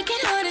I've been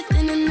working harder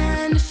than a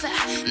 9 to 5.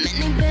 Man,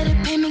 they better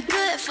pay me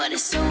good for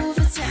this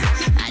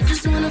overtime. I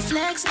just wanna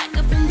flex like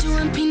I've been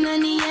doing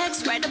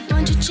P90X. Write a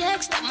bunch of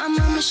checks that my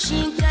mama, she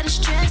ain't got a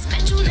stress.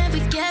 Bet you'll never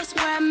guess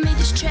where I made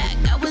this track.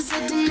 I was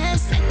at the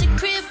nest, at the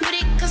crib with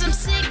it, cause I'm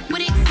sick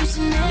with it.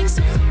 Using next,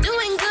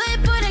 doing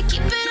good, but I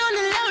keep it on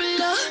the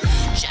low.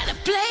 Try to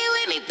play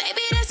with me,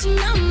 baby, that's a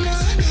no-no.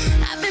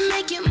 I've been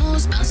making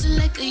moves, bouncing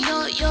like a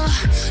yo-yo.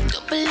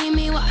 Don't believe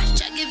me,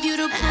 watch, I give you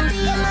the proof. I be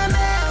in my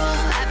bag,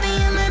 oh, I be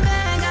in my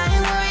bag. I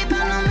ain't worried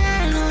about no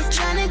man, no.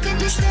 Tryna get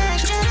this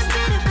stash, tryna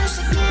be the best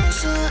I can.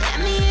 So let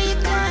me hear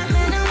you cry,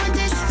 man, I want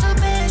this so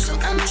bad. So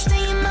I'ma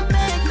stay in my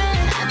bag, man.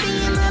 I be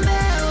in my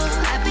bag,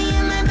 oh, I be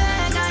in my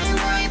bag. I ain't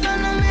worried about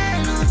no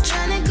man, no.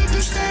 Tryna get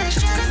this stash,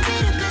 tryna be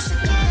the best I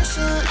can.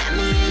 So let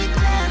me hear you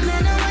cry,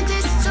 man, I want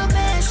this so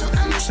bad. So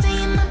I'ma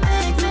stay in my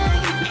bag, man.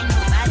 Ain't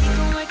nobody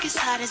gon' work as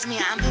hard as me.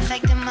 I'm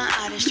perfecting my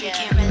artistry.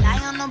 Can't rely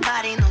on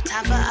nobody, no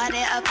time for all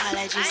their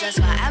apologies. That's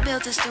why I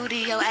built a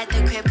studio at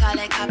the crib, call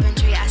it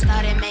carpentry. I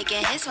started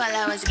making hits while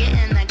I was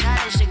getting a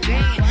college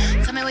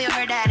degree. Tell me where you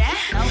heard that at?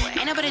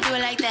 Ain't nobody do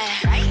it like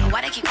that.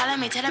 Why they keep calling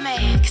me to the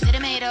maid? Cause they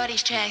done made all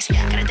these tracks.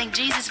 Gotta thank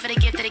Jesus for the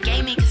gift that he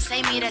gave me, cause it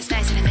saved me, that's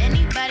facts. And if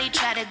anybody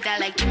try to die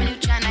like Jimmy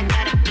Neutron, I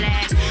got a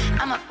blast.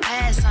 I'ma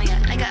pass on ya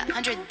like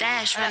 100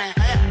 dash runner.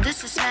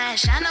 This is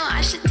smash, I know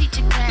I should teach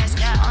a class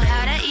on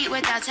how to eat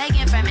without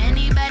taking from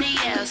anybody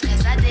else.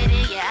 Cause I did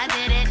it, yeah, I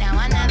did it. Now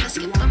I never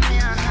skip a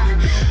meal,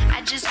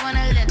 I just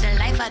wanna live the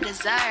life I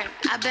deserve.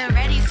 I've been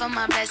ready for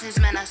my blessings,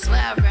 man, I swear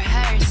I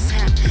rehearse.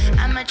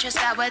 I'ma trust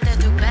God whether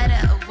through better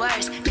or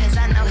worse. Cause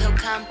I know he'll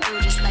come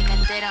through just like I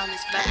did on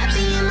this verse. I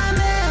be in my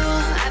bag,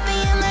 oh, I be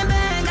in my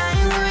bag. I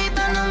ain't worried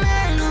about no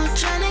man, no.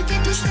 Tryna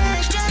get this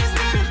stash, tryna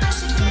be the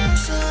best I can.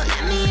 So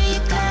let me hear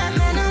you cry,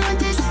 man, I want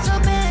this so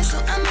bad. So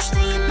I'ma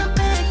stay in my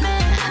bag,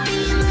 man. I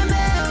be in my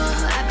bag,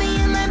 oh, I be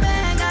in my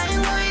bag. I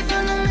ain't worried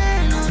about no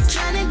man, no.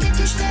 Tryna get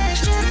this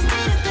stash, tryna be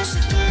the best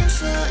I can.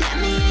 So let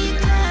me hear you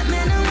cry,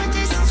 man, I want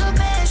this so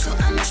bad. So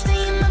I'ma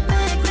stay in my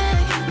bag, man.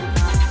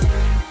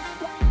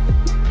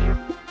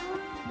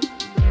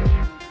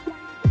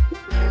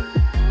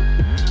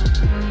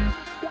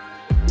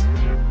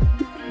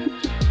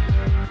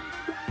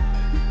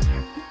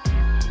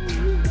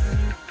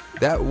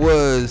 That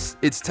was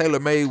It's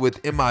Tailor Made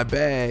with In My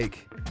Bag.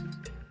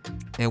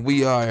 And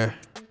we are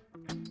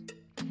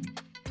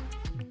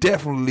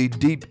definitely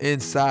deep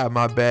inside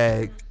my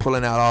bag,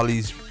 pulling out all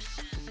these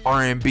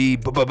R&B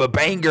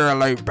banger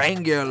alert.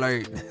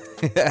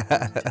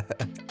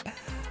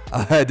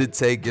 I had to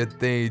take your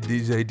thing,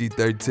 DJ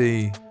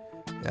D13.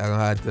 I'm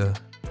gonna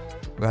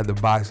have to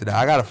box it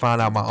out. I gotta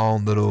find out my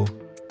own little,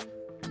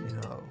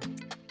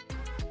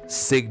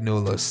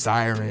 signal or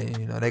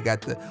siren. They got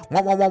the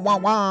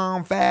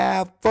 1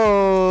 5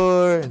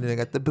 4, and then they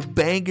got the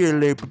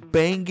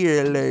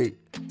banger alert.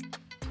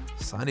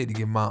 So I need to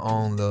get my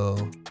own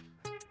little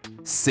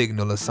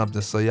signal or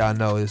something, so y'all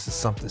know this is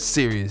something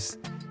serious.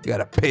 You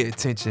gotta pay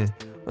attention.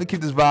 Let's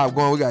keep this vibe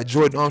going. We got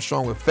Jordan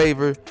Armstrong with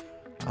Favor.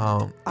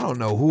 I don't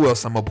know who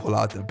else I'm gonna pull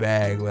out the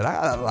bag, but I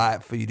got a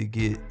lot for you to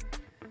get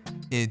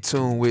in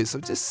tune with.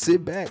 So just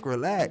sit back,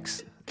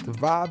 relax. The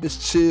vibe is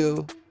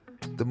chill.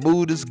 The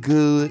mood is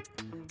good.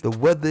 The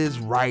weather is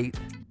right.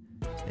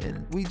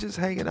 And we just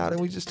hanging out and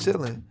we just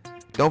chilling.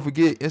 Don't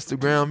forget,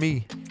 Instagram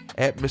me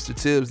at Mr.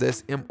 Tibbs.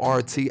 That's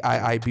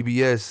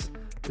MRTIIBBS.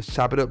 Let's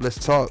chop it up.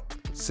 Let's talk.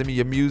 Send me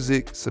your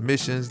music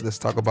submissions. Let's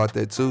talk about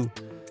that too.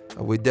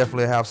 We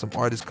definitely have some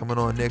artists coming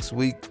on next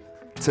week.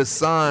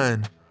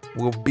 Tasan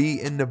will be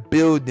in the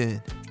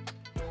building.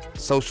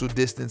 Social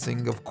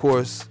distancing, of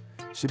course.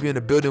 She'll be in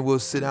the building. We'll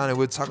sit down and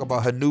we'll talk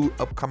about her new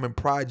upcoming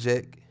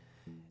project.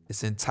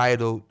 It's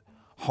entitled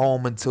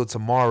Home Until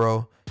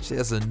Tomorrow. She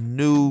has a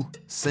new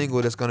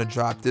single that's going to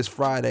drop this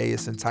Friday.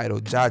 It's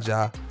entitled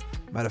Jaja.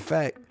 Matter of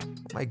fact,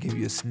 I might give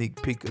you a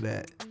sneak peek of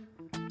that.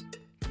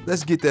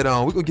 Let's get that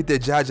on. We're going to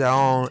get that Jaja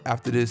on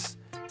after this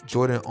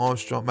Jordan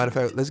Armstrong. Matter of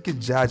fact, let's get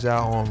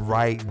Jaja on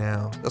right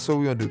now. That's what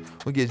we're gonna do.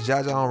 We'll get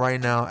Jaja on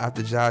right now.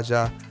 After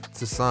Jaja,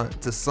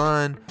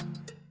 Tasan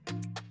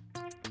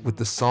with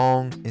the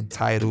song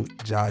entitled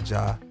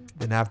Jaja.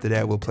 Then after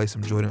that, we'll play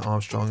some Jordan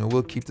Armstrong and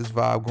we'll keep this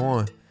vibe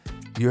going.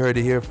 You heard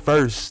it here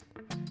first.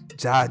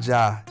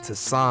 Jaja,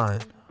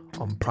 Tasan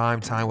on Prime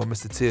Time with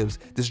Mr. Tibbs.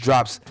 This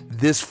drops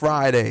this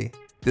Friday.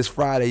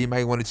 You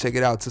might want to check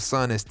it out.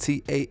 Tasan is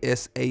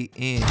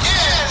Tasan.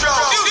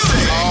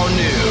 All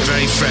new,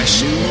 very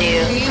fresh.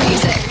 New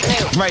music.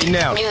 Right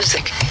now.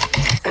 Music.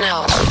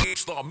 No.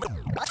 It's the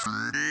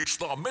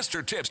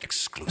Mr. Tibbs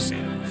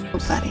exclusive.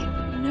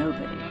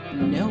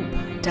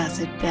 Nobody does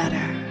it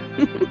better.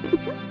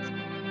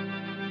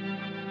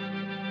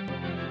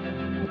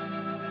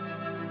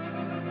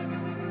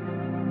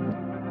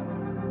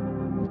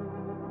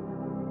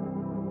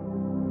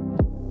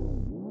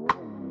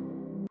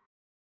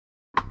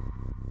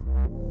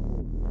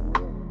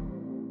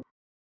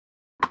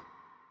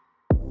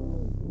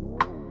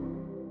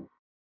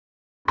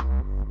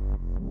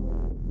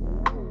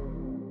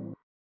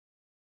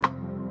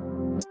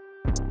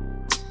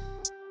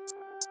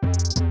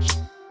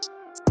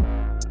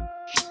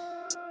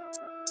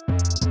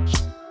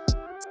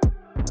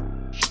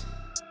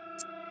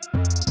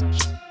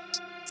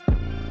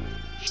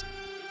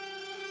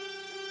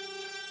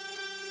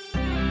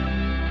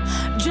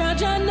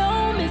 Jaja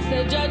know, me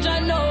say Jaja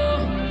know.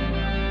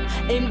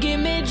 Him give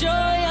me joy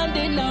on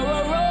the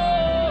narrow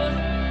road.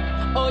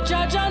 Oh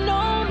Jaja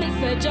know, me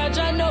say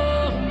Jaja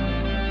know.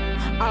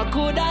 I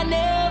coulda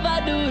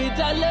never do it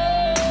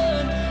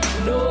alone.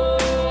 No,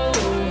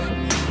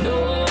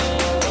 no.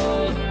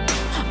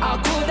 I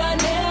coulda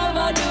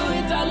never do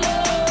it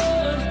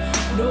alone.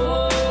 No,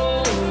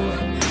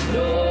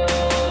 no.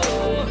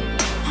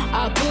 I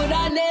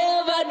coulda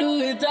never do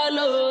it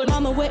alone.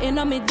 Mama waiting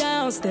on me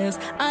downstairs.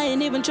 I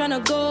ain't even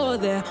tryna go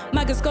there.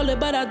 Might get scolded,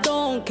 but I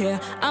don't care.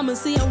 I'ma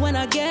see her when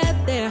I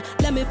get there.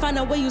 Let me find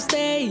out where you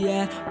stay,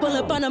 yeah. Pull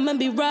up on them and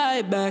be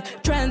right back.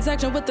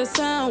 Transaction with the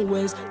sound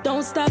waves.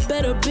 Don't stop,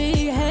 better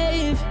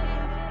behave.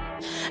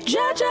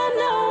 Jaja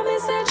know, me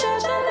say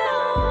Jaja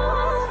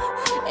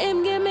know.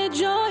 Him give me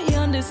joy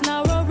on this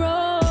narrow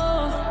road.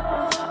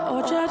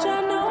 Oh,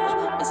 Jaja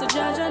know, me say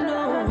Jaja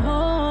know.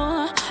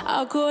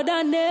 I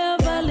coulda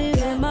never live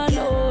in my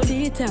low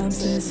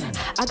detoxes.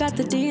 I got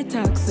the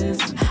detoxes,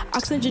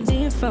 oxygen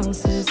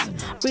defenses,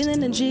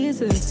 breathing in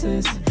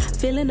Jesus,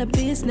 feeling the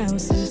beast now,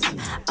 sis.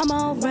 I'm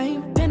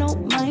alright, pay no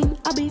mind,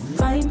 I'll be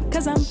fine,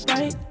 cause I'm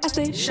bright, I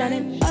stay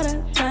shining all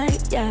the time,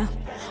 yeah.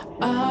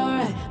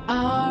 Alright,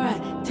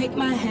 take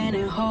my hand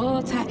and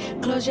hold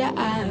tight, close your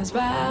eyes,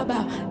 vibe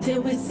out,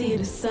 till we see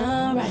the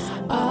sunrise.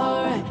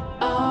 Alright,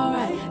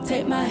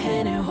 take my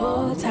hand and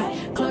hold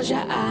tight, close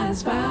your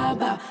eyes,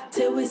 vibe out,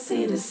 till we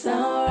see the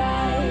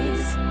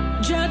sunrise.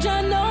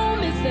 Jaja know,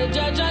 me say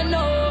Jaja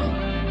know.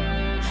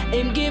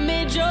 Him give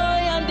me joy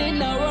on the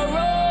narrow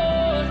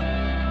road.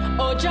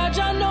 Oh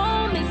Jaja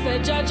know, me say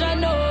Jaja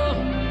know.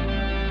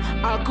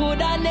 I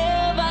coulda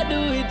never do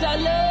it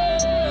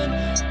alone.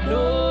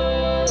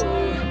 No,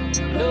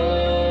 no.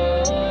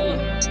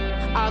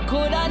 I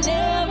coulda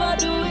never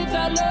do it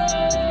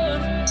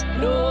alone.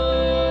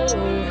 No,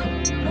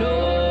 no.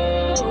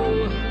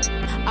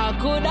 I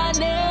coulda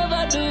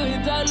never do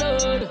it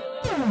alone.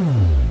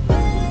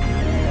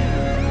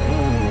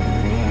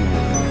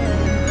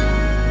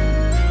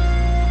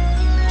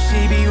 She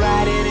be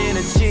riding in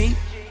a Jeep,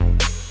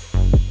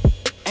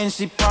 and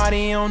she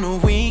party on the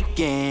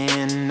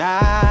weekend.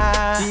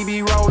 She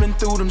be rolling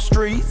through them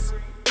streets,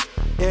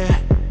 yeah.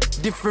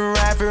 Different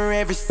ride for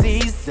every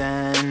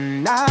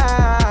season.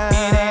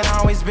 It ain't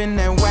always been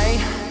that way.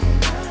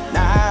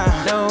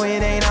 No,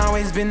 it ain't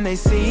always been their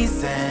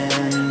season.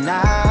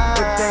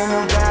 But they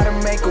know gotta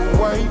make a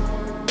way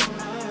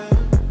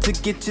to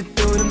get you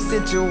through them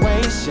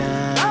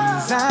situations.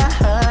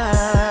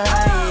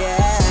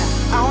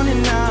 On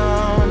and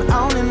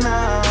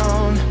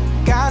on.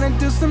 Gotta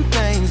do some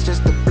things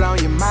just to blow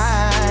your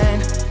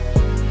mind.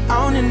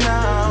 On and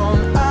on.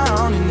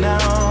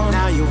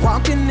 Now you're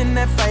walking in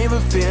that favor,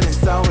 feeling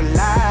so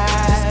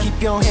alive. Just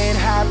keep your head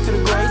high to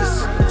the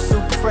greatest.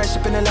 Super fresh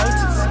up in the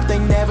latest. They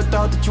never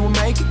thought that you would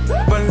make it,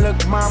 but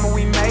look, mama,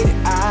 we made it.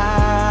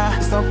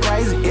 It's so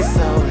crazy, it's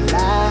so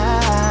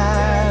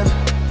alive.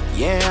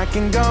 Yeah, I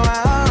can go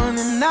on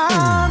and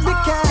on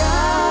because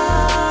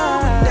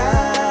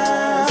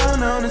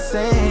down on the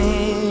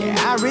scene.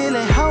 Yeah, I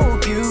really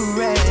hope you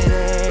ready.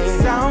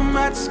 So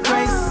much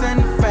grace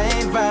and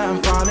favor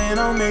falling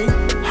on me.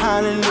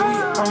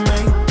 Hallelujah on me.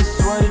 It's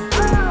what it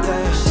do,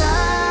 yeah.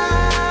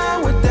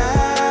 Shower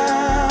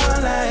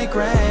down like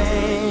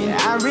rain.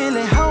 Yeah, I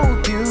really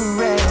hope you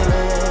ready.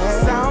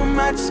 So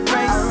much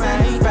grace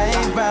and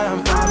favor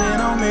falling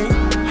on me.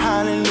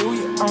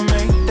 Hallelujah on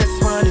me. That's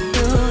what it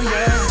do,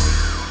 yeah.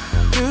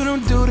 You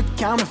don't do the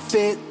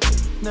counterfeit.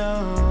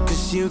 No,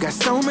 cause you got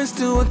so much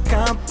to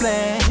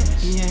accomplish.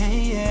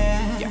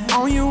 Yeah. You're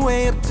on your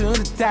way up to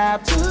the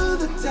top.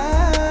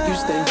 You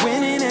stay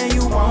winning and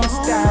you won't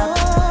stop.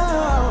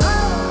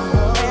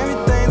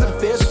 Everything's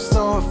official,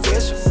 so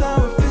official.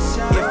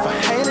 If I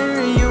hate it,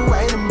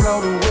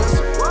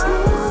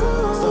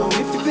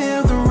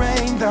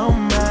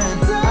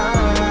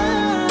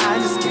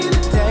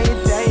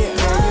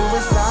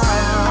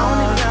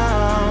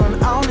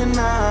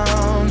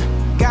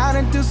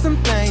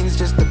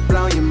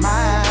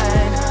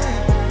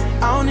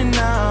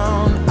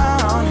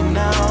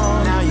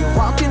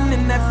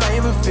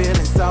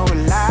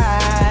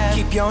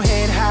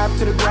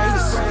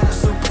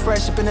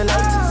 Spaceship in the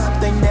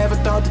latest. They never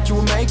thought that you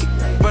would make it,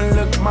 but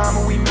look,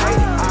 mama, we made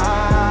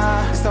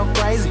it. It's so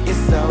crazy, it's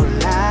so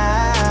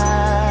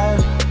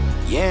live.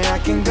 Yeah, I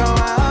can go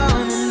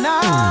on and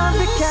on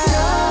because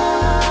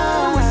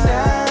we're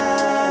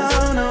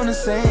down on the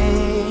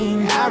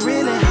scene. I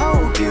really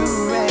hope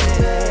you're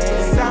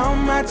ready. So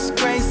much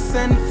grace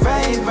and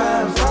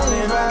favor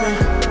falling on me.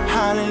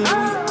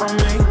 Hallelujah on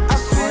me. I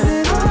feel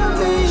it on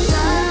me.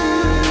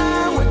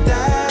 Shine with that.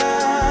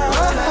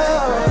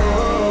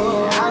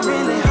 I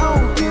really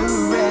hope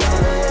you're ready.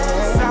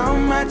 So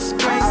much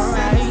grace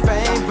and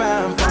favor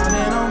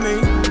falling on me.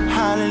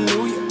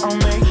 Hallelujah on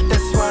me.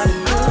 That's what it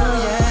do,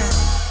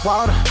 yeah.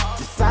 Water,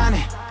 the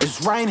signing, it's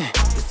raining,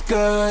 it's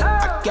good.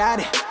 I got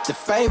it, the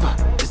favor,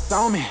 it's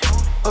on me.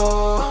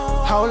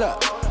 Oh, hold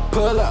up,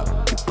 pull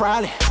up, you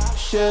probably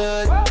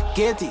should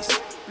get these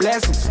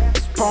blessings.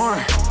 It's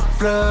pouring,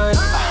 flood,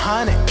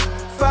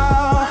 104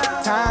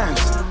 times.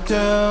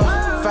 The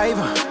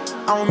favor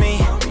on me,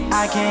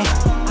 I can't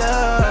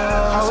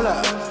love. Hold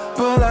up,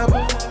 pull up,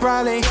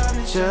 probably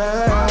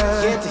should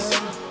get these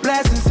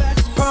blessings.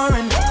 It's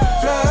pouring,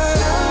 flood.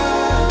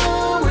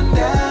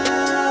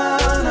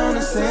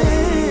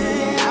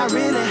 I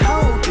really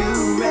hope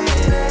you're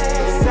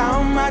ready. So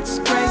much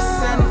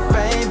grace and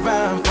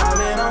favor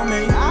falling on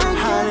me.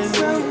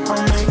 Hallelujah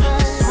on me.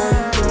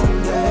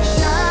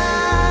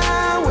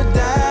 Shine with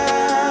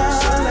that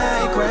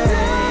like rain.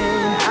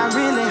 I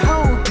really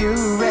hope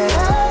you're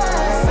ready.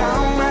 So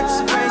much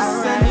grace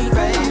and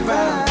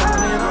favor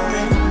falling on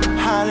me.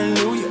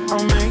 Hallelujah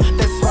on me.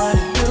 That's what I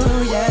do,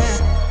 yeah.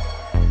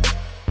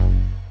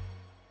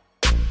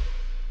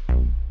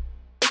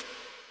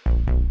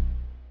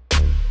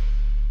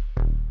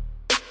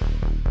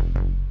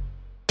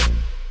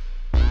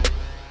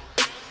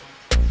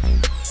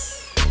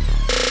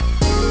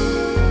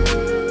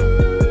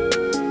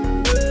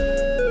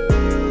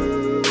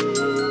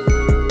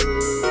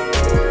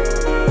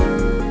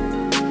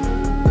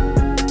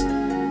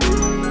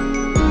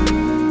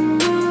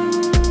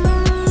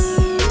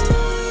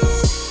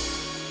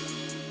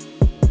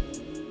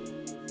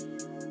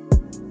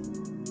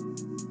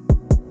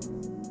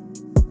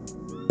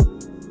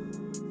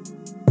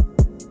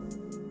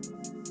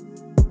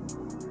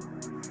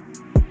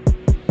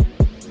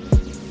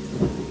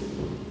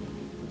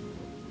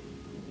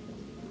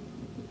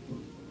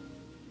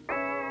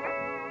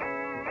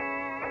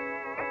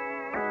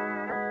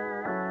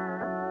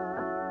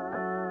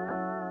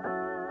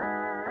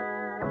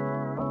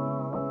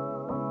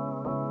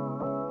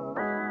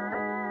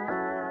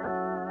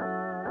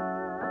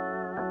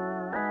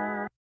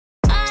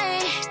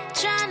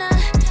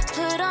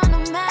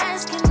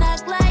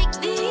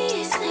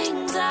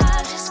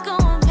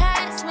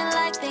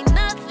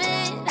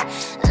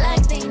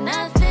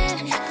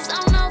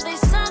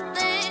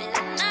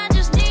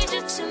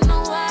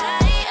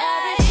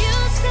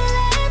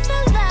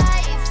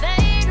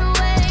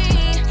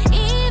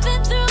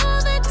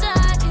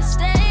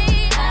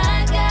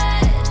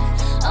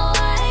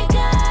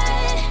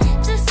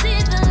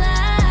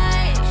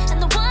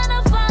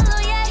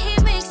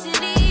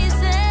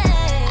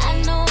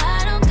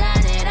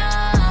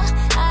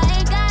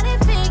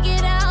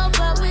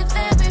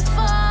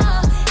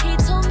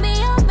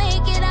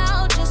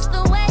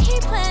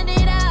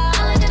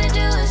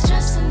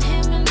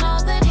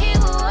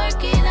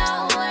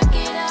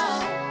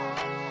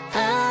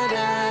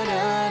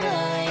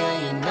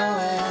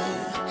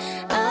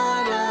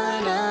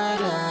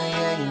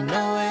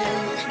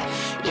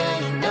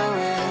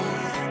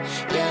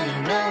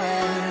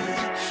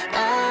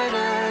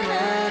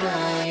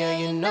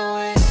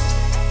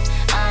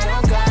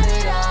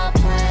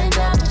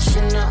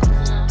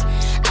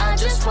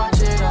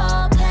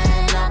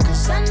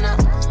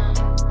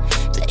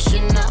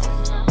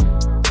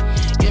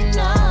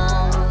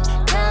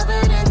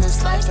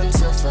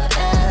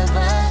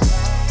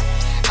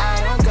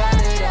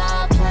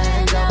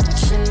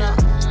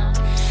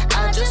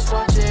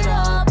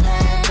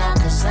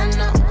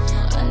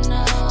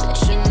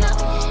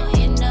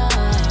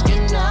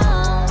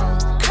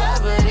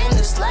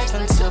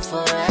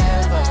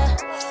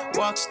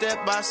 Walk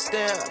step by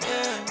step,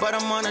 but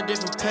I'm on a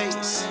different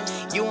pace.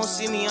 You won't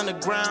see me on the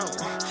ground,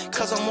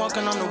 cause I'm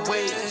walking on the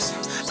waves.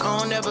 I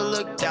don't ever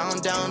look down,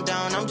 down,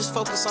 down, I'm just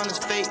focused on his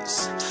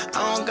face.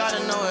 I don't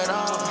gotta know it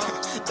all,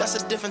 that's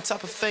a different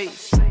type of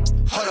faith.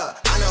 Hold up,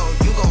 I know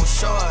you gon'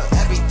 show up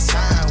every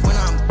time. When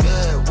I'm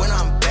good, when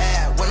I'm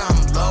bad, when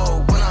I'm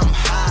low, when I'm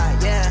high,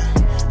 yeah.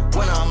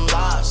 When I'm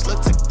lost,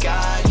 look to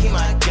God, he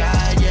my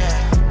guide,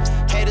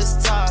 yeah. Haters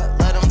talk,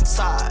 let them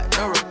talk,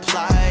 no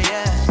reply,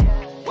 yeah.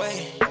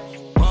 Wait,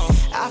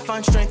 I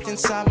find strength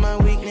inside my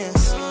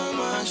weakness.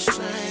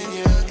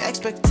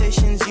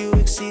 Expectations, you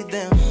exceed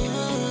them.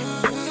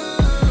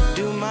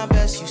 Do my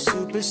best, you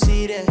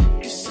supersede it.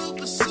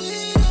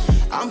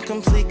 I'm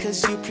complete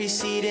cause you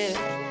preceded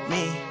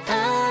me.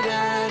 Ah,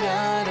 da,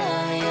 da, da,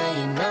 yeah,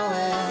 you know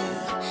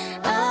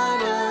it. Ah,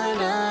 da,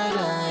 da,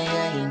 da,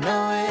 yeah, you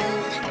know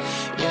it.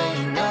 Yeah,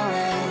 you know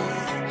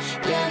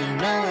it. Yeah, you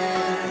know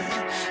it.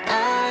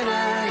 Ah,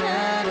 da, da,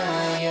 da,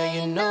 yeah,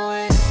 you know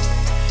it.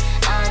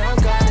 I don't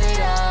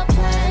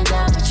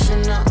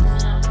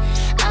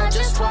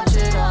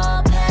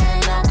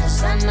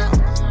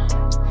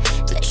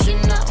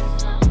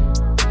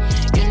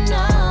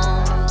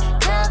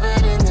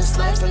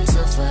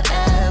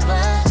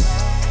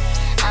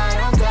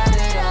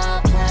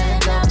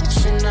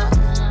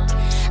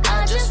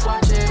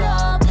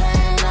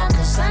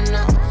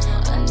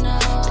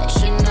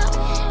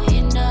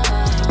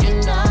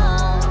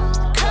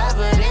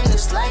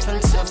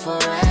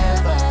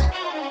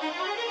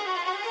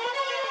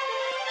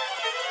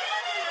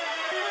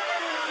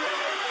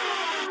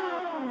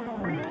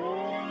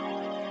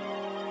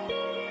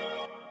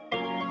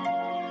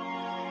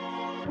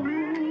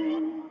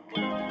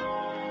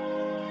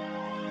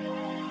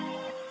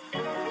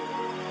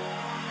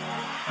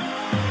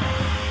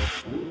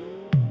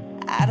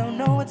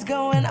what's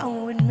going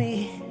on with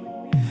me,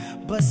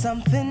 but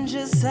something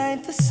just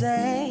ain't the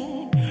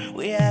same.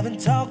 We haven't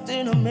talked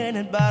in a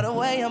minute, by the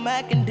way I'm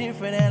acting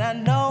different, and I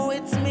know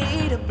it's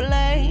me to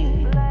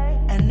blame.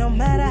 And no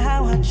matter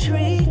how I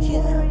treat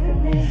you,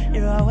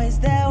 you're always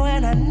there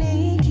when I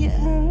need you.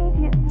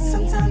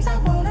 Sometimes I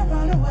wanna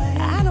run away,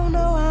 I don't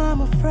know why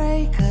I'm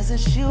afraid, cause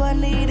it's you I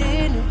need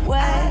anyway.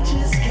 I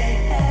just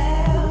can't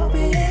help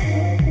it,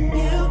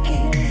 you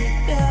keep me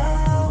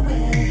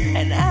going,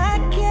 and I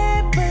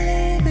can't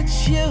believe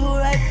it's you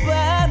right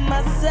by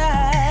my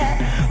side.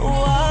 Whoa,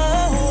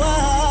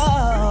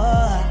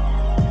 whoa.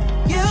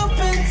 You've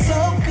been so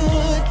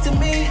good to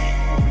me,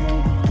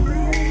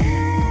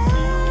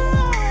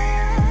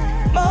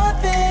 more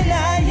than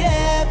I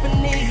ever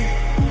need.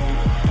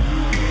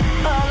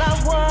 All I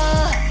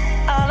want,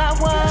 all I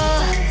want,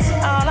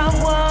 all I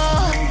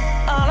want,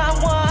 all I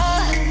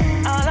want,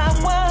 all I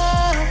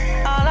want,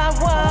 all I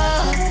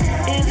want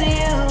is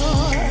you.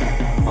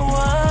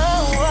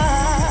 Whoa,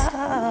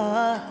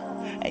 whoa.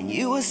 And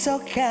you were so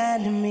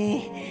kind to me.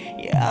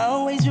 You're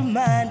always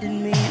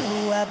reminding me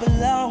who I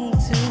belong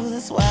to.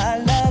 That's why I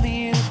love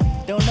you.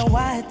 Don't know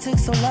why it took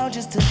so long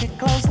just to get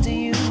close to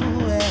you.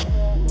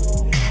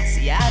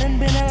 See, I done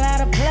been a lot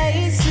of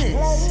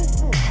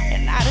places,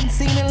 and I done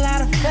seen a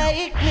lot of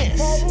fakeness.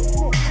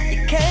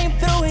 You came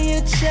through and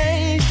you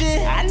changed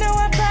it. I know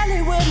I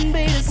probably wouldn't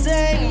be the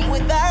same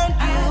without you.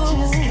 I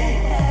just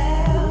can't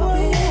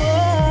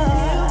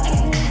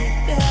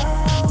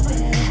help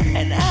it.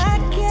 And I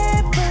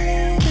can't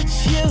believe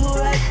it's you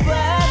right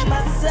by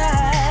my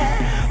side.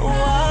 Whoa,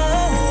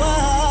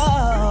 whoa.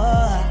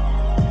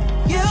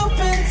 You've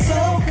been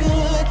so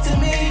good to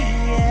me,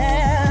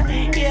 yeah.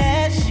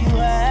 Yes, you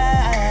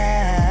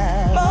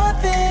are. More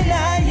than I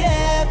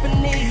ever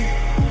need.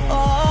 Oh,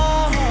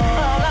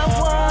 all I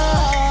want,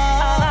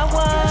 all I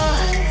want,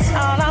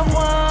 all I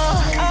want,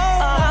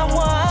 all I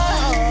want,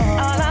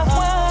 all I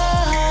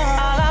want,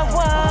 all I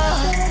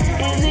want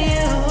is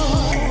you.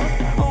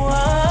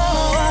 Whoa.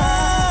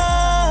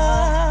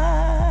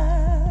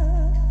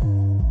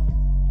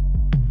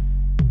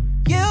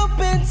 You've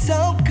been so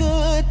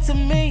good to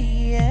me,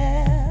 yeah.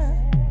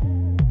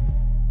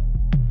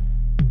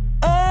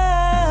 Oh,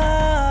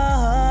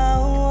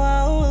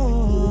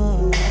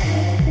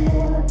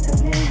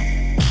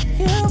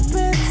 you've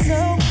been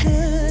so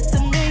good to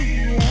me,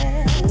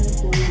 yeah.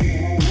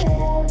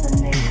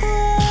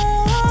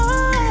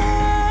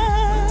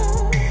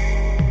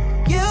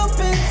 You've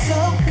been so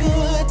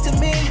good to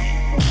me.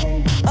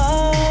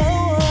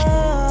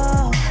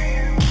 Oh,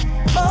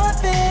 more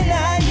than I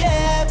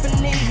ever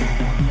need.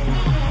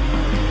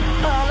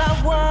 All I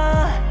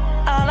want,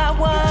 all I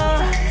want,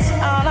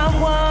 all I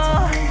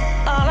want,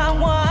 all I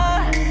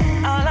want,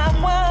 all I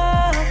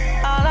want,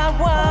 all I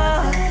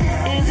want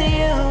is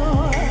you.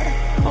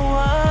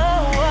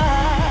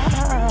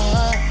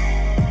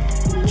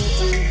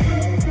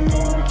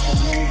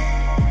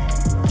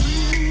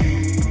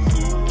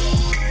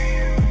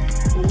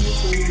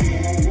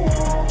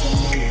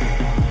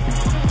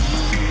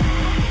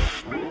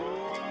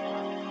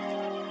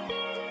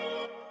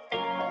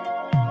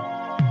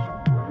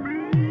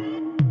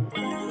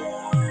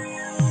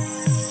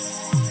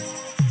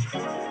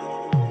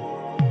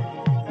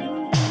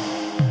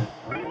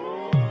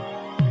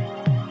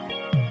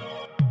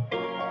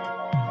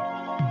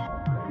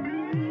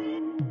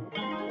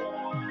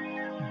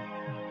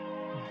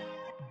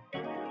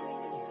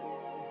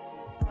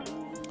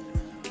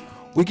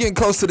 We're getting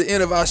close to the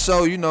end of our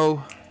show, you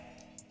know,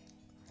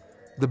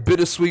 the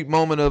bittersweet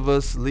moment of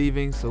us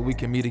leaving so we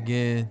can meet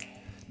again.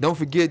 Don't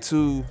forget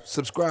to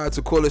subscribe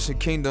to Coalition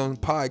Kingdom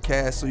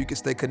podcast so you can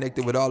stay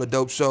connected with all the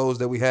dope shows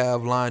that we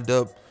have lined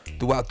up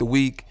throughout the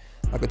week.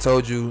 Like I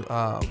told you,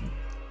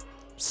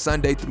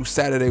 Sunday through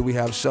Saturday we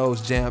have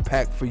shows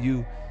jam-packed for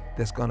you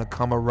that's going to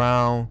come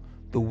around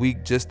the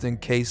week just in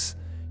case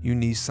you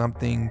need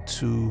something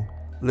to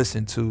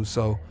listen to.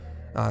 So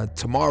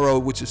tomorrow,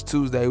 which is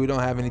Tuesday, we don't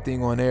have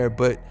anything on air,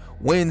 but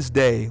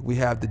Wednesday we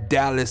have the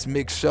Dallas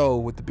Mix Show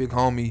with the big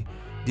homie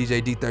DJ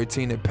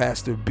D13 and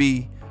Pastor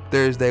B.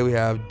 Thursday we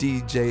have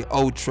DJ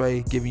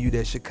O-Trey giving you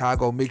that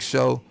Chicago Mix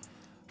Show.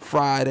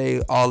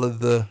 Friday, all of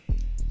the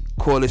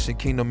Coalition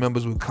Kingdom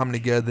members will come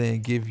together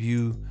and give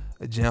you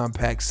a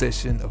jam-packed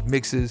session of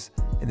mixes.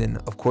 And then,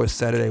 of course,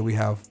 Saturday we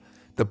have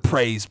the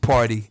Praise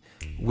Party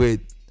with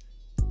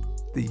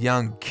the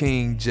young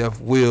king Jeff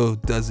Will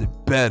Does It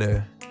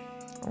Better.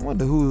 I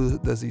wonder who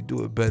does he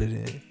do it better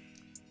than.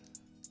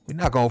 We're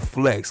not gonna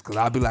flex, cause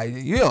I'll be like,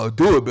 you don't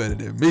do it better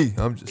than me.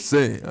 I'm just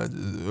saying.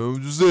 I'm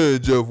just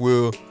saying, Jeff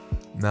Will.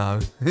 Nah.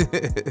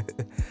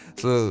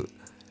 So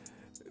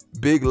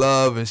big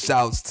love and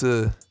shouts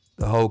to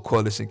the whole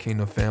Coalition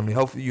Kingdom family.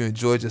 Hopefully you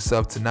enjoyed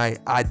yourself tonight.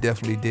 I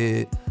definitely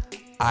did.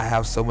 I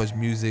have so much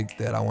music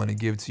that I want to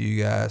give to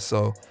you guys,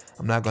 so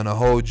I'm not gonna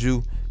hold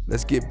you.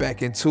 Let's get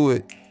back into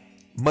it.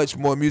 Much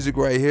more music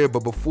right here,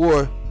 but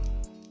before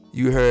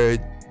you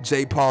heard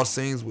J. Paul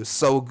Sings with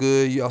So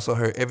Good. You also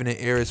heard Evan and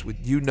Eris with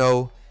You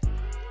Know.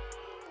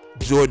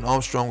 Jordan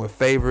Armstrong with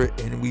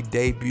Favorite. And we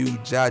debuted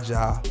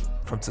Jaja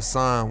from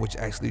Tasan, which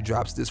actually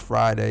drops this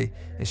Friday,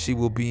 and she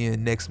will be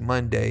in next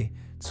Monday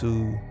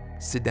to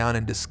sit down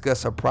and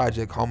discuss her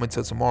project, Home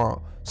Until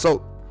Tomorrow.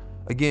 So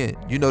again,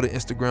 you know the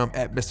Instagram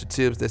at Mr.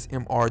 Tibbs, that's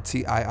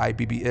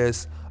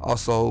MRTIIBBS.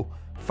 Also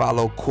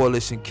follow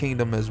Coalition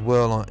Kingdom as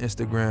well on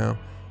Instagram,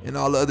 and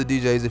all the other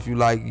DJs, if you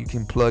like, you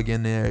can plug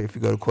in there if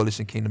you go to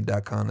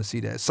coalitionkingdom.com to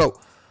see that. So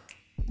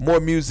more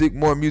music,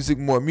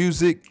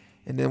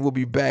 and then we'll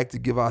be back to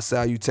give our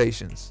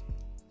salutations.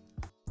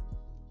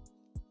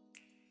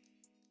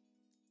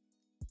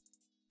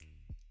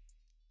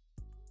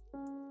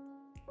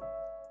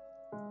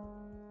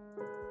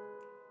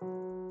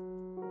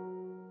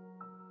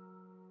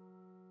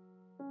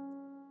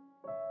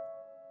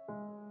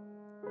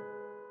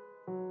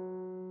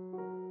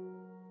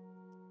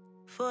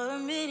 For a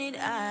minute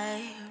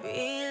I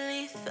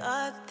really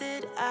thought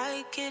that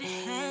I could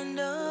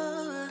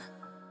handle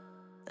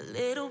a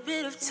little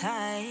bit of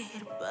tide,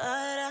 but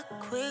I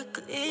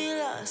quickly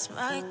lost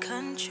my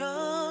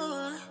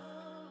control.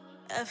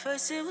 At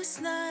first it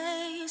was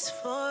nice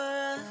for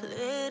a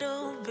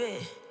little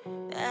bit,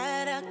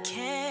 that I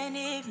can't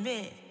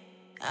admit.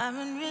 I'm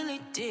in really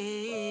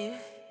deep,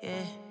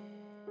 yeah,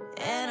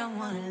 and I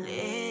wanna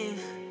live.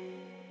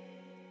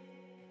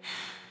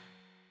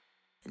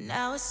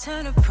 Now it's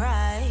turn to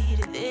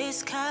pride.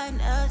 This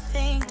kind of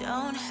thing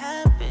don't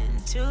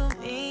happen to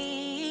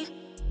me,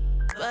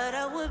 but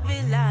I would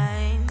be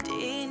lying.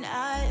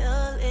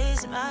 Denial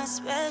is my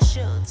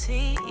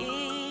specialty.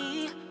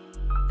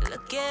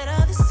 Look at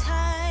all this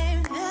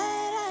time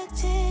that I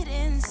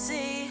didn't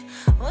see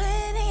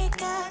when it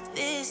got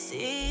this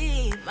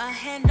deep. My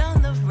hand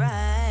on the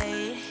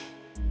right,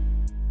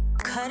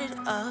 cut it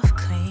off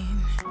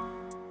clean.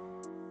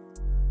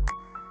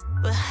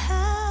 But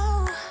how?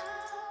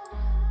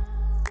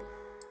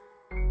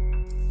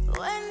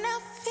 When I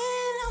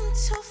feel I'm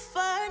too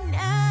far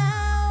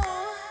now,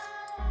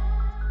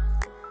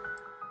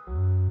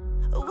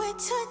 we're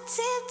too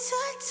deep to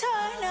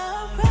turn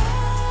around.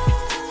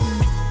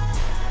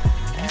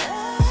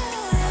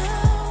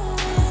 Oh,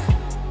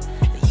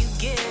 you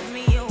give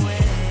me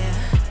away.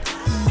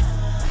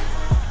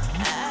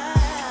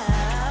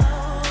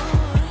 Oh,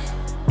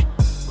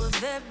 will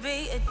there be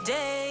a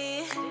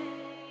day?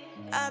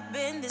 I've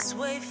been this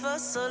way for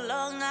so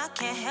long, I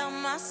can't help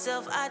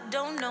myself. I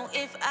don't know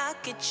if I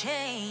could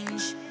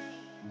change.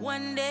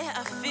 One day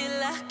I feel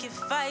I can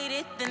fight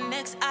it, the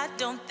next I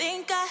don't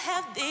think I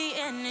have the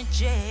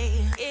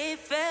energy. It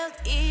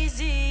felt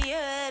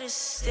easier to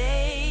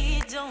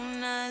stay,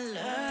 don't I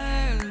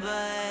learn?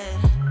 But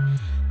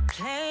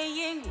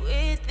playing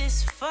with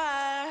this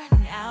fire,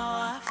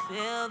 now I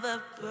feel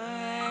the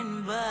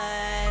burn.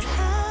 But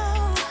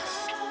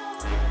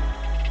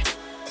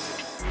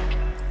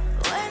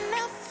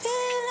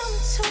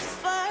too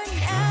far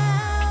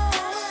now,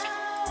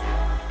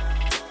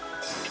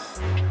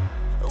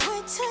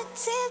 we're too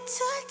deep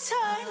to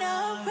turn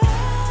around.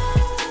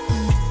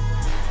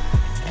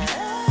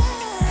 Oh,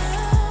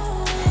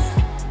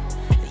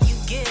 you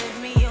give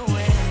me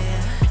away.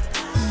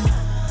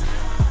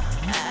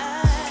 Oh,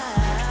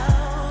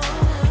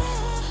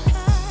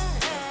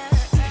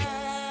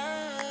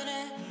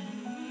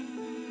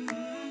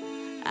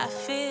 I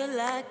feel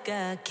like I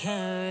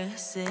can't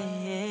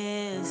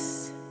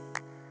resist.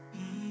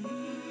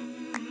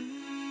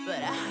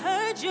 But I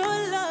heard your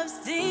love's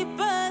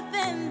deeper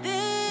than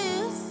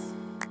this,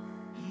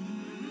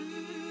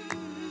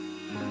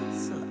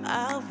 so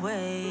I'll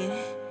wait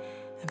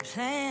and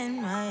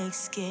plan my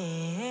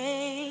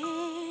escape.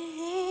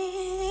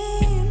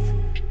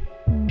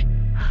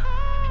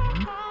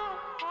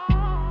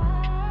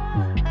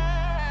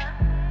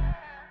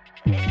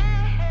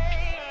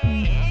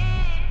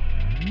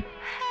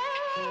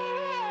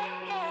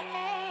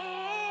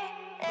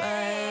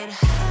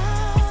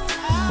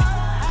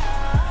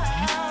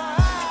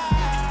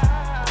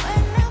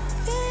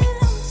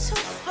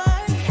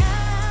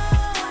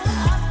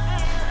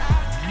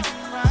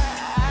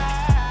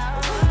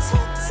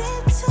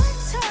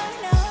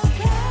 Turn around.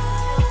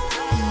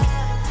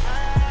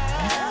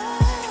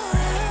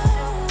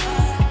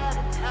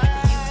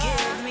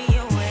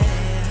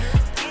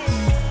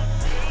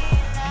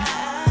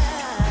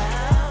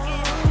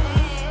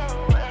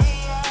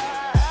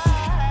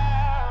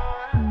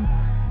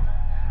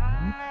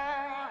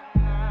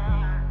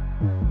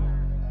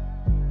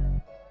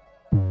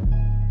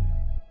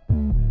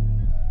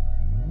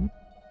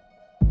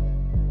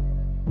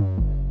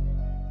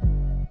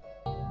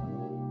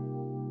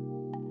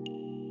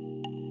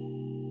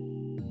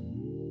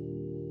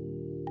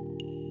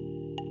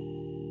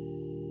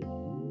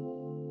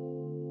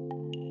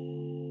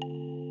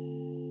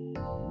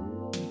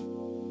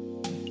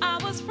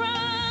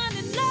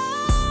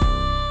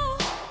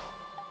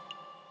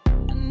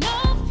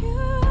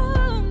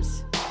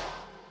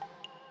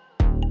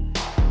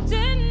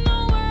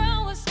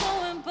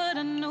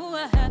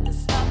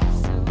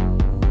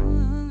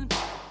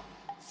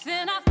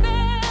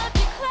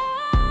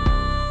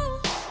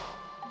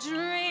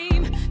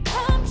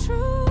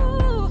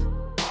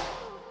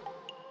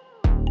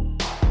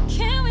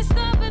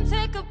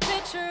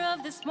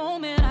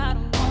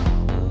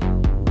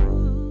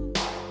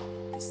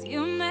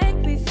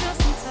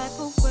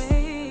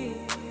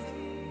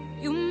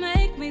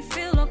 me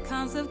feel all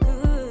kinds of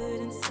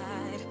good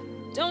inside.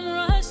 Don't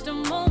rush the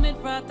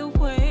moment, ride the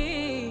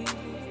wave.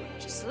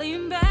 Just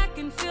lean back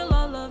and feel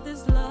all of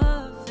this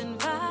love and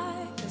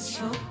vibe. It's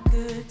so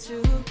good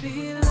to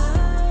be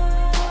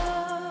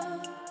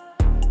loved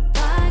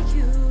by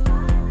you.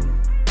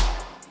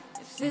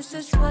 If this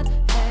is what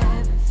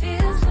heaven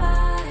feels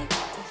like,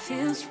 it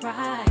feels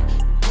right.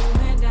 You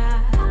and I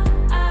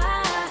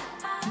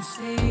can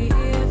stay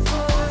here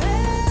forever.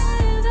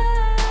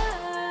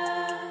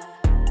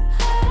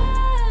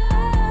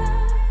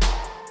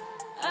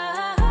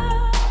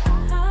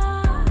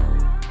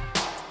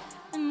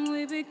 And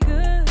we be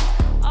good,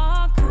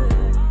 all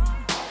good.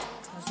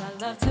 'Cause I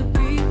love to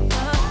be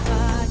loved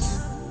by you.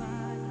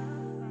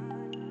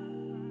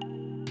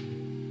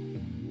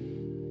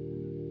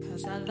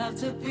 'Cause I love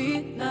to be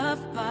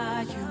loved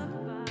by you.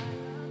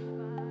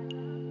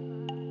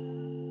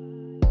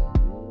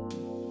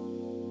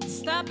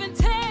 Stop and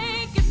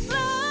take it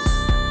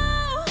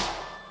slow.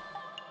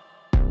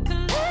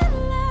 Clear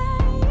the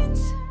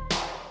lanes.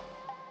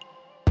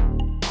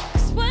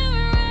 'Cause when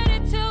we're ready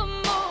to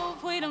move,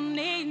 we don't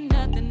need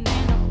nothing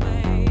in our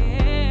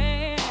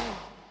way.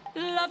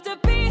 Love to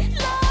be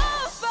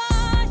loved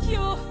by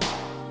you.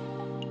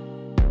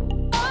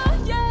 Oh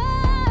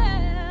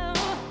yeah.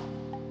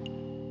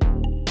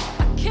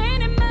 I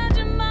can't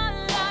imagine my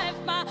life,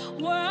 my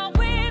world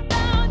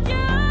without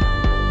you,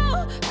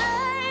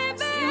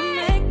 baby. You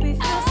make me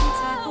feel some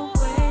type of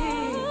way.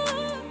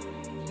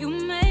 You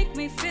make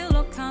me feel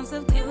all kinds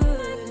of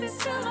good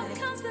inside.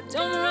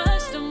 Don't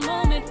rush the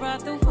moment,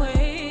 ride the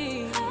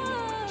wave.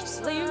 Just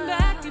lean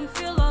back and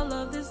feel all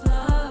of this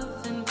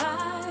love and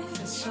vibe.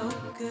 It's so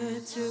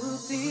good to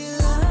be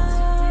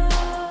loved.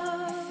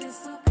 It feels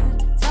so good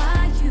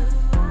by you.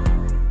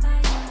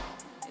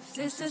 If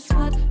this is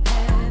what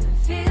heaven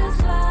feels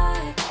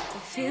like,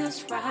 it feels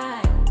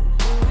right.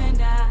 You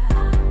and I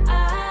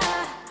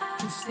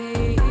can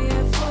stay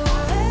here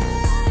forever.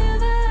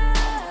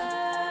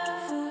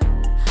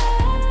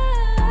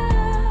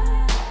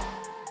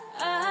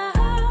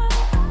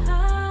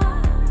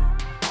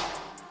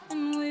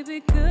 And we be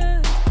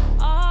good,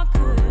 all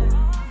good.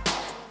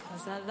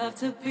 'Cause I love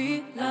to be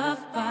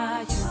loved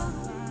by you.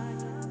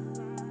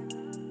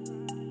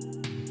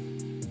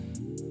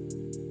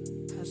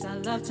 'Cause I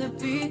love to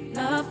be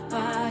loved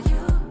by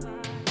you.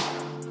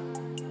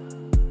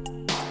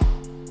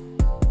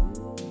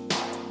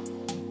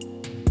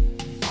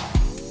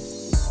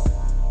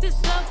 This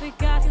love we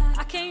got,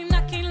 I can't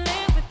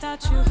live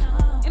without you.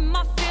 In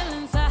my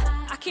feelings,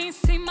 I can't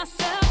see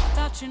myself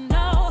without you.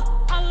 No,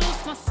 I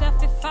lose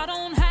myself if I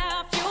don't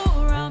have you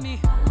around me.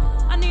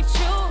 I need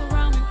you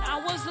around me. I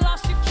was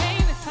lost, you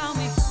came and found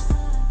me.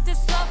 This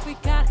love we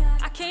got,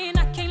 I can't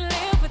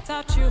live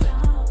without you.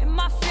 In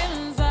my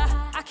feelings,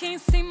 I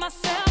can't see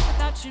myself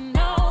without you.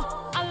 No,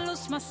 I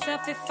lose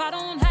myself if I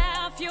don't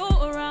have you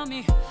around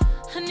me.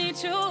 I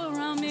need you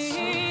around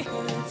me. To be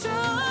loved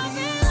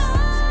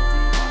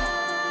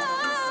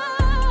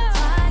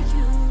by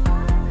you.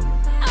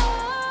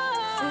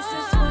 This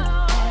is what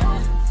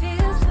heaven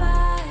feels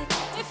like.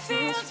 It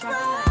feels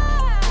right.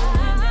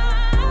 And I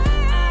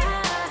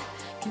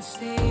can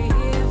stay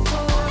here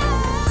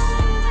forever.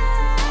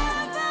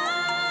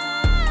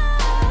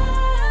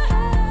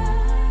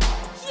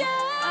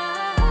 Yeah.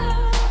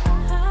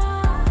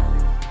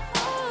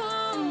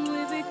 And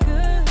we be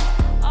good,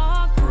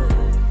 all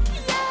good.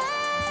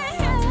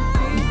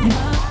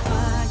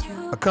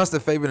 A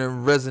constant favorite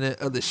and resident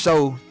of the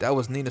show. That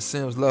was Nina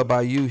Sims, Love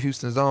by You,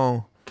 Houston's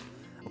own.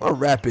 I'm gonna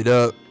wrap it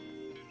up.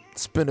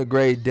 It's been a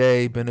great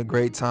day, been a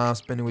great time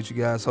spending with you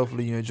guys.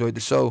 Hopefully you enjoyed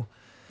the show.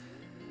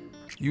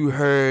 You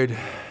heard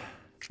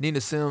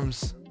Nina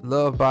Sims,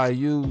 Love by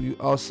You. You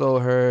also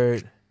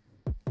heard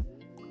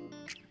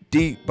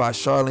Deep by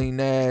Charlene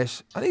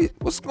Nash.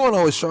 What's going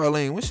on with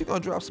Charlene? When's she gonna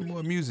drop some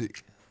more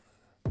music?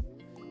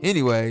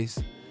 Anyways,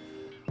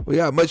 we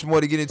got much more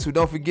to get into.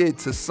 Don't forget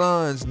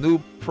Tasan's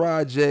new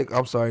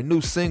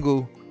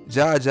single,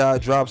 Jaja,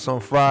 drops on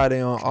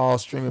Friday on all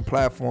streaming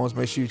platforms.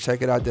 Make sure you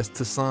check it out. That's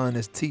Tasan.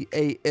 That's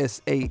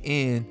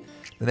Tasan.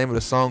 The name of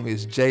the song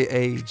is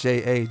Jaja,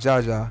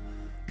 Jaja.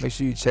 Make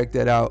sure you check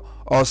that out.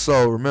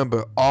 Also,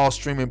 remember, all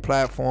streaming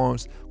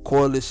platforms,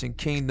 Coalition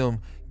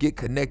Kingdom, get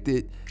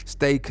connected,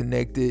 stay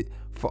connected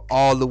for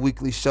all the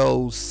weekly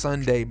shows,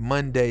 Sunday,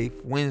 Monday,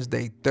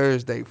 Wednesday,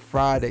 Thursday,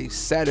 Friday,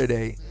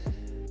 Saturday.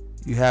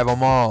 You have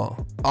them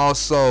all.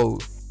 Also,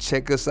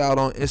 check us out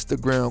on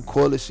Instagram,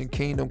 Coalition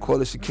Kingdom,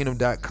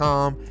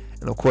 coalitionkingdom.com.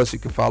 And of course, you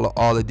can follow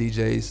all the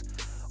DJs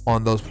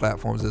on those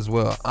platforms as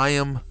well. I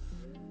am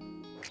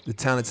the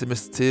talented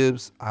Mr.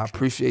 Tibbs. I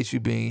appreciate you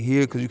being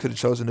here because you could have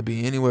chosen to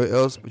be anywhere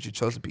else, but you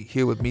chose to be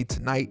here with me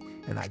tonight,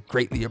 and I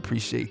greatly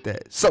appreciate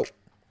that. So,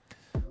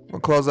 I'm going to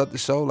close out the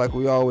show like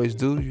we always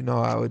do. You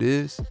know how it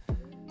is.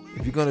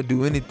 If you're going to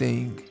do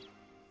anything,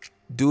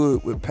 do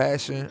it with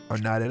passion or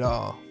not at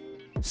all.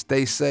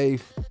 Stay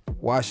safe.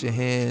 Wash your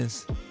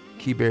hands.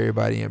 Keep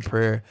everybody in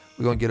prayer.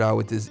 We're going to get out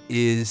with this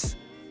Is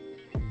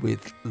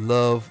with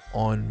Love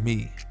on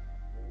Me.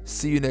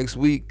 See you next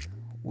week.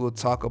 We'll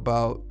talk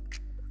about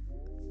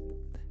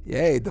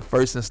Yay, the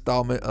first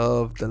installment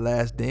of The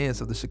Last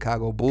Dance of the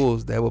Chicago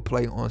Bulls that will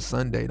play on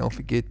Sunday. Don't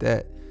forget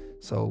that.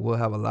 So we'll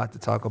have a lot to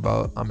talk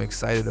about. I'm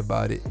excited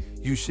about it.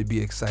 You should be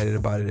excited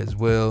about it as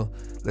well.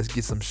 Let's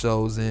get some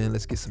shows in.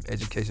 Let's get some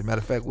education. Matter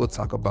of fact, we'll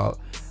talk about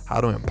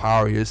how to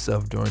empower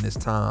yourself during this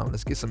time.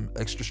 Let's get some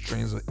extra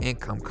streams of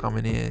income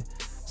coming in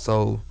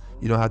so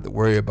you don't have to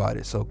worry about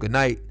it. So good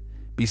night.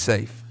 Be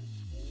safe.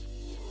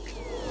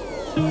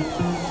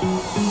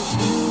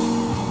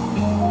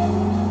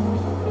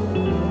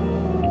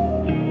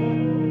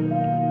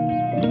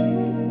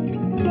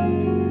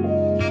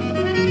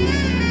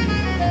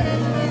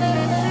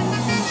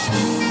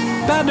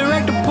 About to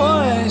wreck the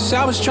push,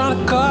 I was trying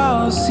to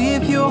call, see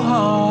if you're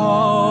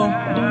home.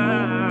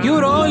 You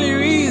the only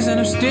reason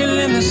I'm still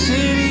in the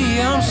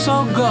city, I'm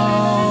so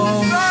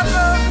gone.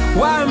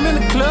 Why I'm in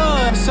the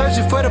club,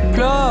 searching for the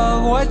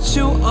plug, what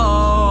you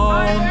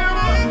on?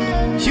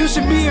 You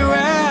should be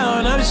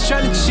around, I'm just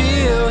trying to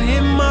chill,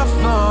 hit my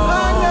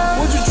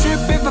phone. Would you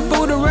trip if I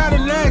fooled around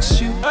and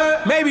asked you?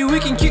 Maybe we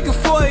can kick it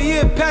for a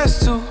year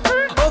past two.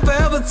 Or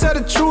forever tell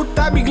the truth,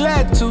 I'd be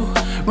glad to.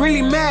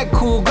 Really mad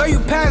cool, girl, you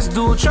past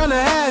due,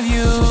 tryna have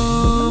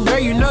you. Girl,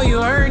 you know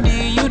you earned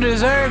it, you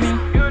deserve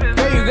it.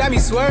 Girl, you got me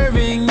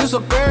swerving, you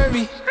so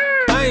curvy.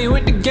 I ain't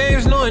with the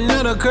games, no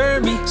another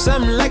Kirby.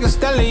 Something like a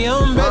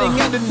stallion, betting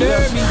at the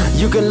Derby.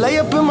 You can lay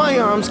up in my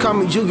arms, call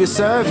me Julius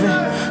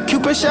Serving.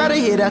 Cupid shot a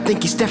hit, I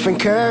think he's Stephen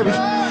Curry.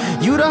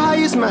 You the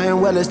highest mountain,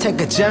 well, let's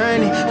take a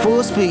journey.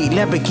 Full speed,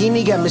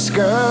 Lamborghini got me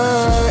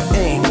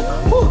skirting.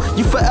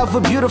 You forever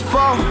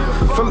beautiful.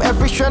 From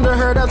every strand of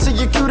her down to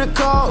your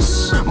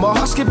cuticles. My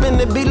heart skipping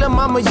the beat, like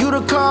mama, you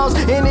the cause.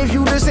 And if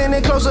you listen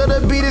it closer,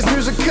 the beat is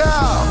musical.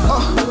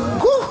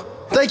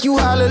 Thank you,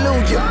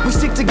 hallelujah. We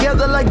stick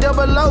together like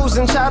double O's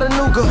in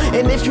Chattanooga.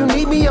 And if you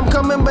need me, I'm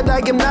coming, but I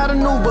am not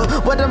an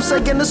Uber. What I'm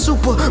saying is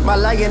super, my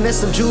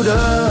lioness of Judah.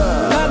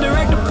 I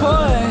direct the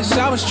push,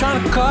 I was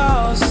trying to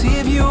call, see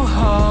if you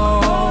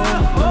home.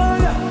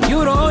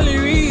 You the only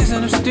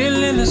reason I'm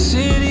still in the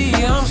city,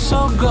 I'm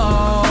so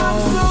gone.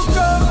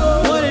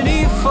 One of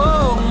these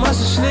folk must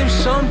have slipped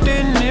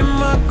something in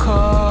my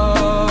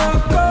car.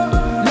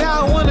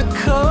 Now I wanna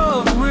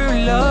cuff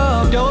real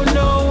love, don't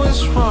know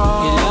what's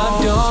wrong. You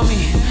loved on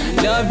me,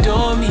 loved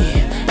on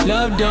me,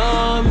 loved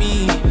on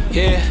me,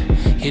 yeah.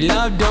 You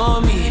loved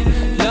on me,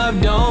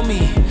 loved on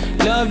me,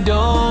 loved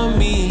on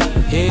me,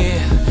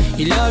 yeah.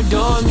 You loved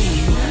on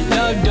me,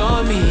 loved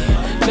on me,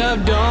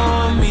 loved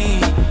on me,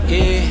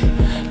 yeah.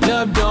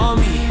 Loved on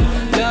me,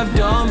 loved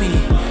on me,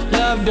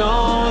 loved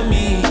on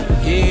me,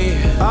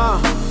 yeah.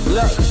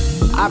 Look,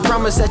 I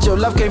promise that your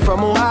love came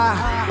from on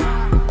high.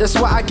 That's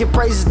why I give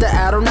praises to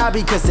Adonai,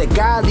 because that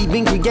godly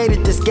being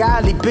created this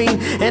godly being.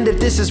 And if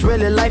this is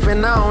really life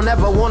and I don't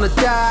ever wanna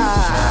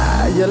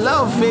die, your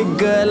love fit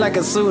good like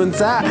a suit and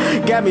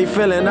tie. Got me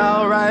feeling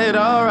alright,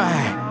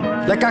 alright.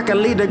 Like I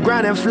can leave the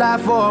ground and fly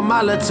for a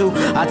mile or two.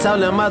 I tell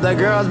them other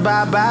girls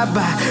bye, bye,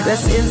 bye.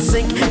 That's in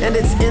sync and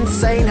it's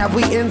insane how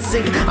we in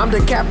sync. I'm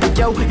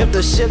DiCaprio if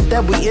the shit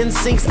that we in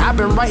syncs. I've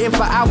been writing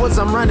for hours,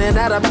 I'm running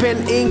out of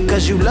pen ink.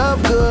 Cause you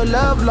love good,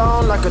 love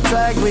long like a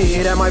track meet.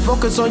 And I might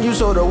focus on you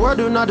so the world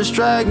do not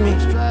distract me.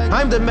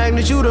 I'm the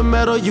magnet, you the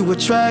metal, you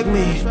attract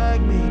me.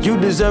 You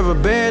deserve a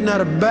bed, not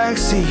a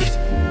backseat.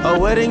 A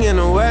wedding and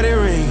a wedding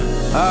ring.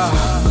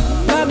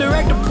 I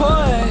direct the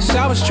push,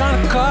 I was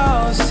trying to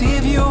call, see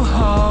if you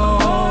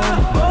home.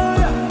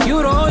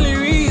 You the only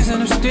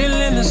reason I'm still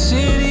in the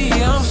city,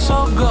 I'm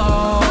so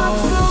gone.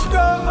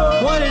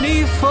 One of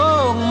these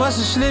folk must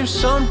have slipped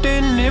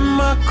something in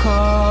my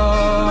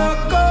car.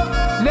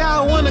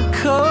 Now I wanna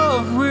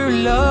cuff real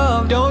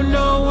love, don't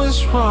know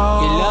what's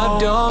wrong. You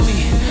loved on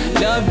me,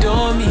 loved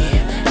on me,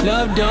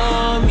 loved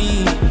on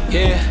me,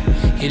 yeah.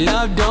 You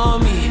loved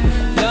on me,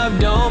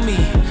 loved on me,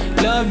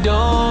 loved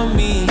on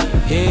me,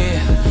 yeah.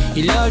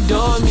 You loved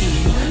on me,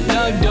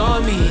 loved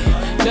on me,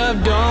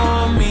 loved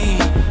on me,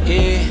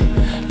 yeah.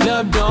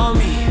 Loved on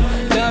me,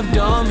 loved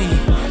on me,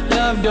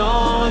 loved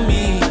on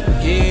me,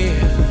 yeah.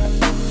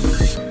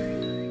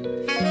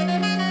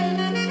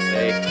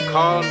 They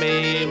call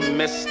me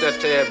Mr.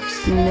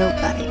 Tibbs.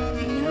 Nobody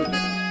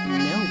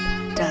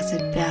does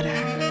it better.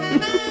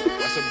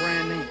 That's a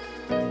brand name.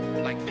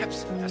 Like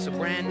Pepsi, that's a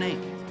brand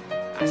name.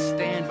 I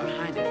stand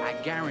behind it, I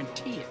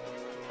guarantee it.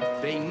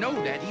 They know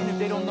that, even if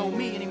they don't know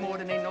me any more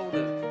than they know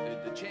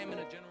the chairman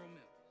of General.